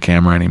bring my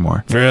camera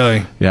anymore.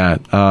 Really? Yeah.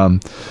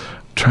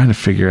 Trying to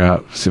figure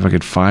out, see if I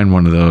could find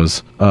one of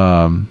those.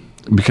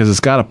 Because it's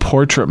got a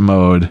portrait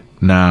mode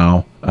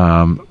now,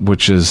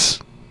 which is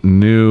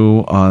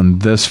new on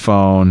this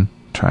phone.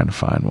 Trying to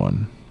find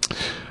one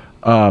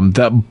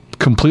that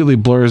completely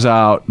blurs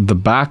out the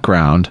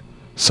background,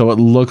 so it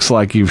looks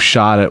like you've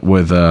shot it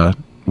with a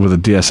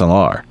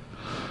DSLR,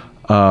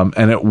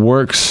 and it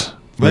works.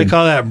 They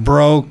call that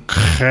broke.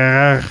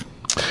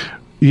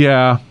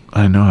 Yeah,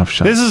 I know I've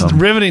shot. This is some.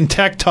 riveting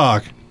tech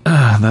talk.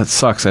 That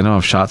sucks. I know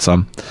I've shot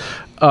some.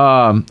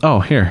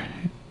 Oh, here,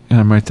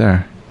 I'm right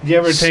there. Do you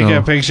ever take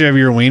a picture of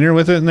your wiener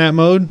with it in that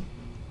mode?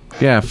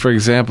 Yeah, for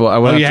example, I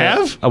went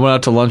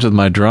out to lunch with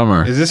my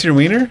drummer. Is this your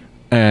wiener?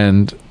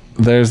 And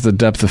there's the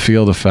depth of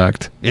field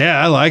effect. Yeah,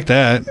 I like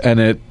that. And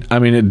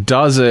it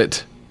does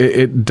it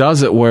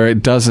where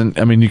it doesn't,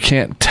 you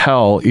can't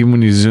tell even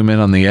when you zoom in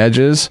on the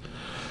edges.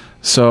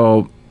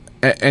 So,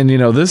 and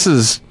this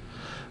is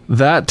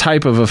that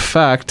type of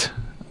effect.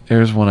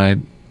 Here's one I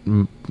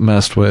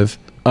messed with.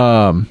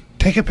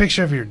 Take a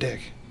picture of your dick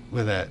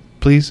with that,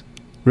 please,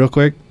 real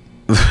quick.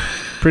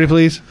 Pretty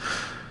please.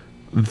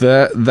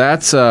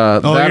 That's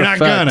you're not effect,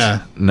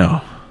 gonna.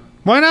 No.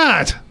 Why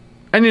not?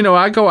 And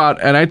I go out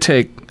and I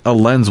take a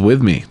lens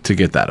with me to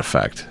get that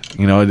effect.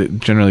 I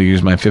generally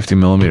use my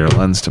 50mm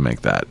lens to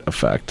make that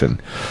effect,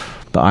 and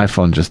the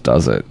iPhone just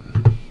does it.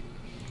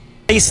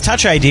 Face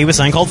Touch ID with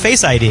something called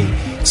Face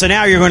ID. So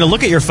now you're going to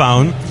look at your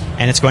phone,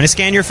 and it's going to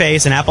scan your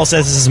face, and Apple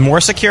says this is more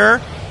secure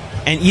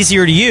and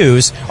easier to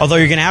use, although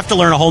you're going to have to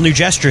learn a whole new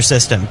gesture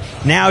system.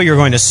 Now you're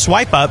going to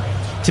swipe up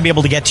to be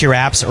able to get to your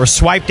apps, or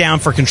swipe down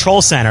for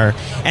Control Center,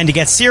 and to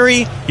get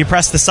Siri, you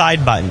press the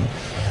side button.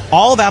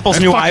 All of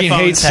Apple's new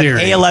iPhones have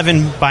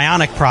A11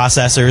 Bionic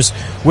processors,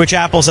 which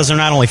Apple says are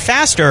not only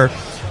faster,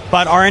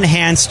 but are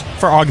enhanced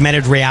for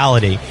augmented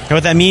reality. And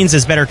what that means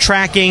is better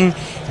tracking,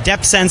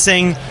 depth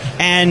sensing,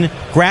 and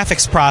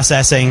graphics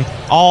processing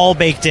all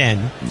baked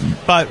in.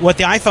 But what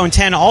the iPhone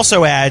 10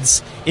 also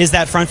adds is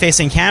that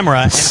front-facing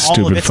camera and all of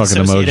Stupid its fucking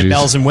associated emojis.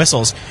 bells and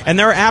whistles. And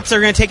there are apps that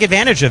are going to take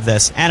advantage of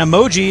this. And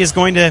Emoji is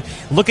going to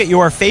look at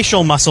your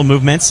facial muscle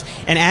movements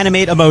and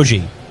animate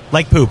emoji,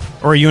 like poop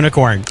or a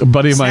unicorn. A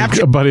buddy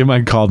of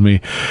mine called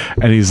me,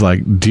 and he's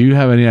like, "Do you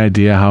have any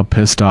idea how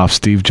pissed off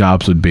Steve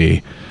Jobs would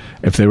be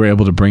if they were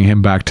able to bring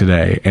him back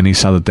today and he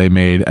saw that they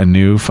made a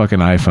new fucking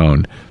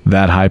iPhone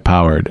that high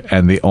powered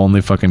and the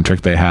only fucking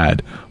trick they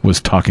had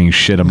was talking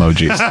shit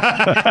emojis?"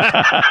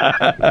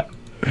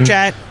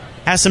 Chat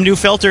has some new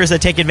filters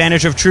that take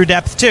advantage of True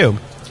Depth too.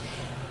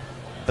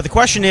 But the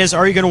question is,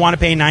 are you going to want to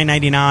pay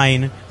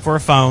 $999 for a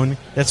phone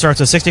that starts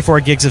with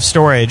 64 gigs of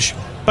storage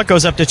but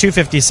goes up to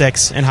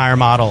 256 in higher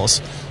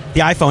models?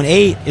 The iPhone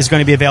 8 is going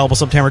to be available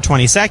September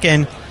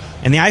 22nd,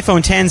 and the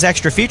iPhone 10's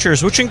extra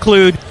features, which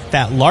include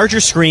that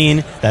larger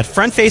screen, that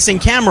front-facing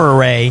camera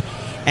array,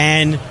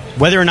 and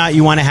whether or not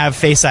you want to have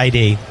Face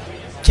ID.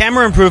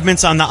 Camera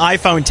improvements on the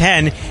iPhone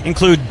 10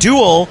 include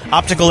dual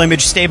optical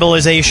image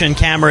stabilization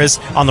cameras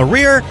on the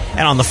rear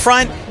and on the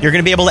front. You're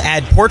going to be able to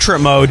add portrait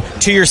mode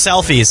to your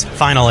selfies,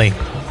 finally.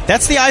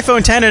 That's the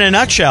iPhone 10 in a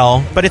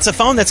nutshell, but it's a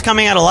phone that's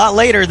coming out a lot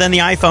later than the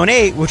iPhone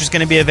 8, which is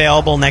going to be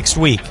available next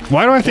week.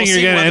 Why do I think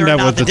you're going to end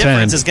up with the 10?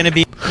 difference is going to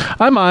be.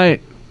 I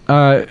might.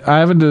 I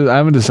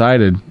haven't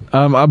decided.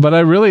 But I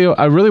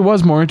really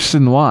was more interested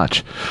in the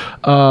watch.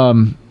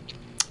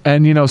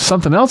 And you know,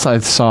 something else I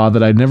saw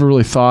that I never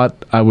really thought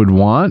I would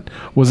want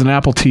was an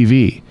Apple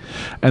TV.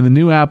 And the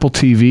new Apple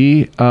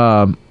TV,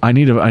 I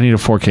need a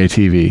 4K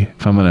TV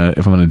if I'm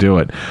gonna do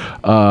it.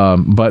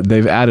 But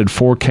they've added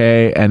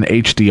 4K and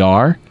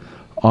HDR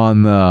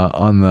on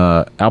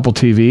the Apple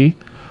TV,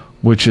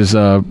 which is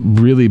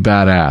really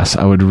badass.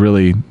 I would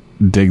really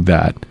dig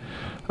that.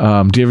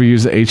 Do you ever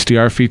use the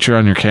HDR feature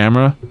on your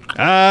camera?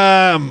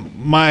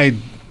 My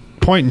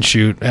point and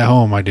shoot at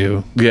home, I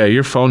do. Yeah,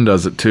 your phone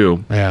does it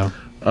too. Yeah.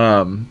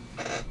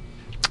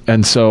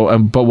 And so,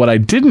 but what I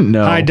didn't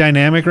know, high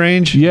dynamic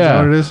range. Yeah, is that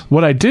what it is?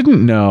 What I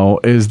didn't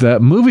know is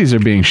that movies are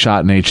being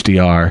shot in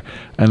HDR,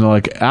 and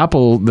like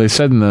Apple, they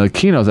said in the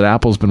keynote that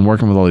Apple's been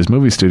working with all these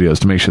movie studios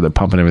to make sure they're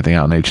pumping everything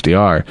out in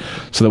HDR,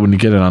 so that when you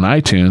get it on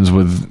iTunes,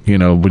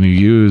 when you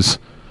use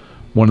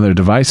one of their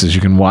devices, you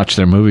can watch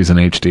their movies in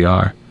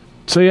HDR.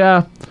 So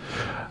yeah,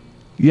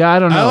 I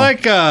don't know. I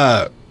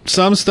like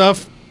some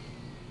stuff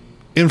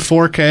in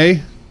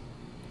 4K.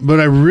 But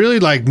I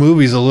really like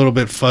movies a little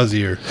bit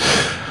fuzzier.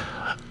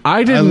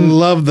 I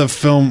love the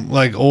film,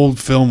 like old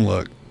film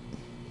look.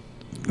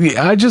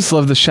 Yeah, I just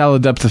love the shallow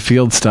depth of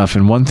field stuff.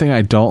 And one thing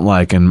I don't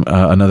like, and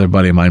another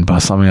buddy of mine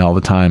busts on me all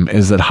the time,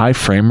 is that high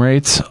frame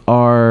rates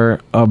are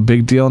a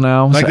big deal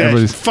now. Like so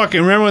that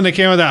fucking, remember when they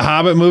came out with that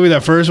Hobbit movie,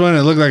 that first one?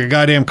 It looked like a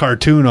goddamn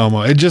cartoon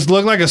almost. It just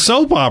looked like a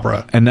soap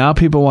opera. And now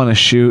people want to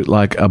shoot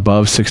like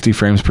above 60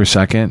 frames per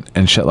second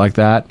and shit like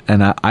that.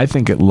 And I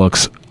think it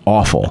looks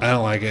awful. I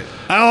don't like it.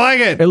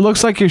 It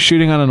looks like you're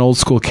shooting on an old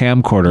school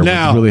camcorder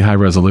with really high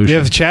resolution.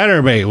 If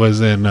Chatterbait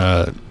was in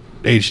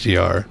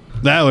HDR,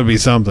 that would be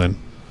something.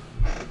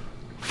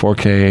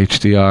 4K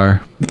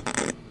HDR.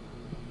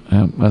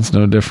 Yeah, that's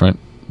no different.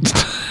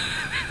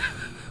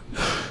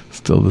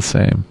 Still the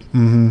same.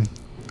 Mm-hmm.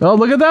 Oh,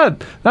 look at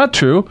that. Not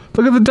true.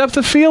 Look at the depth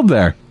of field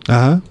there.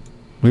 Uh-huh.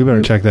 We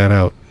better check that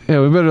out. Yeah,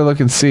 we better look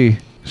and see.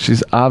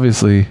 She's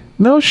obviously...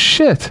 No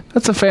shit.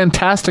 That's a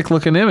fantastic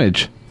looking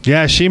image.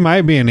 Yeah, she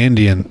might be an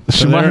Indian.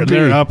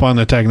 They're up on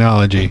the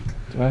technology.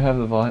 Do I have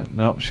the volume?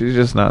 No, she's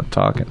just not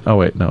talking. Oh,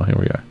 wait. No, here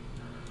we are.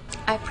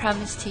 I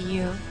promise to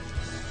you.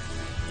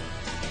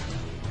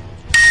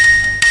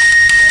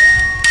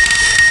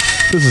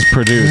 This is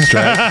produced,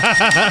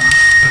 right?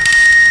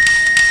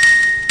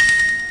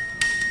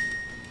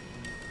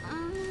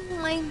 Oh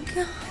my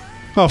god.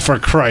 Oh, for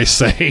Christ's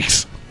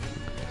sakes.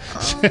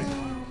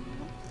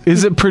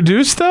 Is it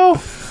produced, though?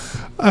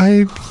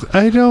 I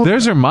don't...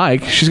 There's her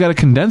mic. She's got a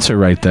condenser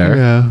right there.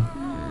 Yeah.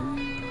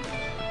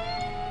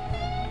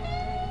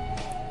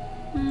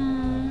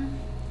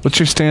 What's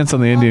your stance on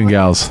the Indian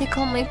gals?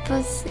 Tickle my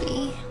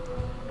pussy.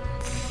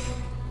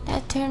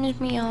 That turned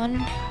me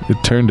on.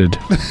 It turned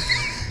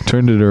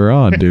her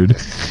on, dude.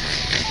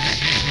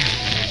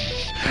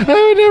 I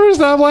would never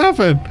stop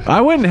laughing. I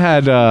went and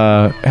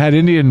had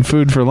Indian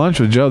food for lunch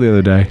with Joe the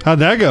other day. How'd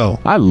that go?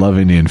 I love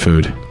Indian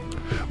food.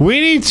 We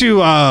need to...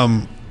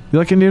 You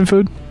like Indian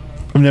food?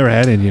 I've never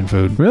had Indian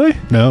food. Really?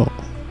 No.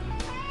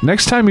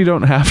 Next time you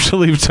don't have to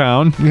leave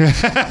town,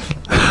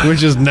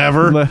 which is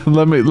never.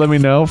 Let me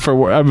know for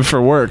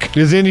work.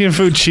 Is Indian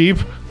food cheap?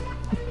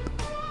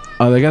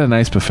 Oh, they got a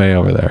nice buffet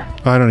over there.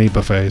 I don't eat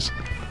buffets.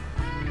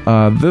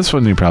 This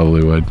one you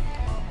probably would.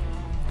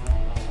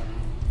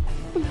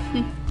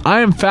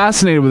 I am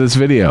fascinated with this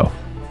video,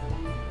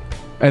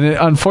 and it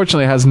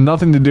unfortunately has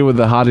nothing to do with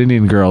the hot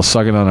Indian girl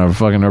sucking on a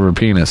fucking rubber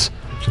penis.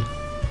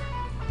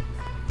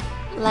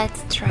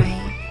 Let's try.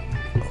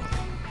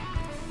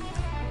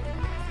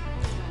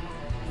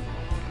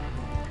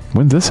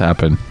 When did this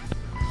happen?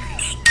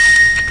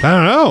 I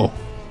don't know.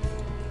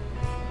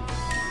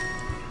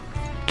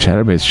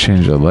 Chatterbait's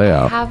changed the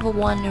layout. have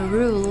one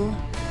rule.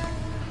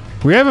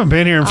 We haven't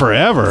been here in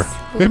forever.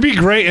 It'd be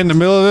great in the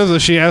middle of this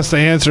if she has to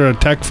answer a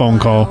tech phone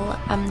call.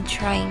 I'm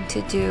trying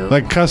to do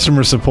Like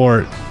customer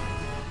support.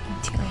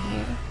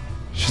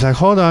 She's like,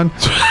 hold on.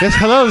 Yes,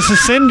 hello, this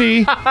is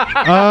Cindy.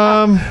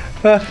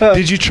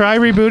 Did you try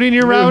rebooting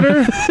your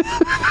router?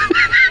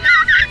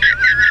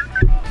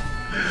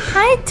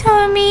 Hi,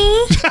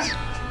 Tommy.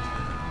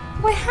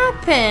 What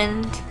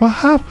happened? What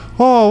happened?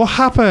 Oh, what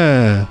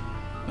happened?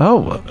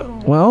 Oh,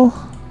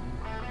 well,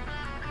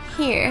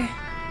 Here.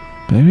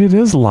 maybe it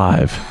is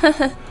live. I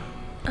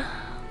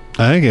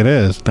think it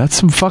is. That's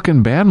some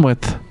fucking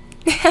bandwidth.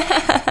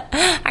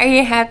 Are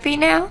you happy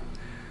now?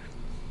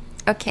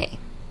 Okay.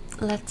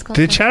 Let's go.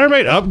 Did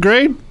Chatterbait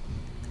upgrade?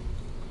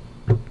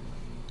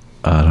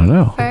 I don't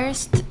know.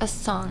 First, a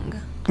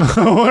song. I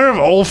wonder if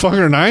old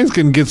fucker Nines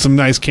can get some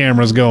nice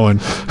cameras going.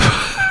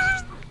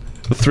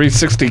 The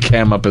 360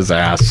 cam up his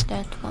ass.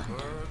 That one.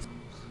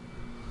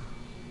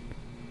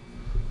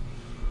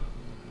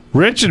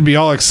 Rich would be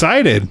all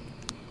excited.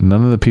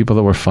 None of the people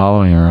that we're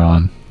following are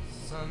on.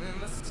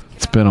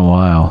 It's been a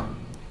while.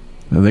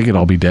 They could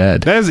all be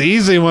dead. That is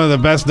easily one of the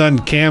best done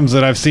cams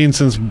that I've seen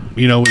since,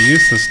 we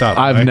used to stop.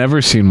 I've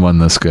never seen one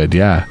this good,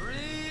 yeah.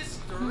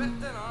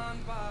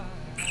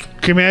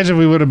 Can you imagine if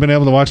we would have been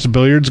able to watch the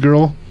Billiards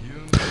Girl?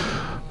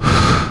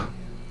 I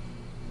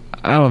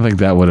don't think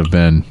that would have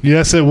been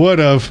Yes, it would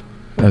have.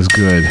 as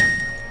good.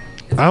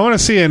 I want to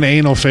see an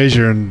anal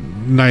fissure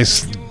and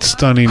nice,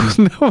 stunning.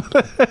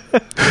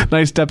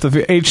 Nice depth of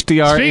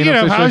HDR. Speaking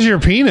anal of, fissure. how's your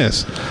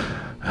penis?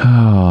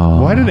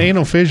 Oh, Why did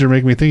anal fissure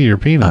make me think of your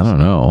penis? I don't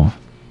know.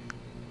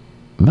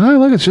 No,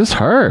 look, it's just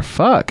her.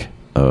 Fuck.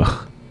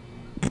 Ugh.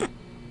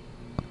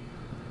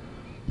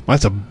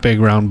 That's a big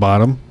round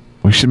bottom.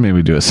 We should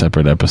maybe do a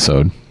separate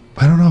episode.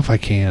 I don't know if I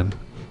can.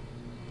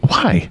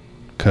 Why?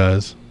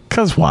 Cause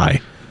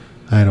why?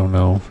 I don't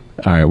know.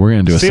 All right, we're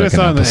gonna do a See what's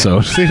second on there.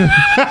 episode.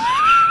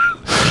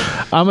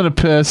 I'm gonna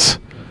piss.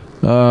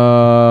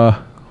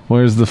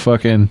 Where's the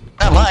fucking?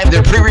 Not live,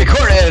 they're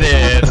pre-recorded.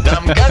 It's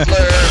Dumb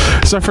Guzzler.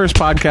 It's our first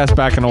podcast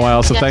back in a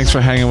while, so thanks for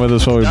hanging with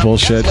us while we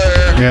bullshit.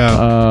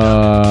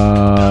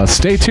 Yeah.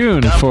 Stay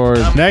tuned for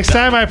next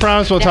time. I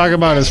promise we'll talk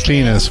about his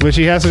penis, which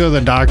he has to go to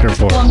the doctor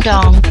for.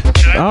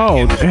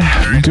 Oh, do you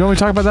want me to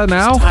talk about that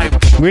now?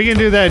 We can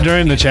do that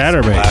during the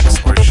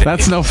Chatterbait.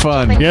 That's no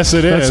fun. Yes,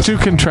 it is. That's too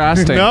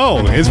contrasting.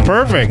 No, it's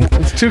perfect.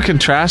 It's too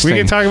contrasting. We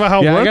can talk about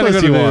how I worthless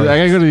gotta you go are. I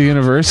gotta go to the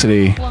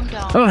university.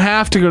 I don't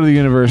have to go to the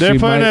university. They're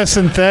putting a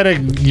synthetic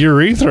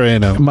urethra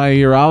in him. My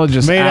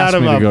urologist Made asked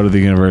out of me to go to the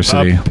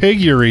university. A pig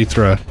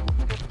urethra.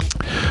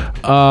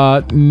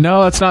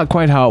 No, that's not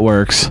quite how it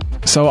works.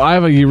 So I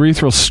have a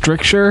urethral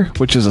stricture,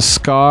 which is a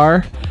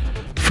scar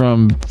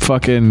from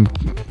fucking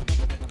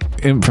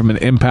from an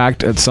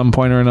impact at some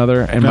point or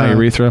another in my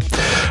urethra,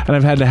 and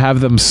I've had to have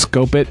them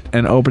scope it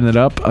and open it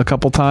up a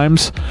couple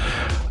times.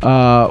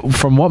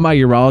 From what my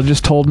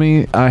urologist told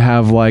me, I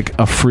have like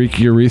a freak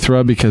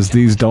urethra because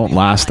these don't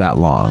last that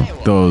long.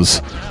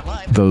 Those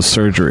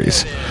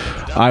surgeries.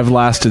 I've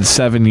lasted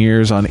 7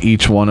 years on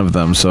each one of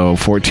them, so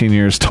 14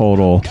 years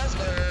total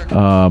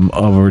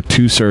over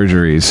 2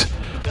 surgeries.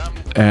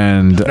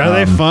 And Are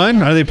they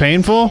fun? Are they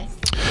painful?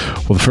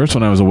 Well, the first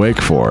one I was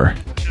awake for,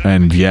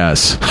 and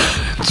yes,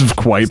 it's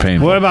quite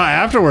painful. What about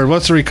afterward?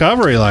 What's the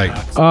recovery like?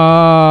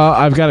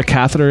 I've got a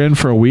catheter in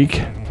for a week.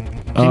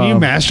 Can you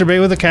masturbate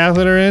with a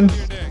catheter in?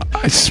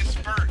 I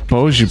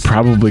suppose you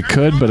probably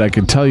could, but I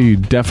can tell you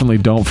definitely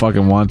don't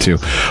fucking want to.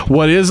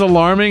 What is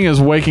alarming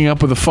is waking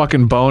up with a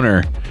fucking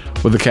boner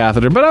with a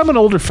catheter. But I'm an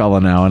older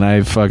fella now, and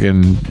I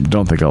fucking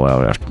don't think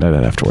I'd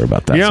have to worry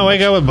about that. You don't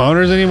wake up with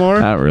boners anymore?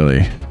 Not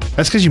really.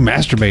 That's because you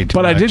masturbate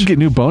too much. I did get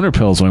new boner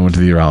pills when I went to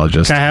the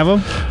urologist. Can I have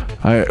them?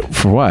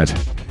 For what?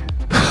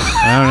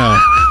 I don't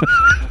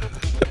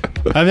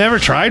know. I've never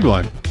tried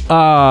one.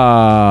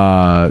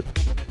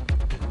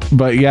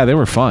 But yeah, they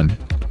were fun.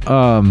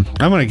 I'm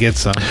gonna get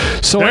some.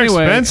 So They're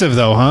anyway, expensive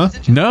though, huh?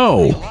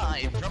 No.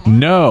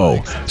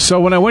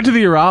 So when I went to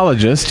the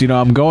urologist,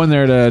 I'm going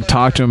there to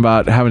talk to him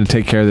about having to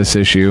take care of this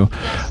issue,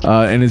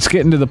 and it's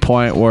getting to the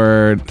point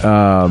where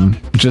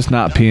just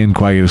not peeing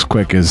quite as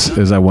quick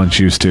as I once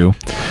used to.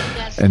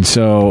 And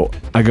so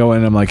I go in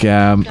and I'm like,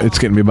 yeah, it's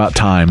getting to be about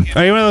time.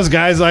 Are you one of those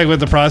guys like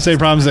with the prostate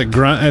problems that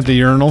grunt at the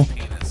urinal?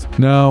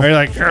 No. Are you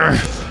like,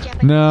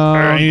 no?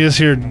 And you just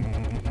hear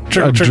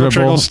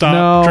trickle,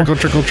 stop, no.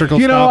 trickle,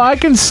 stop. I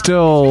can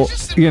still,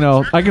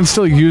 I can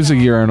still use a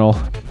urinal.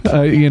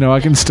 I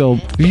can still.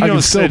 You I don't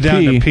can still sit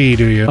down to pee,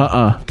 do you?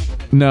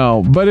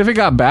 No. But if it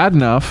got bad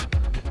enough,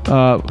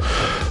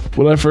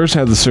 when I first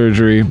had the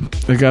surgery,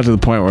 it got to the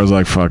point where I was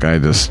like, fuck, I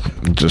just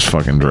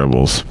fucking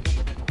dribbles.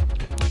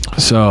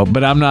 So,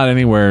 but I'm not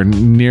anywhere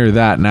near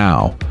that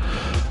now.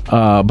 But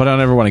I don't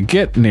ever want to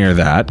get near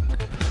that.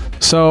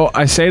 So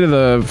I say to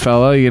the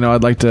fella,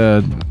 I'd like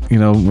to, I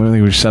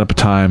think we should set up a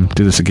time,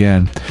 do this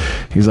again.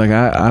 He's like,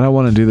 I don't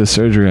want to do this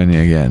surgery on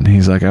you again.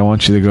 He's like, I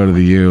want you to go to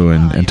the U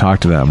and talk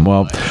to them.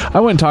 Well,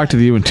 I went and talked to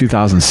the U in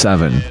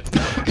 2007,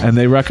 and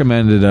they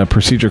recommended a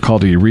procedure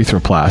called a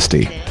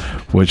urethroplasty,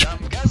 which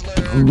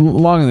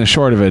long and the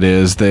short of it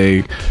is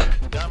they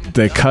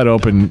cut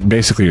open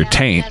basically your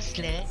taint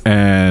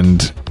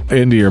and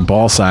into your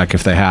ball sack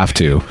if they have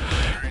to.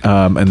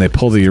 And they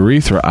pull the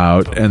urethra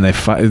out, and they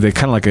kind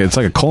of like it's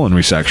like a colon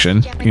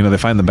resection. You know, they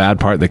find the bad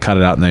part, they cut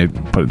it out, and they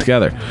put it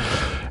together.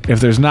 If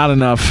there's not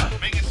enough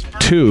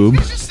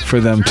tube for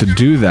them to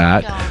do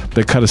that,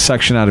 they cut a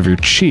section out of your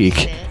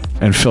cheek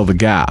and fill the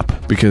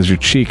gap, because your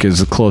cheek is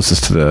the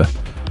closest to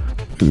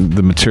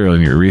the material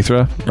in your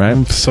urethra, right?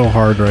 I'm so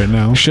hard right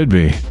now. Should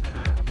be.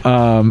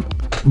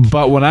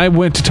 But when I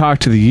went to talk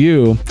to the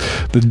U,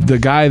 the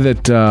guy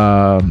that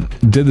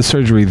did the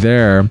surgery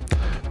there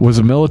was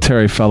a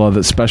military fellow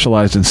that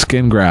specialized in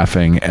skin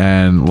grafting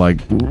and like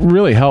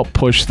really helped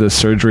push the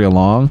surgery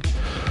along.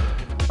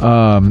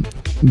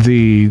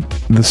 The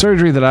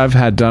surgery that I've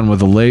had done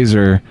with a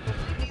laser,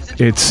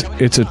 it's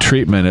a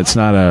treatment. It's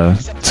not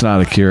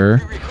a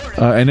cure,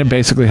 and it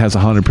basically has a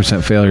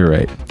 100% failure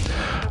rate.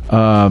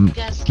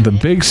 The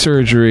big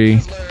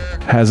surgery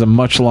has a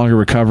much longer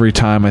recovery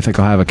time. I think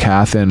I'll have a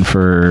cath in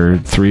for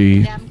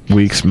 3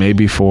 weeks,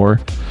 maybe 4.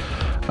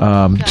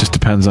 Just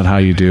depends on how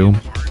you do.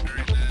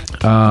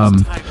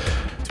 And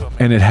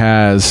it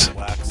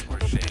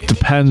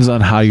depends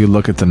on how you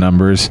look at the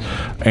numbers,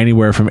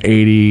 anywhere from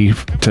 80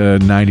 to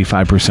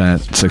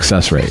 95%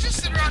 success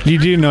rate. You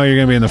do know you're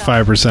going to be in the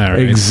 5%, right?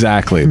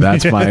 Exactly.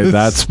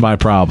 That's my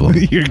problem.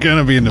 You're going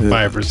to be in the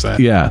 5%.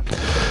 Yeah.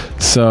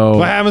 So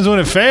what happens when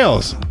it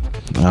fails?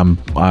 I'm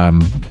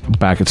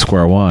back at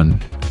square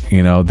one.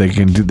 You know, they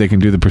can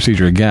do the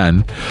procedure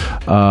again.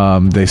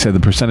 They said the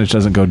percentage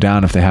doesn't go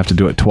down if they have to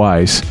do it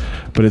twice,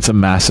 but it's a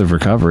massive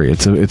recovery.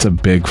 It's a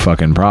big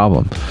fucking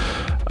problem.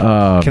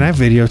 Can I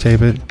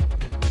videotape it?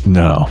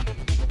 No.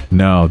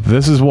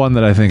 This is one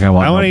that I think I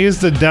want. I want to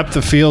use the depth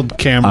of field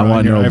camera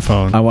on your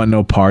iPhone. I want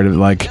no part of it.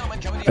 Like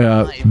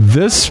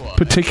this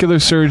particular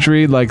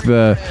surgery, like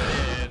the.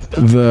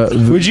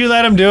 Would you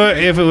let him do it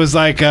if it was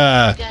like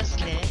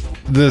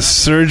the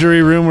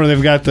surgery room where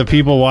they've got the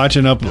people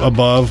watching up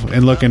above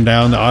and looking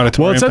down the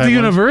auditorium? Well, it's at the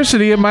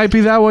university. It might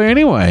be that way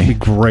anyway. It'd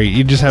be great.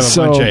 You'd just have a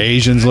bunch of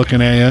Asians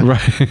looking at you.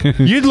 Right.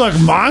 You'd look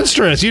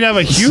monstrous. You'd have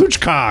a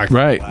huge cock.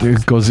 Right.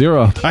 It'd go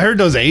zero. I heard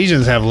those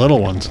Asians have little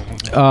ones.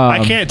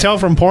 I can't tell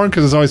from porn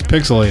because it's always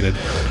pixelated.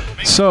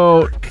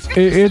 So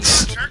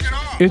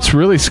it's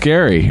really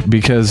scary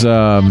because you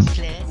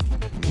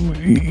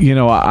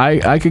know,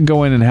 I could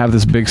go in and have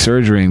this big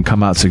surgery and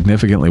come out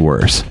significantly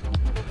worse.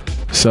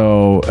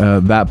 So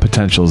that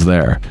potential's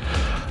there.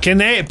 Can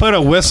they put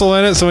a whistle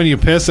in it so when you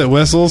piss it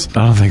whistles?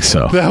 I don't think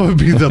so. That would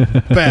be the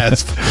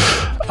best.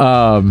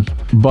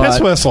 But piss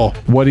whistle.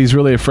 What he's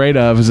really afraid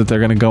of is that they're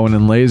going to go in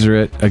and laser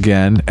it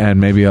again, and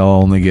maybe I'll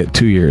only get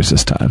 2 years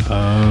this time.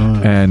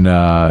 And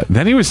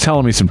then he was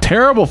telling me some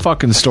terrible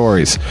fucking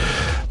stories.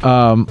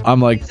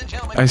 I'm like,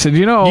 I said,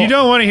 you know, you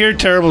don't want to hear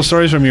terrible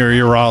stories from your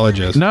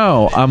urologist.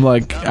 No, I'm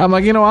like,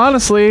 you know,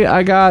 honestly,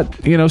 I got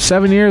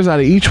 7 years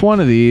out of each one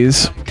of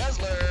these.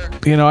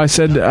 You know, I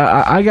said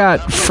I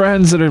got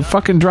friends that are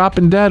fucking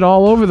dropping dead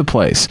all over the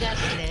place.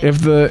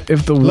 If the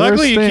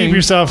luckily you keep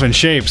yourself in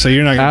shape, so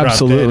you're not going to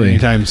drop dead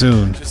anytime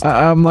soon.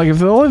 I'm like, if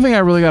the only thing I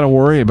really got to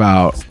worry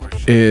about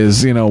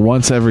is, you know,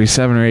 once every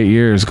 7 or 8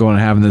 years going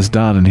and having this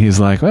done, and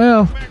he's like,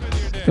 well,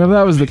 if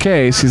that was the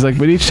case, he's like,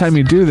 but each time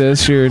you do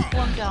this, you're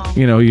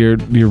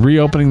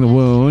reopening the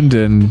wound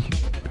and.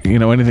 You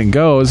know, anything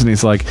goes. And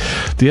he's like,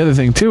 the other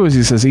thing too is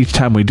he says each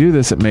time we do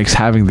this, it makes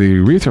having the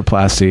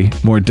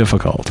urethroplasty more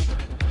difficult.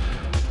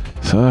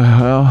 So,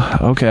 well,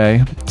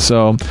 okay.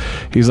 So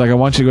he's like, I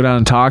want you to go down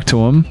and talk to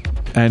him.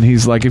 And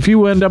he's like, if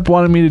you end up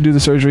wanting me to do the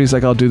surgery, he's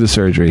like, I'll do the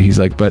surgery. He's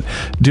like, but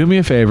do me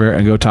a favor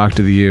and go talk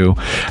to the U.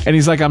 And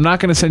he's like, I'm not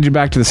going to send you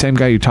back to the same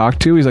guy you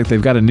talked to. He's like,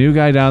 they've got a new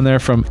guy down there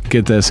from,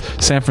 get this,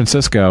 San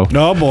Francisco.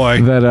 Oh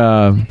boy. That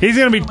he's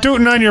going to be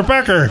tooting on your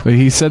pecker. But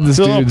he said this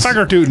dude's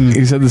pecker tooting.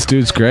 He said this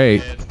dude's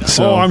great.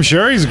 So I'm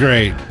sure he's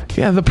great.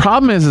 Yeah, the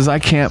problem is I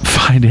can't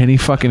find any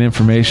fucking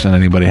information on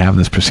anybody having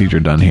this procedure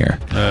done here.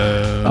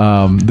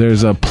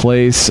 There's a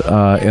place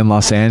in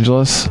Los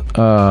Angeles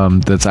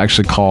that's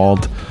actually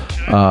called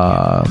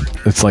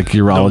it's like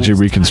Urology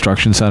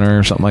Reconstruction Center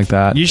or something like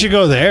that. You should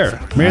go there.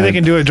 Maybe they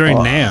can do it during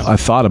NAMM. I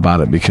thought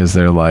about it because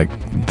they're like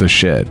the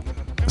shit.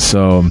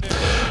 So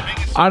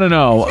I don't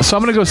know. So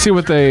I'm gonna go see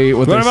what they say.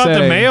 What about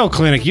the Mayo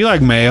Clinic? You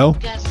like Mayo?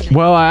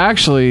 Well, I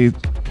actually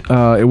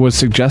it was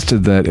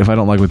suggested that if I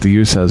don't like what the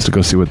U says, to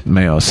go see what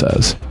Mayo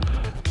says.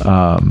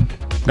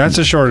 That's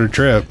a shorter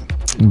trip.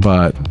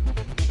 But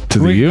to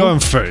the U?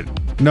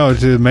 No,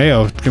 to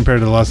Mayo compared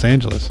to Los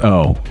Angeles.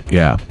 Oh,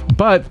 yeah.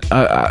 But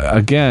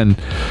again,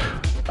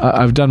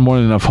 I've done more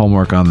than enough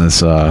homework on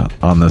this, and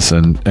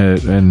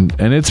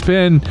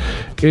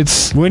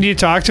it's. When do you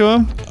talk to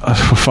him?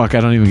 Fuck, I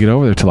don't even get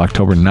over there till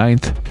October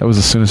 9th. That was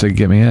as soon as they could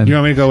get me in. You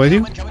want me to go with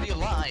you?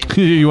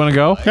 You want to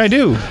go? I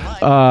do.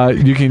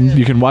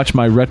 You can watch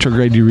my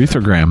retrograde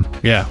urethrogram.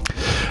 Yeah.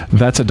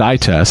 That's a dye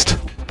test.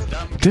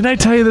 Didn't I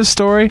tell you this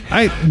story?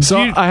 I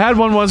had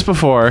one once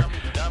before,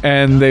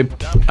 and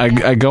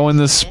I go in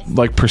this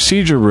like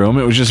procedure room.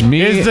 It was just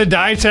me. Is the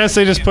dye test?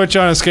 They just put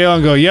you on a scale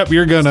and go, "Yep,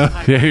 you're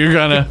gonna." Yeah, you're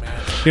gonna.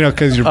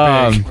 Because you're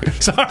big.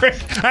 Sorry,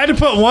 I had to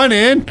put one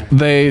in.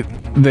 They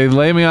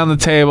lay me on the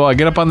table. I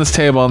get up on this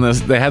table, and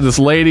they had this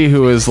lady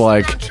who is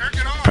like,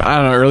 I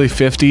don't know, early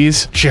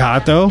 50s. She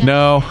hot though?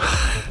 No.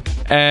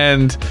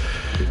 And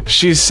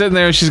she's sitting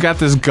there. She's got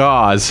this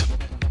gauze.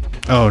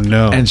 Oh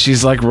no. And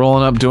she's like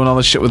rolling up, doing all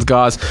this shit with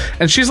gauze.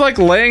 And she's like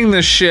laying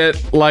this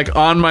shit like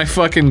on my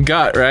fucking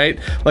gut, right?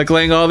 Like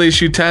laying all these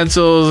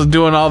utensils,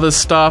 doing all this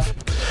stuff.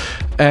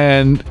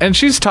 And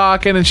she's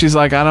talking, and she's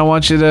like, I don't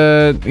want you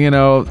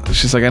to,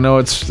 she's like, I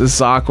know this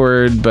is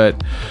awkward, but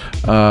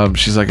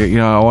she's like,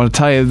 I want to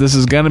tell you, this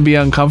is going to be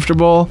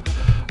uncomfortable.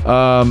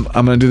 I'm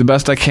going to do the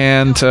best I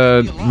can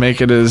to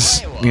make it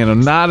as,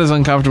 not as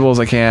uncomfortable as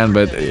I can,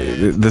 but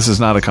this is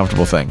not a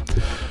comfortable thing.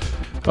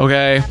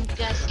 Okay.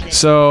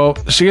 So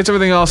she gets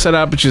everything all set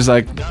up, and she's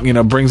like,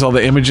 brings all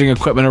the imaging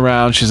equipment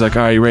around. She's like,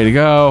 all right, you ready to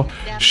go?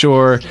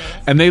 Sure.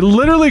 And they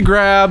literally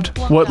grabbed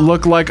what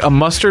looked like a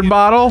mustard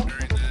bottle.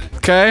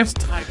 Okay.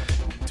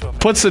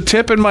 Puts the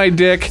tip in my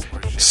dick,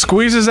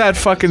 squeezes that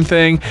fucking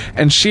thing,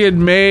 and she had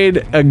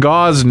made a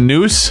gauze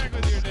noose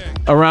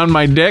around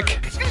my dick.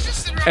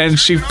 And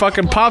she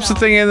fucking pops the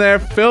thing in there,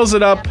 fills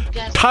it up,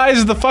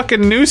 ties the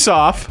fucking noose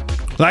off.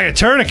 Like a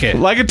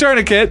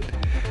tourniquet.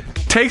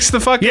 Takes the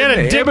fucking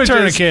a dip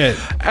tourniquet.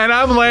 And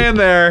I'm laying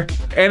there,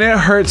 and it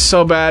hurts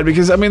so bad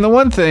because, the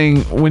one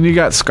thing, when you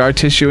got scar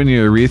tissue in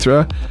your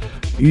urethra,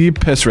 you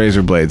piss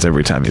razor blades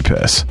every time you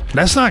piss.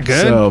 That's not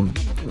good. So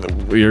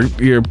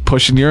you're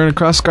pushing urine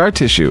across scar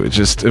tissue. It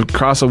just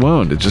across a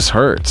wound. It just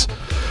hurts.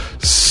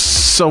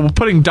 So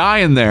putting dye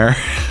in there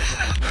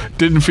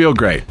didn't feel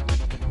great.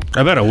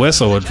 I bet a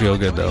whistle would feel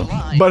good though.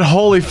 But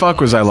holy fuck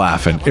was I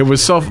laughing. It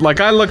was so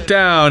I look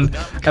down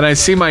and I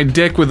see my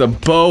dick with a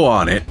bow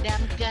on it,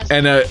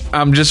 and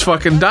I'm just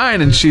fucking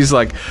dying, and she's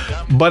like,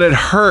 but it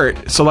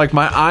hurt. So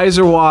my eyes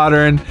are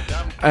watering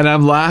and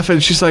I'm laughing.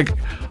 She's like,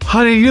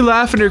 honey, you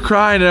laughing or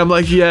crying? And I'm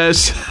like,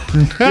 yes.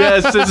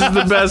 Yes, this is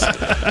the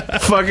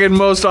best fucking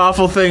most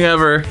awful thing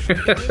ever.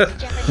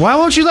 Why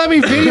won't you let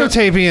me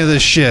videotape any of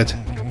this shit?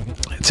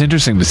 It's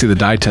interesting to see the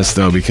dye test,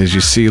 though, because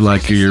you see,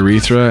 your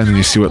urethra, and then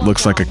you see what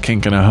looks like a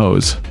kink in a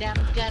hose.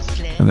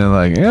 And they're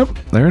like, yep,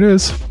 there it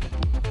is.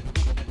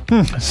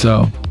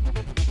 So,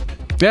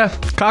 yeah,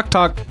 cock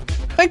talk.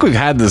 I think we've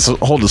had this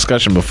whole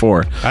discussion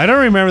before. I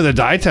don't remember the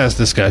dye test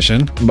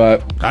discussion.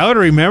 But I would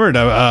have remembered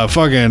a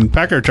fucking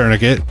pecker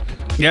tourniquet.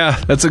 Yeah,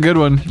 that's a good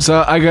one.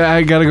 So, I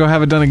got to go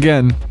have it done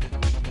again.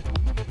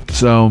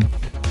 So,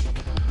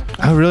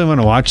 I really want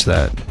to watch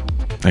that.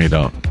 No, you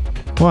don't.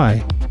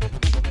 Why?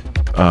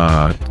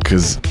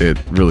 Because it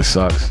really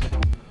sucks.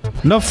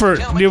 No, for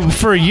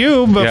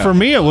you, but for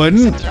me it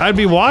wouldn't. I'd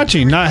be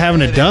watching, not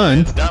having it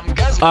done.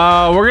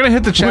 We're gonna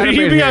hit the chat. Would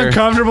you be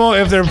uncomfortable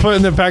if they're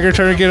putting the pecker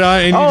tourniquet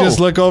on and you just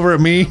look over at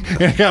me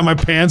and I got my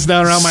pants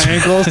down around my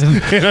ankles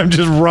and I'm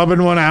just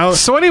rubbing one out?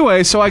 So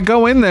anyway, I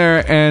go in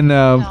there and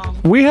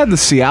we had the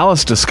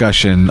Cialis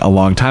discussion a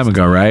long time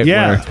ago, right?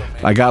 Yeah. Where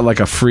I got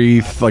a free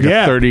a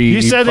 30.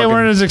 You said they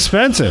weren't as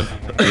expensive.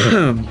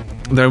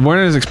 They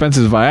weren't as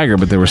expensive as Viagra,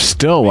 but they were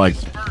still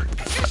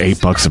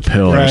 $8 a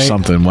pill or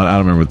something. I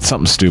don't remember.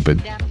 Something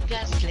stupid.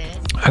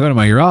 I go to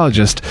my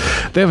urologist.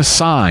 They have a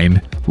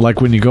sign,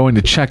 when you go in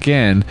to check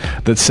in,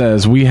 that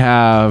says, we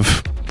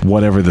have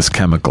whatever this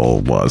chemical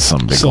was,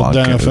 some big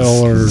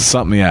sildenafil or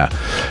something, yeah.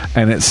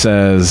 And it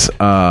says,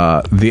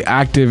 the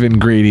active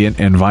ingredient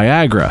in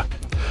Viagra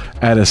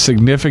at a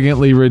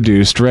significantly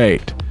reduced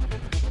rate.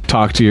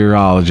 Talk to your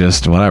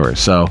urologist, whatever.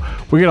 So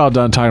we get all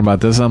done talking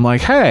about this, and I'm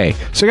like, hey,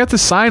 so I got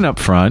this sign up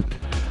front,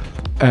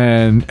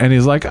 and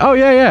he's like, oh,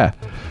 yeah.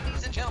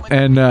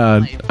 And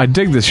I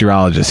dig this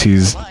urologist.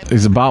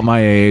 He's about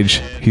my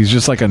age. He's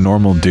just like a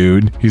normal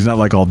dude. He's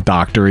not all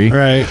doctory.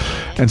 Right.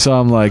 And so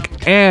I'm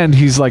like, and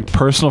he's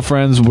personal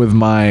friends with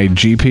my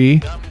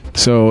GP.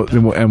 So,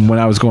 and when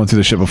I was going through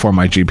the shit before,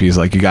 my GP is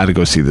like, you got to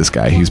go see this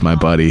guy. He's my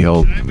buddy.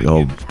 He'll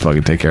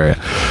fucking take care of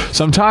you.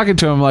 So I'm talking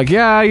to him like,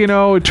 yeah,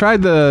 we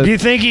tried the... Do you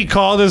think he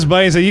called his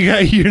buddy and said,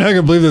 you're not going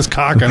to believe this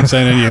cock I'm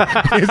sending you.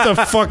 It's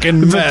a fucking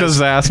mess. It's a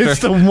disaster.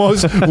 It's the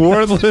most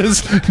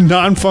worthless,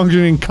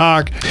 non-functioning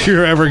cock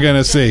you're ever going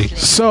to see.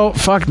 So,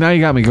 fuck, now you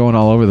got me going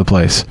all over the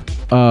place.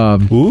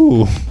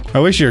 Ooh. I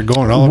wish you were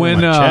going all over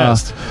my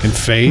chest and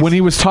face. When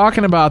he was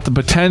talking about the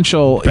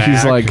potential,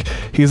 back.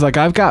 he's like,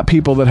 I've got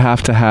people that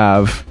have to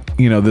have,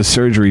 this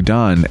surgery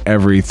done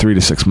every 3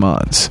 to 6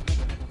 months.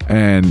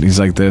 And he's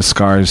like, it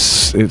scars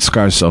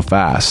so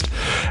fast.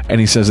 And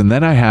he says, and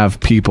then I have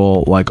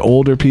people,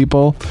 older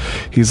people.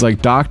 He's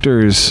like,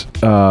 doctors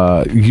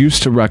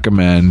used to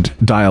recommend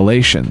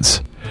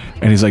dilations.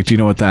 And he's like, do you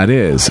know what that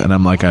is? And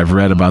I'm like, I've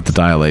read about the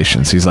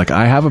dilations. He's like,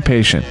 I have a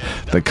patient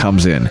that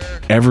comes in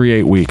every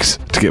 8 weeks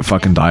to get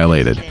fucking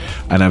dilated.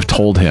 And I've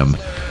told him,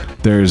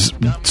 there's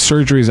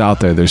surgeries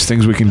out there. There's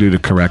things we can do to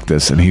correct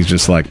this. And he's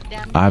just like,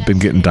 I've been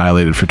getting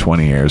dilated for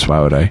 20 years.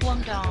 Why would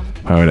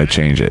Why would I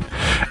change it?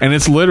 And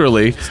it's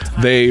literally,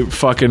 they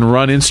fucking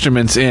run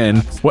instruments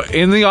in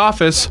the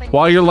office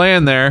while you're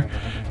laying there,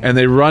 and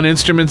they run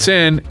instruments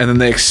in, and then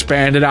they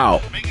expand it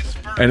out.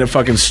 And it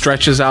fucking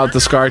stretches out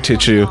the scar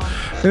tissue.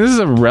 And this is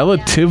a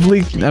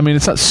relatively, I mean,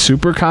 it's not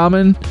super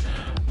common,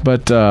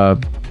 but,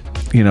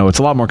 you know, it's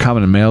a lot more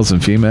common in males than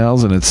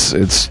females, and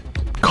it's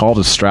called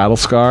a straddle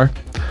scar.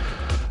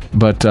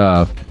 But,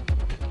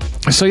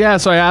 so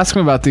I asked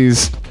him about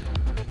these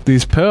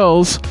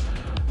pills,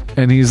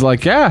 and he's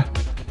like, yeah,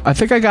 I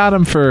think I got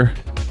them for,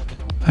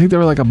 I think they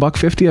were like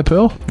 $1.50 a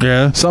pill.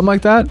 Yeah. Something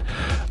like that.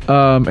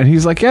 And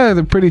he's like, yeah,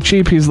 they're pretty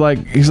cheap. He's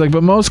like,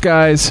 but most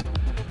guys,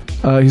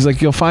 he's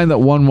like, you'll find that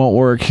one won't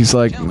work. He's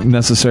like,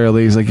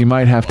 necessarily. He's like, you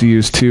might have to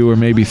use 2 or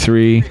maybe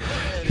 3.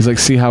 He's like,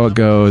 see how it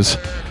goes.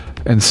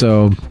 And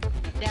so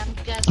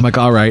I'm like,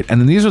 all right. And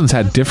then these ones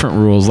had different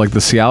rules. Like the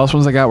Cialis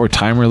ones I got were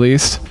time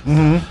released.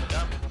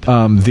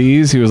 Mm-hmm.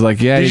 These, he was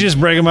like, yeah. Did you just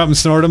break them up and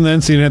snort them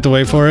then so you didn't have to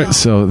wait for it?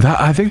 So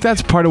I think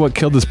that's part of what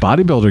killed this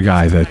bodybuilder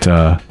guy that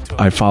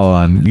I follow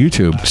on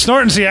YouTube.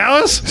 Snorting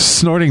Cialis?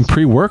 Snorting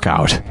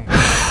pre-workout.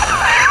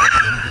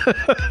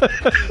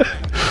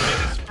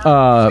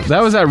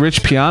 That was that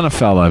Rich Piana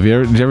fella.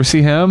 Did you ever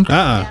see him?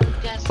 Piana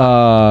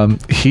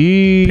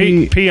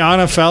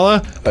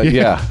fella?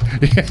 Yeah.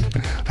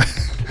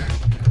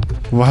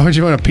 Why would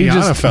you want a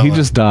Piana fella? He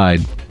just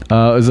died. It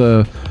was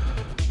a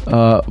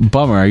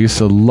bummer. I used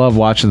to love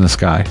watching this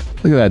guy.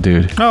 Look at that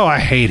dude. Oh, I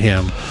hate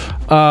him.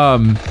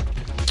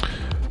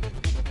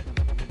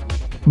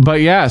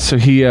 But yeah, so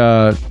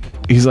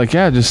he's like,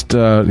 yeah, just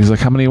he's like,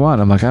 how many you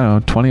want? I'm like, I don't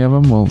know, 20 of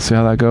them. We'll see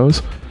how that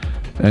goes.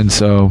 And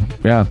so,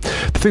 yeah.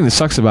 The thing that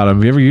sucks about them,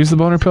 have you ever used the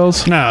boner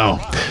pills? No.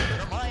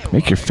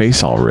 Make your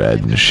face all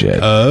red and shit.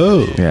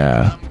 Oh.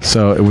 Yeah.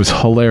 So it was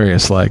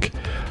hilarious. Like,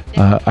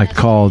 I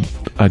called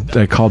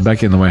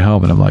Becky on the way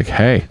home, and I'm like,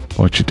 hey,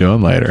 what you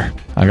doing later?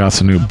 I got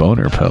some new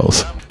boner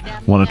pills.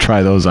 Want to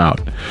try those out?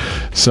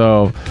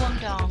 So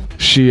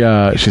she's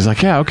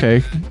like, yeah, okay,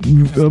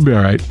 it'll be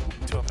all right.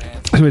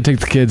 So we take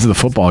the kids to the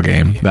football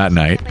game that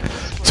night.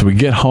 So we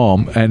get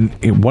home, and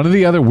one of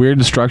the other weird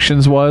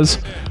instructions was,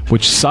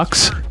 which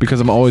sucks because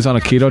I'm always on a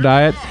keto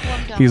diet,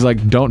 he's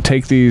like, don't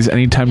take these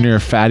anytime near a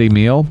fatty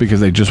meal because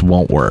they just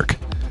won't work.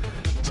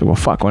 So, well,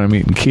 fuck, when I'm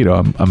eating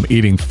keto, I'm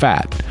eating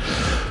fat.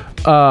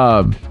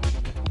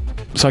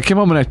 So I came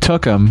home and I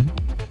took them,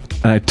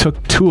 and I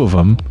took 2 of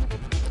them,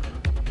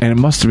 and it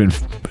must have been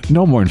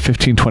no more than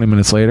 15, 20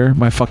 minutes later,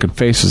 my fucking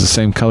face was the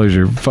same color as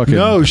your fucking...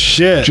 No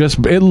shit.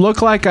 It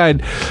looked like I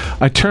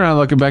turn around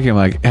looking back and I'm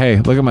like, hey,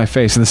 look at my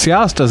face. And the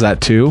Cialis does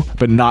that too,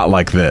 but not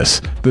like this.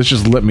 This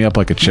just lit me up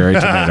like a cherry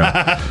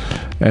tomato.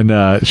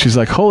 And she's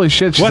like, holy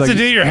shit. She's What's like, it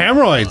do to your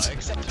hemorrhoids?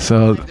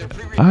 So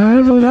I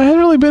hadn't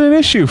really been an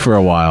issue for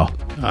a while.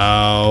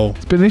 Oh.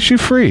 It's been issue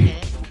free,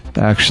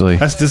 actually.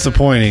 That's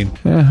disappointing.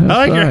 Yeah,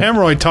 I like your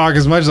hemorrhoid talk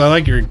as much as I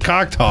like your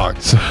cock talk.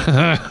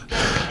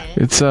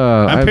 It's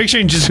I'm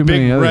picturing just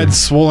big red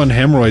swollen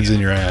hemorrhoids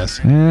in your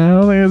ass. Yeah,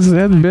 I don't think it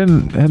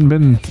hadn't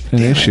been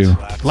an issue.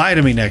 Lie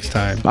to me next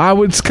time.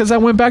 Because I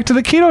went back to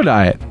the keto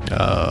diet.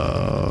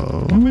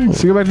 Oh.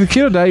 So you go back to the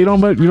keto diet, you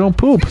don't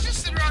poop.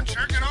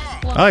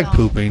 I like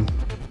pooping.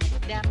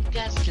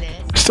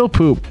 Still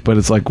poop, but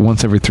it's like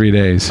once every 3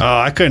 days. Oh,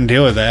 I couldn't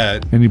deal with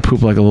that. And you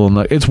poop like a little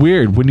nut. It's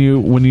weird when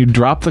you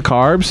drop the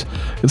carbs.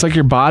 It's like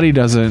your body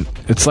doesn't.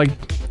 It's like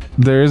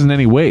there isn't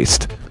any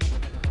waste.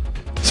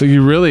 So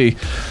you really,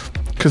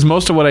 because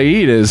most of what I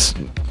eat is,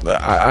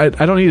 I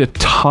don't eat a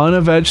ton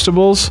of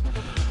vegetables,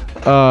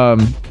 but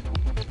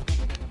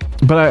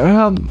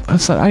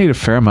I eat a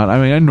fair amount.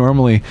 I mean, I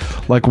normally,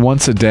 like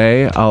once a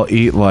day, I'll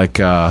eat like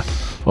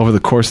over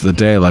the course of the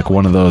day, like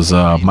one of those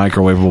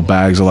microwavable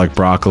bags of like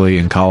broccoli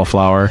and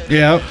cauliflower.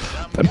 Yeah,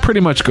 I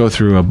pretty much go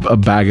through a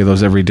bag of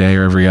those every day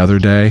or every other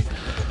day.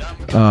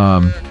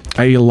 I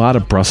eat a lot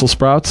of Brussels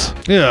sprouts.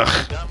 Yeah,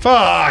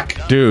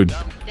 fuck, dude.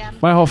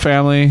 My whole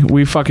family,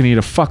 we fucking eat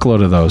a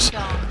fuckload of those.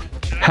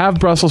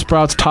 Have Brussels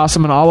sprouts, toss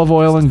them in olive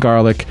oil and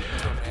garlic,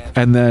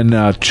 and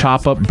then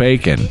chop up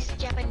bacon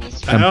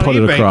and put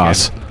it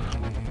across.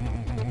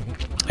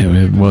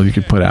 Well, you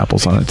could put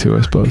apples on it too,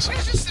 I suppose.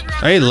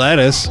 I eat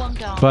lettuce,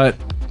 but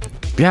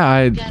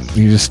yeah,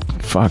 you just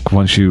fuck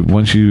once you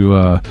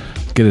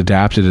get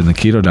adapted in the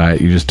keto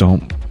diet, you just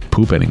don't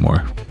poop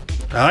anymore.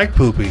 I like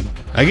pooping.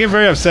 I get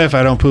very upset if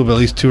I don't poop at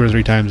least 2 or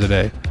 3 times a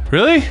day.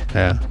 Really?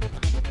 Yeah.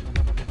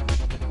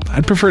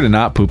 I'd prefer to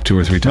not poop 2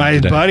 or 3 times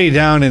a day. My buddy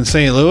down in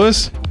St.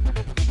 Louis,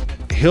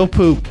 he'll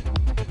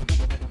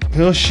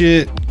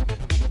shit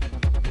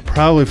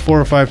probably 4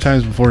 or 5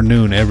 times before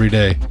noon every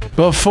day.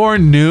 Before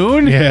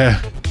noon?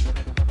 Yeah.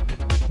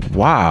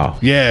 Wow.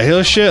 Yeah,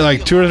 he'll shit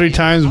like 2 or 3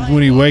 times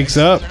when he wakes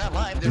up.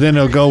 Then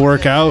he'll go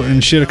work out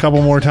and shit a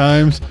couple more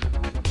times.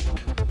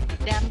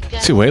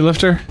 Is he a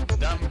weightlifter?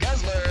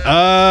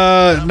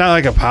 Not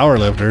like a power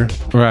lifter.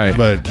 Right.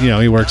 But,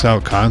 he works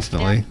out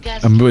constantly.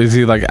 Is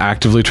he like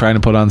actively trying to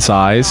put on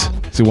size?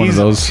 Is he one of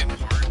those?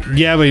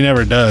 Yeah, but he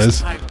never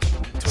does.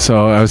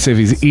 So I would say if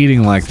he's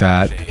eating like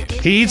that.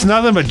 He eats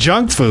nothing but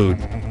junk food.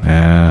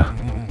 Yeah.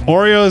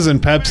 Oreos and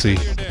Pepsi.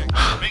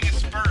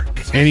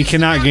 and he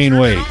cannot gain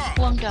weight.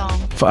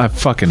 I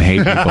fucking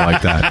hate people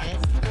like that.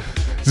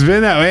 It's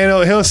been that way.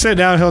 He'll sit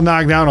down, he'll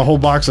knock down a whole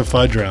box of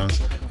fudge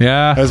rounds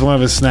Yeah. as one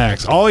of his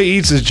snacks. All he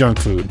eats is junk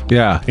food.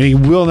 Yeah. And he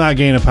will not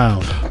gain a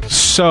pound.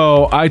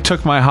 So I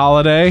took my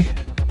holiday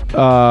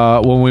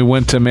when we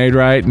went to Made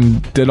Right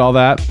and did all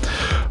that.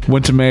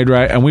 Went to Made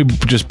Right and we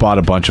just bought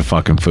a bunch of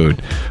fucking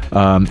food.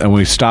 And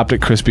we stopped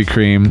at Krispy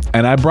Kreme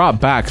and I brought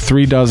back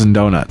 3 dozen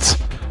donuts.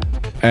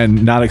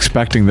 And not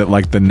expecting that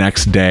like the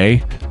next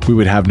day we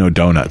would have no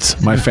donuts.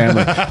 My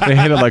family, they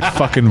hit it like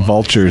fucking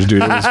vultures,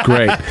 dude. It was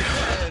great.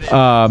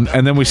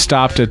 And then we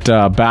stopped at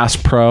Bass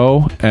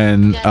Pro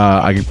and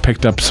I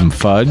picked up some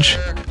fudge.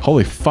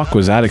 Holy fuck,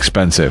 was that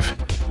expensive.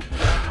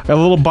 A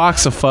little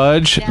box of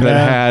fudge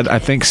that had, I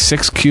think,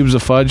 6 cubes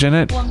of fudge in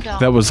it.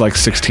 That was like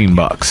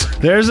 $16.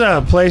 There's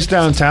a place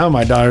downtown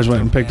my daughters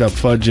went and picked up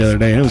fudge the other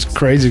day, and it was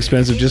crazy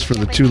expensive just for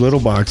the 2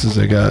 little boxes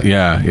they got.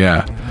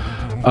 Yeah.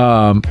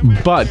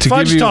 But to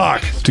Fudge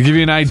talk. To give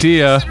you an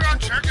idea,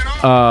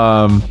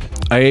 I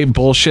ate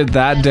bullshit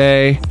that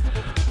day,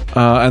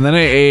 and then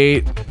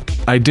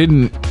I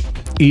didn't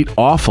eat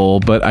awful,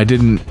 but I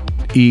didn't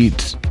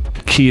eat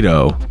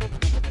keto.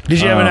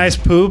 Did you have a nice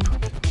poop?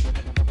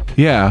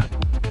 Yeah,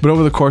 but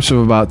over the course of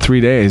about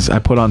 3 days, I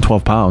put on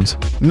 12 pounds.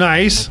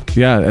 Nice.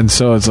 Yeah, and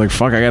so it's like,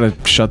 fuck, I gotta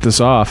shut this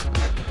off.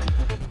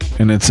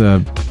 And it's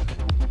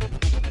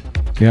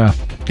yeah,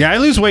 I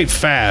lose weight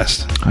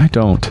fast. I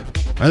don't.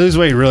 I lose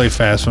weight really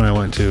fast when I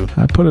went to.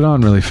 I put it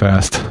on really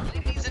fast.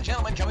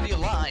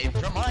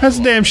 That's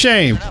a damn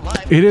shame.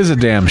 It is a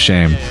damn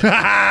shame.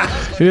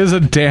 It is a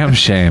damn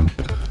shame.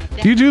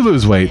 You do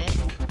lose weight.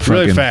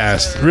 Really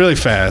fast. Really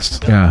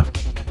fast. Yeah.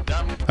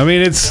 I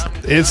mean,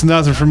 it's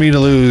nothing for me to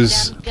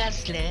lose.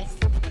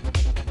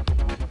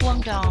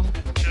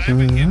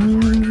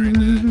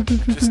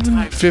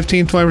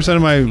 15-20%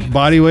 of my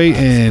body weight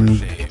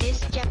in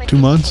 2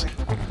 months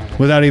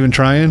without even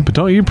trying. But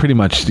don't you pretty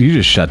much, you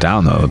just shut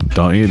down though,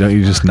 don't you? Don't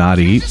you just not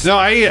eat? No,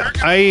 I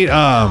eat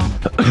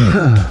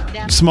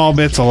small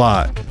bits a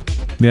lot.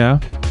 Yeah?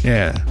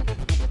 Yeah.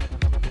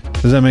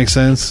 Does that make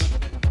sense?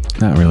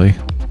 Not really.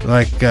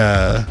 Like,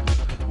 I'll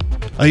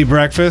eat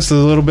breakfast, a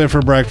little bit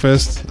for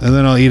breakfast, and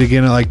then I'll eat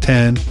again at like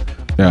 10.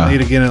 Yeah. I'll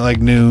eat again at like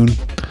noon,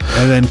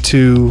 and then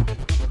 2,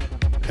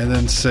 and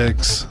then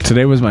 6.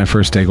 Today was my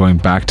first day going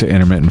back to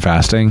intermittent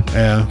fasting.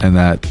 Yeah. And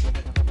that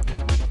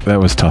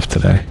was tough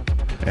today.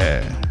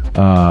 Yeah.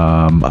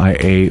 I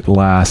ate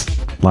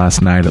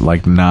last night at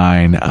like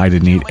 9. I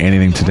didn't eat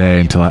anything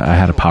today until I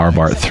had a power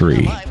bar at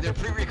 3.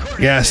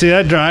 Yeah, see,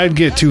 I'd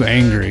get too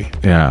angry.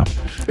 Yeah.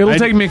 It'll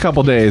take me a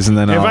couple days, and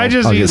then if I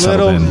just eat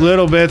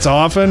little bits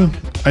often,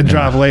 I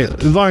drop weight.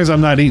 As long as I'm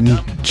not eating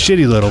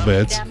shitty little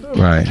bits.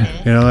 Right.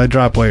 You know, I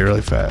drop weight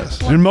really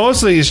fast. And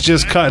mostly it's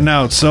just cutting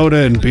out soda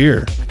and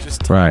beer.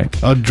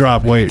 Right. I'll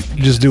drop weight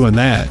just doing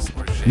that.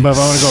 But if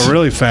I want to go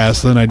really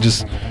fast, then I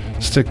just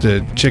stick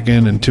to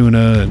chicken and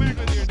tuna and...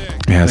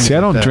 Yeah, see,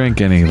 I don't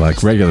drink any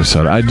like regular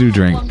soda. I do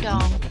drink,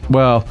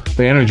 well,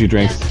 the energy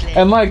drinks.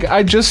 And like,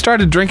 I just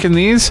started drinking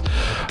these.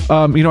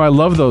 I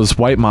love those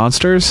White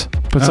Monsters,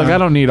 but it's like, I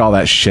don't need all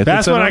that shit.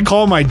 That's what I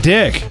call my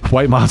dick.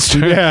 White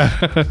Monster. Yeah.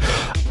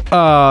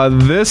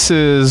 This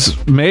is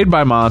made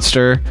by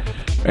Monster,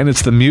 and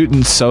it's the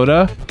Mutant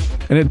Soda,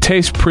 and it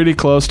tastes pretty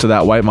close to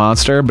that White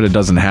Monster, but it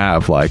doesn't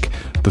have like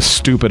the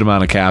stupid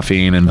amount of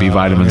caffeine and B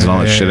vitamins and all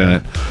that shit in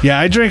it. Yeah,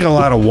 I drink a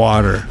lot of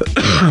water.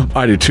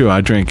 I do too. I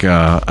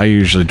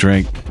usually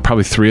drink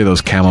probably 3 of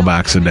those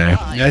Camelbacks a day.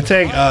 I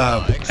take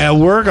at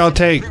work. I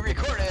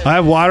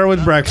have water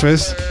with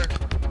breakfast,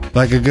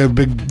 like a good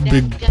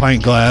big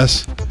pint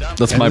glass.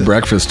 That's my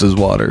breakfast is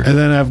water. And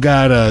then I've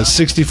got a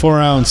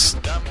 64-ounce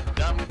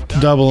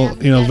double,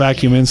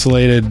 vacuum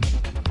insulated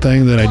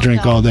thing that I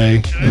drink all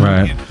day.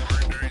 Right.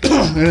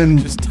 And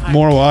then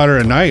more water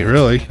at night,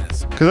 really,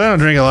 because I don't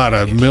drink a lot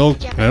of milk.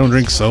 I don't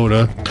drink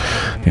soda.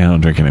 Yeah, I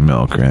don't drink any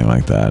milk or anything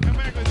like that.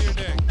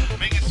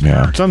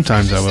 Yeah.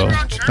 Sometimes I will,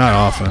 not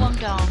often.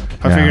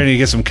 I figure I need to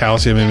get some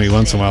calcium in me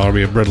once in a while, or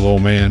be a brittle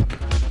old man.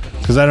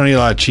 Because I don't eat a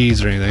lot of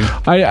cheese or anything.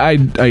 I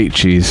eat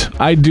cheese.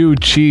 I do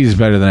cheese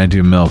better than I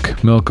do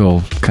milk. Milk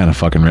will kind of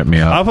fucking rip me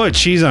up. I'll put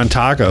cheese on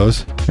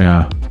tacos.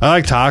 Yeah. I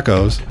like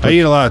tacos. I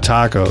eat a lot of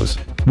tacos.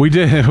 We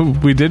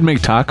did make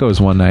tacos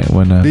one night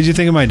when. Did you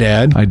think of my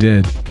dad? I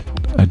did.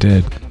 I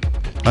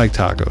like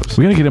tacos.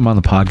 We gotta get him on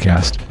the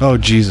podcast. Oh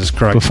Jesus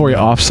Christ! Before you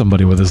off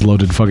somebody with his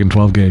loaded fucking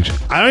 12 gauge.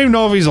 I don't even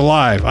know if he's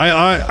alive.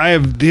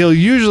 He'll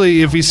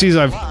usually, if he sees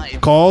I've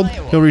called,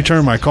 he'll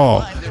return my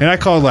call. And I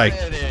called like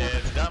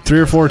 3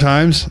 or 4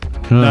 times.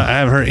 No, I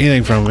haven't heard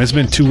anything from him. It's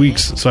been 2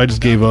 weeks, so I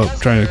just gave up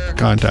trying to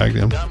contact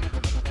him.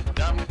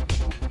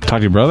 Talk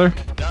to your brother?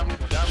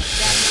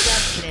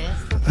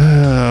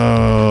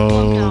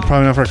 Oh,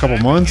 probably not for a couple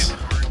months.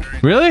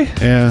 Really?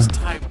 Yeah.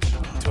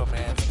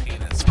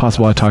 It's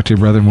possible I talk to your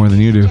brother more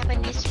than you do.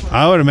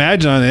 I would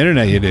imagine on the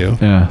internet you do.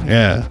 Yeah.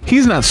 Yeah.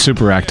 He's not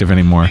super active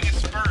anymore.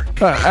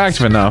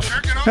 Active enough.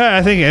 Yeah,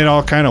 I think it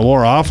all kind of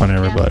wore off on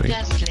everybody.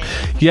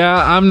 Yeah,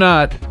 I'm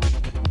not.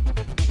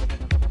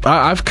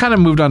 I've kind of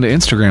moved on to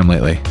Instagram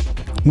lately.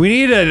 We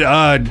need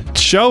a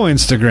show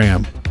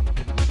Instagram.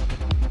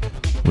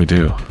 We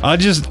do. I'll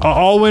just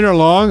all winter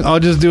long. I'll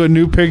just do a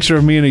new picture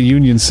of me in a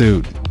union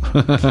suit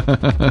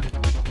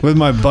with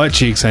my butt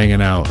cheeks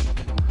hanging out.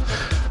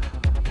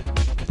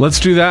 Let's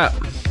do that.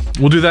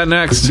 We'll do that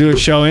next. Do a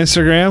show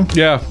Instagram.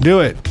 Yeah, do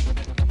it.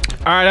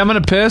 All right, I'm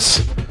gonna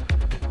piss.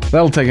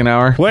 That'll take an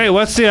hour. Wait,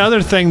 what's the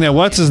other thing that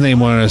what's his name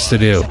wanted us to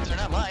do?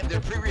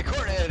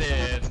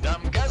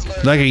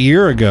 Like a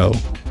year ago.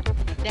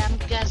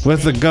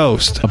 With the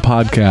ghost. A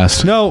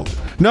podcast. No.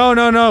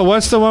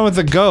 What's the one with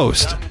the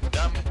ghost?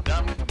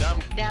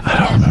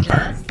 I don't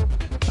remember.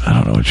 I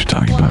don't know what you're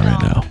talking about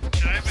right now.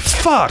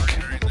 Fuck.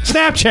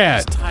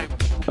 Snapchat.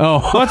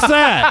 Oh. What's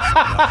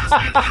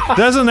that?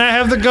 Doesn't that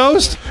have the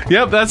ghost?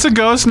 Yep, that's a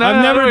ghost. No,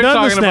 I've never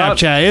done the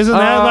Snapchat. Isn't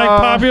that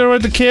like popular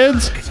with the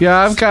kids? Yeah,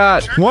 I've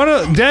got...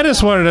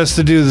 Dennis wanted us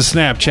to do the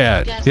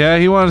Snapchat. Yeah,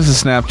 he wanted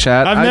us to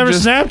Snapchat. I've never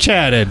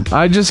Snapchatted.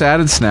 I just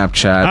added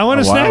Snapchat. I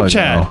want to a while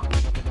Snapchat. ago.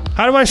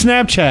 How do I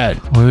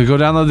Snapchat? Well, we go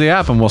download the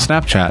app and we'll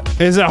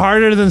Snapchat. Is it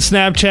harder than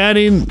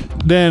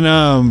Snapchatting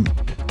than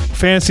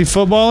fancy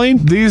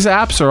footballing? These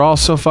apps are all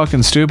so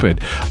fucking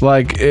stupid.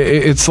 Like,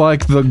 it's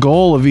like the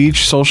goal of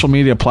each social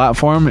media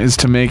platform is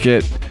to make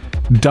it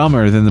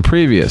dumber than the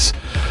previous.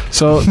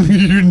 So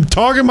you're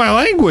talking my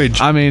language.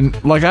 I mean,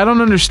 like, I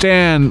don't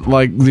understand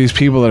like these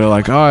people that are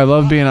like, oh, I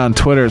love being on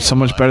Twitter, it's so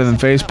much better than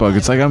Facebook.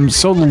 It's like I'm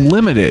so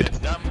limited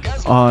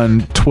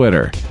on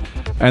Twitter.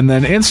 And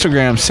then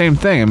Instagram, same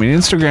thing. I mean,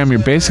 Instagram, you're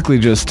basically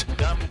just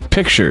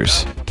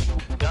pictures,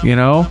 you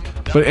know?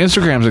 But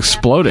Instagram's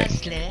exploding.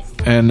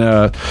 And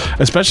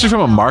especially from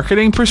a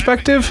marketing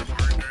perspective,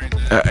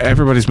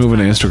 everybody's moving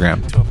to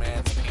Instagram.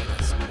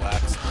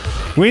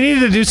 We need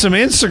to do some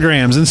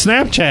Instagrams and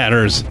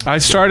Snapchatters. I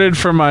started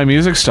for my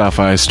music stuff.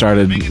 I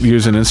started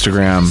using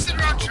Instagram.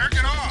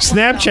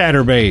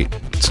 Snapchatter bait.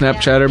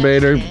 Snapchatter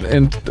bait.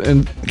 And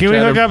can we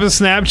hook up a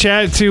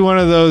Snapchat to one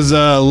of those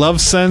Love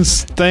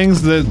Sense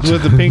things that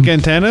with the pink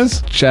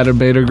antennas?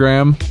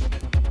 Chatterbaitogram.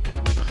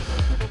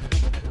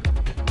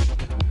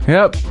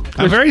 Yep.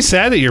 I'm very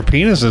sad that your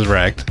penis is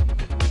wrecked.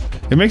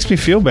 It makes me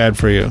feel bad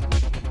for you.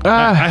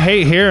 I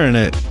hate hearing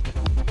it.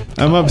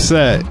 I'm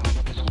upset.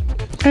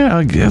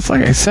 Yeah, it's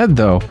like I said,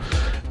 though.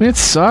 I mean, it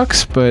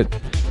sucks, but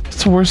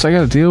it's the worst I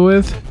got to deal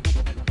with.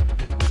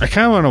 I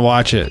kind of want to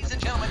watch it.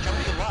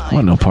 I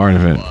want no part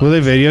of it. Will they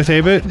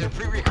videotape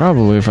it?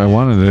 Probably, if I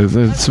wanted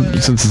it.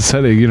 Since it's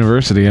at a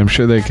university, I'm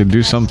sure they could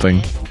do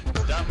something.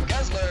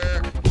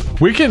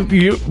 We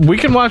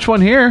can watch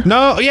one here.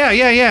 No,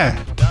 yeah.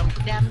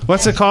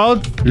 What's it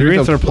called?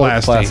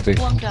 Urethroplasty.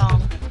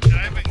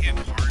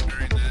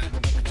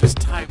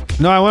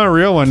 No, I want a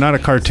real one, not a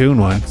cartoon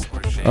one.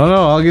 Oh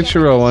no, I'll get you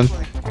a real one.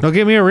 No,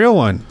 give me a real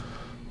one.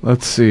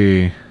 Let's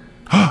see.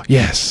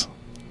 Yes.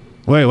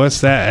 Wait,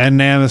 what's that?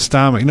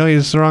 Anastomic. No,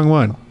 it's the wrong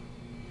one.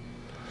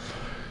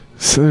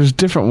 So there's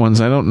different ones.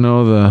 I don't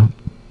know the...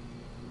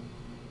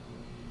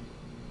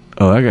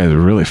 Oh, that guy's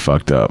really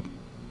fucked up.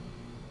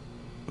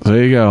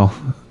 There you go.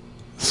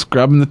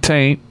 Scrubbing the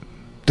taint.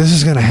 This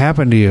is going to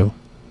happen to you.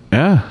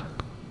 Yeah.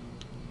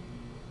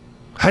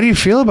 How do you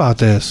feel about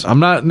this? I'm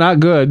not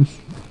good.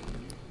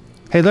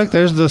 Hey, look,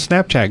 there's the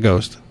Snapchat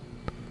ghost.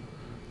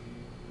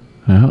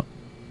 Yeah.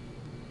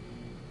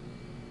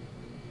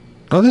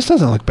 Oh, this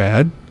doesn't look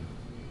bad.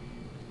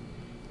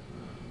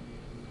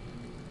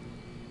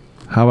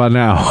 How about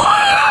now?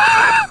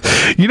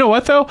 You know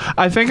what, though?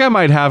 I think I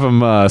might have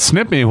him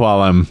snip me while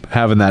I'm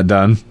having that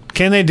done.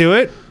 Can they do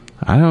it?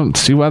 I don't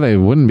see why they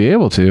wouldn't be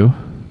able to.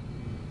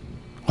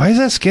 Why is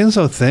that skin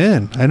so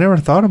thin? I never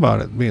thought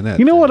about it being that.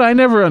 You know what I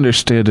never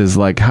understood is,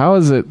 like, how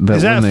is it that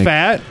is that when they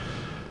fat?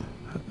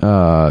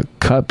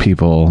 Cut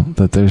people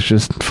that there's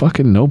just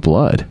fucking no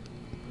blood?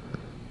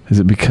 Is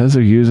it because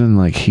they're using,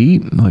 like,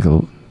 heat? Like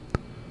a...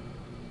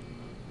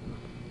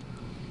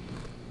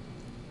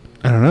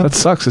 I don't know. That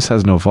sucks. This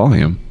has no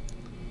volume.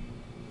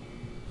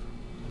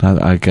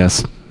 I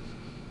guess.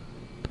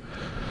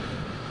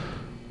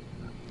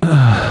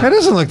 That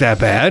doesn't look that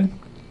bad.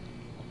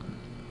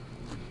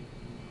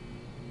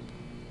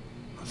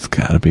 It's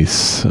got to be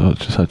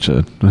such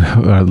a...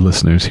 Our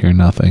listeners hear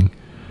nothing.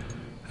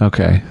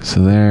 Okay,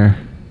 so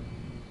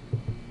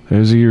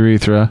there's a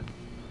urethra.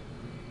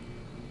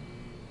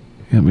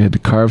 Yeah, we had to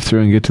carve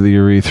through and get to the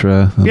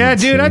urethra. Yeah,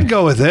 dude, I'd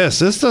go with this.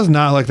 This does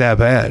not look that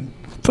bad.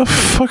 What the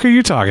fuck are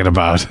you talking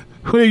about?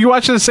 Are you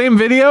watching the same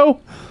video?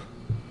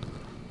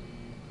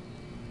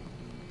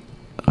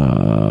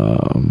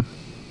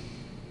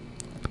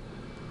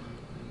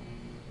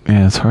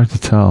 Yeah, it's hard to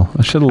tell.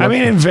 I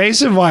mean,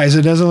 invasive wise,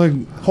 it doesn't look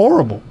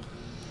horrible.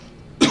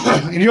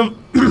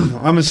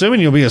 I'm assuming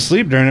you'll be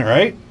asleep during it,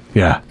 right?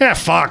 Yeah. Yeah,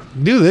 fuck.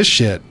 Do this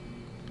shit.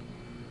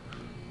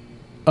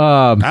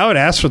 I would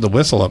ask for the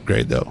whistle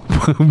upgrade, though.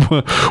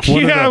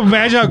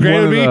 Imagine how great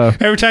it would be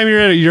every time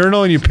you're at a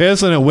urinal and you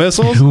piss and it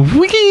whistles.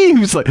 Wiki!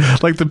 It's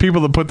like the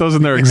people that put those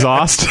in their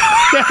exhaust.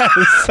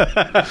 Yes.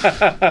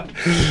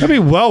 That'd be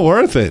well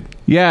worth it.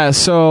 Yeah,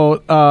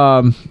 so,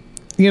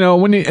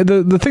 when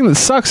the thing that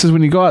sucks is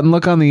when you go out and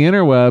look on the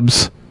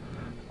interwebs,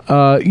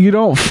 you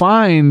don't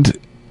find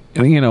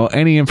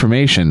any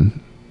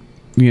information,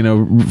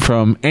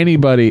 from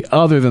anybody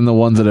other than the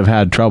ones that have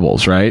had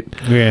troubles, right?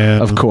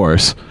 Yeah. Of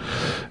course.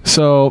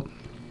 So,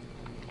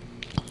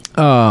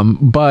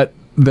 but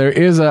there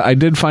is I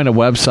did find a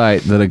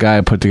website that a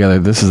guy put together.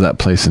 This is that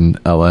place in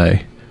LA.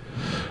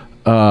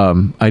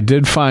 I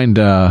did find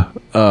a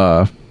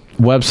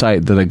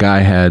website that a guy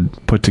had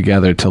put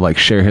together to like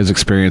share his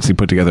experience. He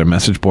put together a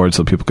message board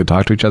so people could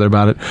talk to each other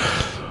about it.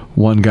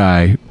 One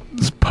guy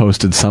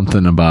posted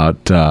something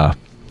about,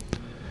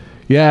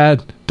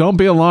 don't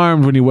be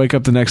alarmed when you wake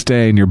up the next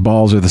day and your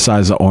balls are the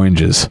size of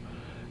oranges.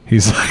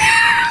 He's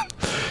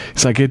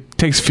like, it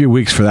takes a few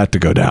weeks for that to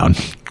go down.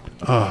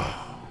 Oh.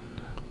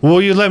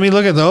 Will you let me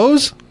look at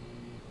those?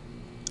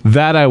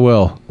 That I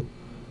will.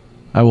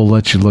 I will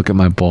let you look at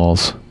my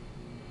balls.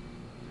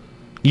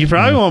 You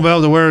probably won't be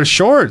able to wear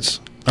shorts.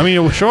 I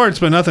mean, shorts,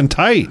 but nothing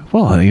tight.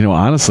 Well,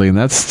 honestly, and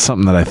that's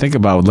something that I think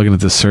about with looking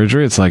at this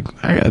surgery. It's like,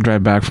 I got to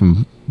drive back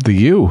from the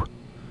U.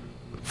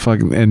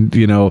 And,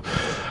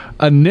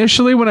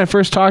 initially when I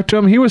first talked to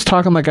him, he was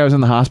talking like I was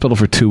in the hospital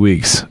for 2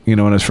 weeks, when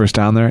I was first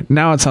down there.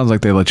 Now it sounds like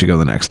they let you go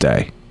the next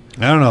day.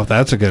 I don't know if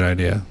that's a good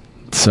idea.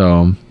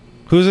 So,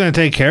 who's going to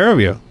take care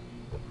of you?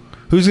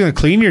 Who's going to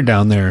clean you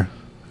down there?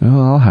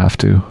 Well, I'll have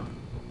to.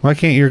 Why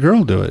can't your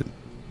girl do it?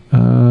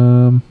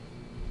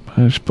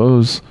 I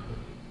suppose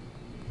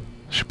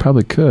she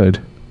probably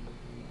could.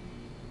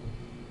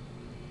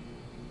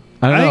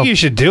 I think you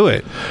should do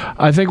it.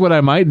 I think what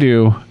I might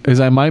do is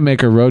I might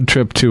make a road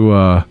trip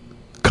to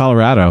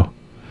Colorado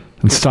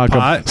and stock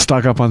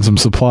up on some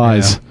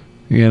supplies.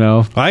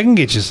 I can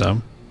get you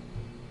some.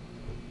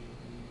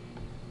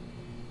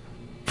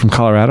 From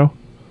Colorado?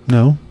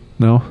 No.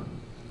 Well,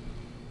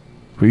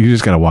 you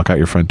just got to walk out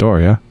your front door,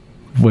 yeah?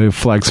 Wave,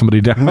 flag somebody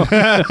down.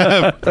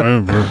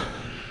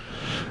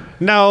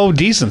 No,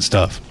 decent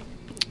stuff.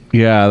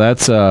 Yeah,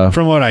 that's...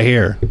 From what I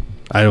hear.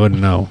 I wouldn't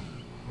know.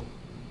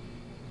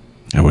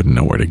 I wouldn't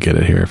know where to get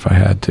it here if I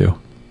had to.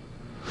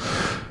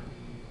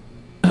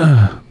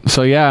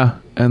 So, yeah.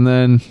 And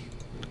then...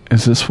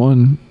 Is this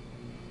one...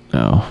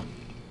 No.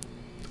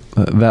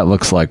 That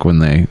looks like when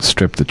they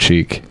strip the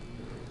cheek.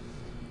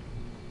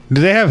 Do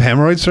they have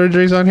hemorrhoid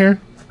surgeries on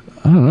here?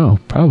 I don't know.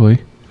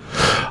 Probably.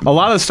 A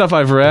lot of the stuff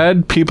I've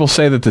read, people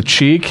say that the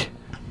cheek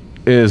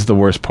is the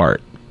worst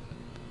part.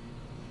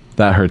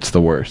 That hurts the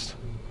worst.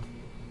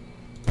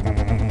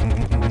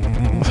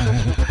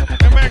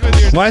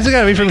 Why is it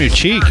got to be from your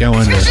cheek, I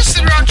wonder? Just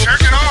sit around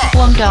jerking off.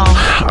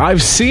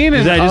 I've seen it.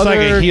 Is that just like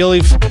a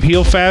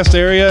heel fast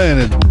area?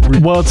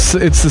 And well, it's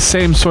the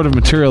same sort of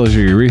material as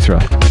your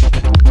urethra.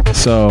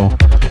 So,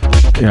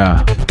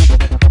 yeah.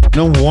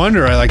 No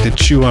wonder I like to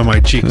chew on my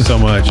cheek so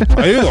much.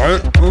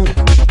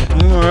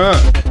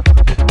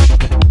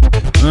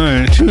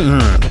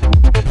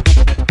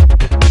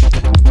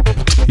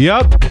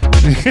 Yep.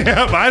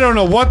 I don't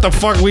know what the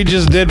fuck we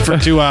just did for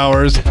 2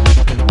 hours.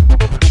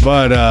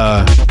 But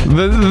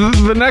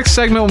the next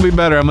segment will be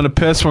better. I'm gonna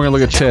piss. We're gonna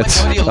look at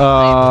tits. I'm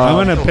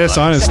gonna piss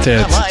on his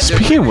tits.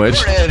 Speaking of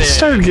which, I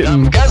started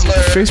getting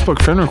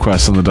Facebook friend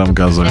requests on the Dumb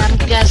Guzzler.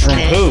 From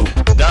who?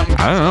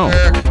 I don't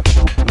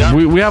know.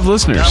 We have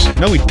listeners.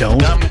 No, we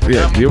don't.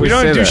 Yeah, we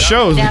don't do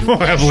shows. We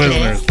don't have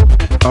listeners.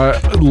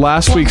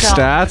 Last week's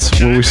stats,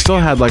 where we still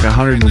had like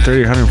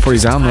 130, 140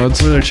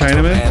 downloads. Were there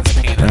Chinamen?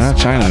 Yeah,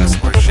 Chinamen.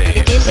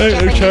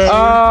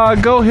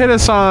 Go hit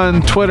us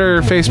on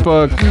Twitter,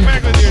 Facebook. Get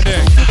back with your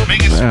dick.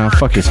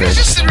 Fuck your face.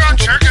 Just sit around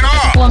jerking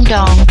off.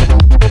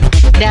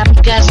 Damn